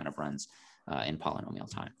algorithm, kind of runs in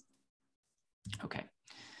polynomial time. Okay.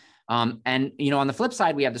 And, on the flip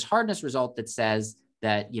side, we have this hardness result that says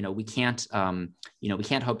that, we can't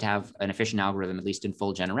hope to have an efficient algorithm, at least in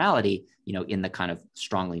full generality, in the kind of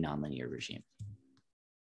strongly nonlinear regime.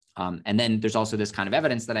 And then there's also this kind of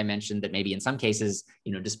evidence that I mentioned that maybe in some cases,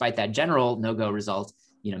 despite that general no-go result,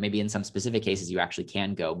 maybe in some specific cases, you actually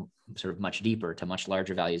can go sort of much deeper to much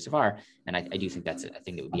larger values of R. And I do think that's a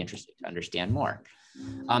thing that would be interesting to understand more.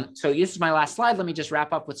 So this is my last slide. Let me just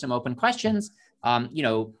wrap up with some open questions.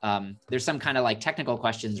 There's some kind of like technical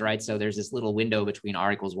questions, right? So there's this little window between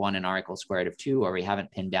R equals 1 and R equals square root of 2, where we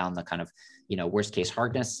haven't pinned down the kind of, worst case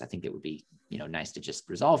hardness. I think it would be, nice to just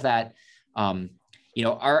resolve that. Our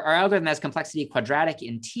algorithm has complexity quadratic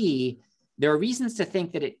in T. There are reasons to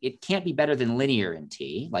think that it can't be better than linear in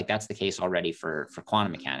T. Like that's the case already for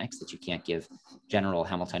quantum mechanics, that you can't give general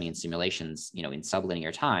Hamiltonian simulations, in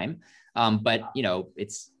sublinear time. But,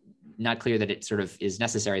 it's not clear that it sort of is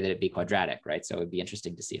necessary that it be quadratic, right? So it'd be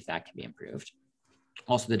interesting to see if that can be improved.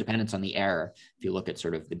 Also, the dependence on the error, if you look at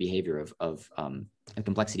sort of the behavior of the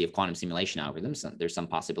complexity of quantum simulation algorithms, there's some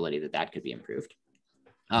possibility that that could be improved.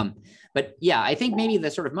 But yeah, I think maybe the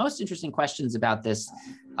sort of most interesting questions about this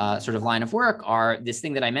sort of line of work are this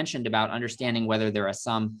thing that I mentioned about understanding whether there are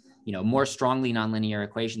some more strongly nonlinear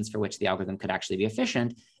equations for which the algorithm could actually be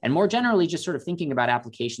efficient, and more generally, just sort of thinking about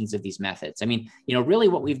applications of these methods. I mean, really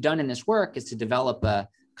what we've done in this work is to develop a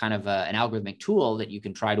kind of an algorithmic tool that you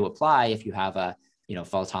can try to apply if you have a,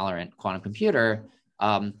 fault-tolerant quantum computer.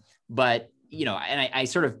 But, and I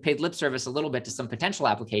sort of paid lip service a little bit to some potential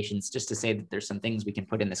applications just to say that there's some things we can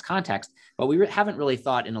put in this context, but we haven't really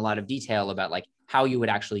thought in a lot of detail about like how you would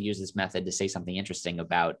actually use this method to say something interesting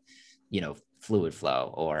about, fluid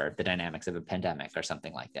flow or the dynamics of a pandemic or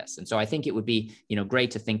something like this. And so I think it would be,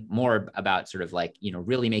 great to think more about sort of like,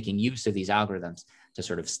 really making use of these algorithms to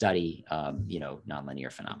sort of study,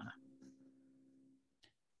 nonlinear phenomena.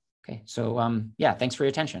 Okay, so yeah, thanks for your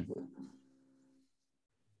attention.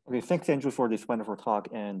 Okay, thanks, Andrew, for this wonderful talk.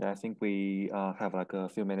 And I think we have like a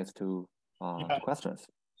few minutes to questions.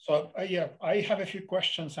 So yeah, I have a few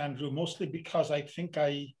questions, Andrew, mostly because I think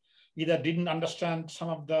I either didn't understand some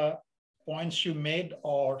of the points you made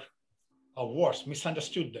or worse,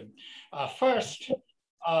 misunderstood them. First,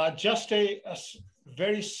 just a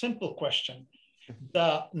very simple question.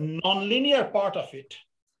 The nonlinear part of it,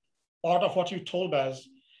 part of what you told us,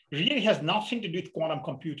 really has nothing to do with quantum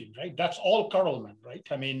computing, right? That's all Kurlman, right?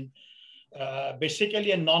 I mean,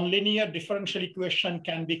 basically a nonlinear differential equation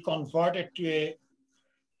can be converted to a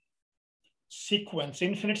sequence,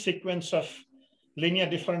 infinite sequence of linear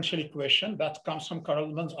differential equation that comes from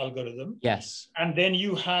Kurlman's algorithm. Yes. And then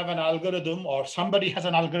you have an algorithm, or somebody has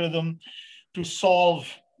an algorithm to solve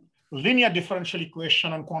linear differential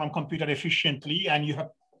equation on quantum computer efficiently, and you have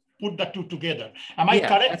put the two together. Am I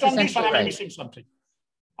correct on this, or am I missing something?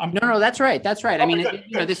 No, that's right. That's right. I mean,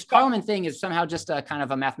 this Kurlman thing is somehow just a kind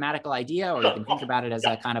of a mathematical idea, or you can think about it as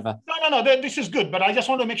a kind of a... No, this is good, but I just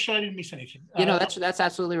want to make sure I didn't miss anything. That's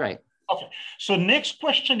absolutely right. Okay, so next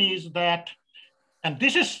question is that and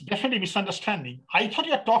this is definitely misunderstanding. I thought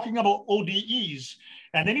you were talking about ODEs,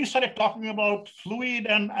 and then you started talking about fluid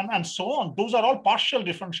and so on. Those are all partial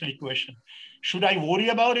differential equation. Should I worry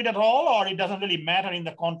about it at all, or it doesn't really matter in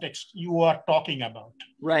the context you are talking about?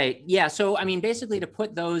 Right. Yeah. So, I mean, basically to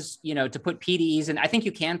put those, to put PDEs, and I think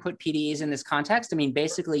you can put PDEs in this context. I mean,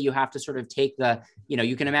 basically you have to sort of take the,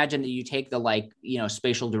 you can imagine that you take the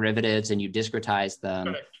spatial derivatives and you discretize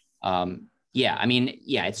them. Yeah. I mean,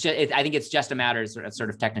 yeah, it's just, I think it's just a matter of sort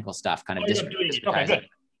of technical stuff, kind of discretizing. Okay, good.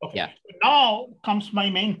 Okay. Yeah. Now comes my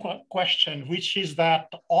main question, which is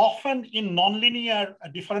that often in nonlinear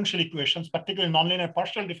differential equations, particularly nonlinear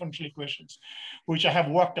partial differential equations, which I have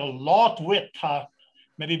worked a lot with,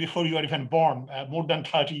 maybe before you were even born, more than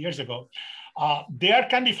 30 years ago, there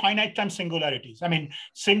can be finite time singularities. I mean,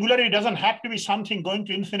 singularity doesn't have to be something going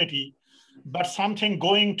to infinity, but something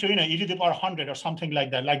going to e to the power 100 or something like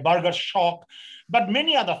that, like Burger's shock, but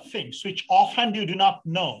many other things which often you do not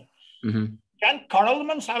know. Mm-hmm. Can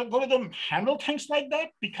Karlman's algorithm handle things like that?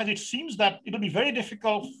 Because it seems that it will be very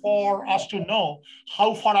difficult for us to know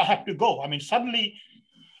how far I have to go. I mean, suddenly,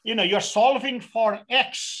 you're solving for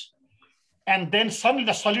X, and then suddenly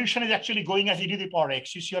the solution is actually going as e to the power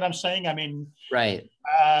X. You see what I'm saying? I mean, right.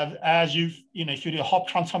 As if you do a Hopf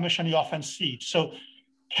transformation, you often see it. So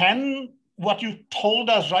can what you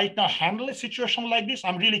told us right now handle a situation like this?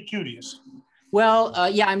 I'm really curious. Well,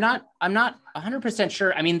 yeah, I'm not 100%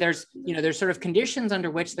 sure. I mean, there's sort of conditions under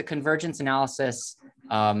which the convergence analysis,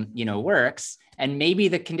 works, and maybe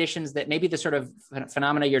the sort of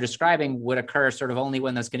phenomena you're describing would occur sort of only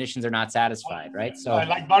when those conditions are not satisfied, right? So,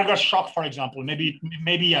 like Burger's shock, for example, maybe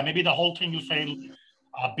the whole thing will fail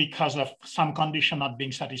because of some condition not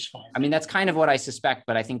being satisfied. I mean, that's kind of what I suspect,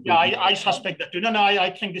 but I think. Yeah, I suspect that too. No,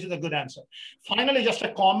 I think this is a good answer. Finally, just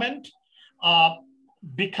a comment.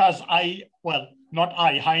 Because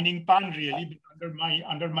Heining Pan really,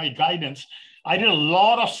 under my guidance, I did a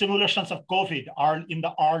lot of simulations of COVID in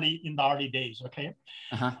the early days. Okay,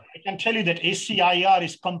 I can tell you that ACIR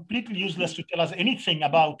is completely useless to tell us anything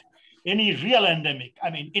about any real endemic. I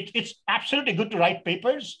mean, it's absolutely good to write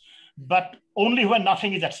papers, but only when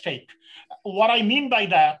nothing is at stake. What I mean by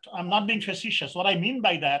that, I'm not being facetious. What I mean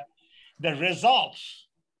by that, the results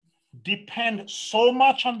depend so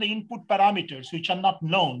much on the input parameters which are not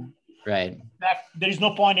known, right, that there is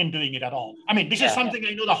no point in doing it at all. I mean, this is something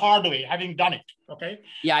I know the hard way, having done it. Okay.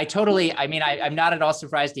 Yeah, I'm not at all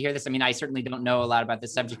surprised to hear this. I mean, I certainly don't know a lot about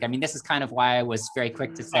this subject. I mean, this is kind of why I was very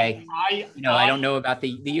quick to say, I don't know about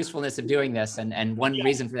the usefulness of doing this. And one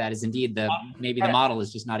reason for that is indeed maybe the model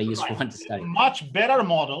is just not a useful one to study. A much better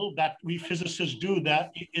model that we physicists do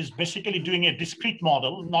that is basically doing a discrete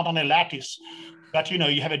model, not on a lattice. But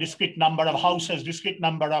you have a discrete number of houses, discrete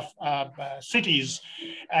number of cities,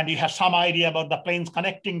 and you have some idea about the planes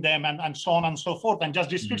connecting them and so on and so forth. And just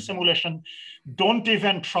discrete simulation, don't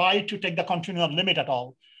even try to take the continuum limit at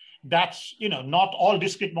all. That's not all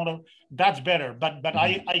discrete model. That's better. But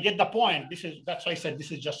I get the point. That's why I said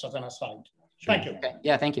this is just as an aside. Thank you. Okay.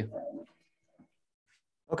 Yeah, thank you.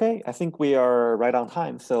 Okay, I think we are right on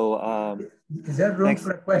time. So is there room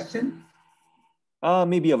for a question?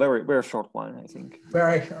 Maybe a very, very short one, I think.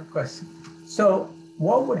 Very short question. So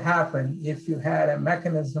what would happen if you had a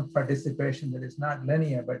mechanism for dissipation that is not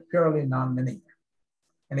linear, but purely nonlinear?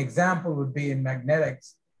 An example would be in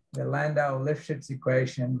magnetics, the Landau-Lifshitz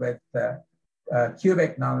equation with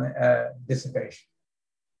cubic dissipation.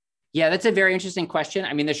 Yeah, that's a very interesting question.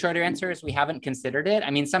 I mean, the shorter answer is we haven't considered it.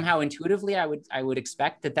 I mean, somehow intuitively, I would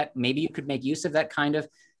expect that maybe you could make use of that kind of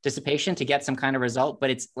dissipation to get some kind of result, but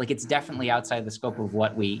it's definitely outside the scope of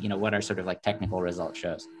what what our sort of like technical result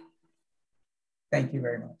shows. Thank you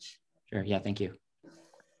very much. Sure. Yeah. Thank you.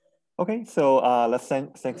 Okay, so let's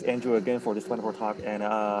thanks Andrew again for this wonderful talk, and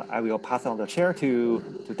I will pass on the chair to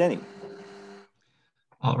Danny.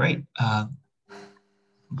 All right.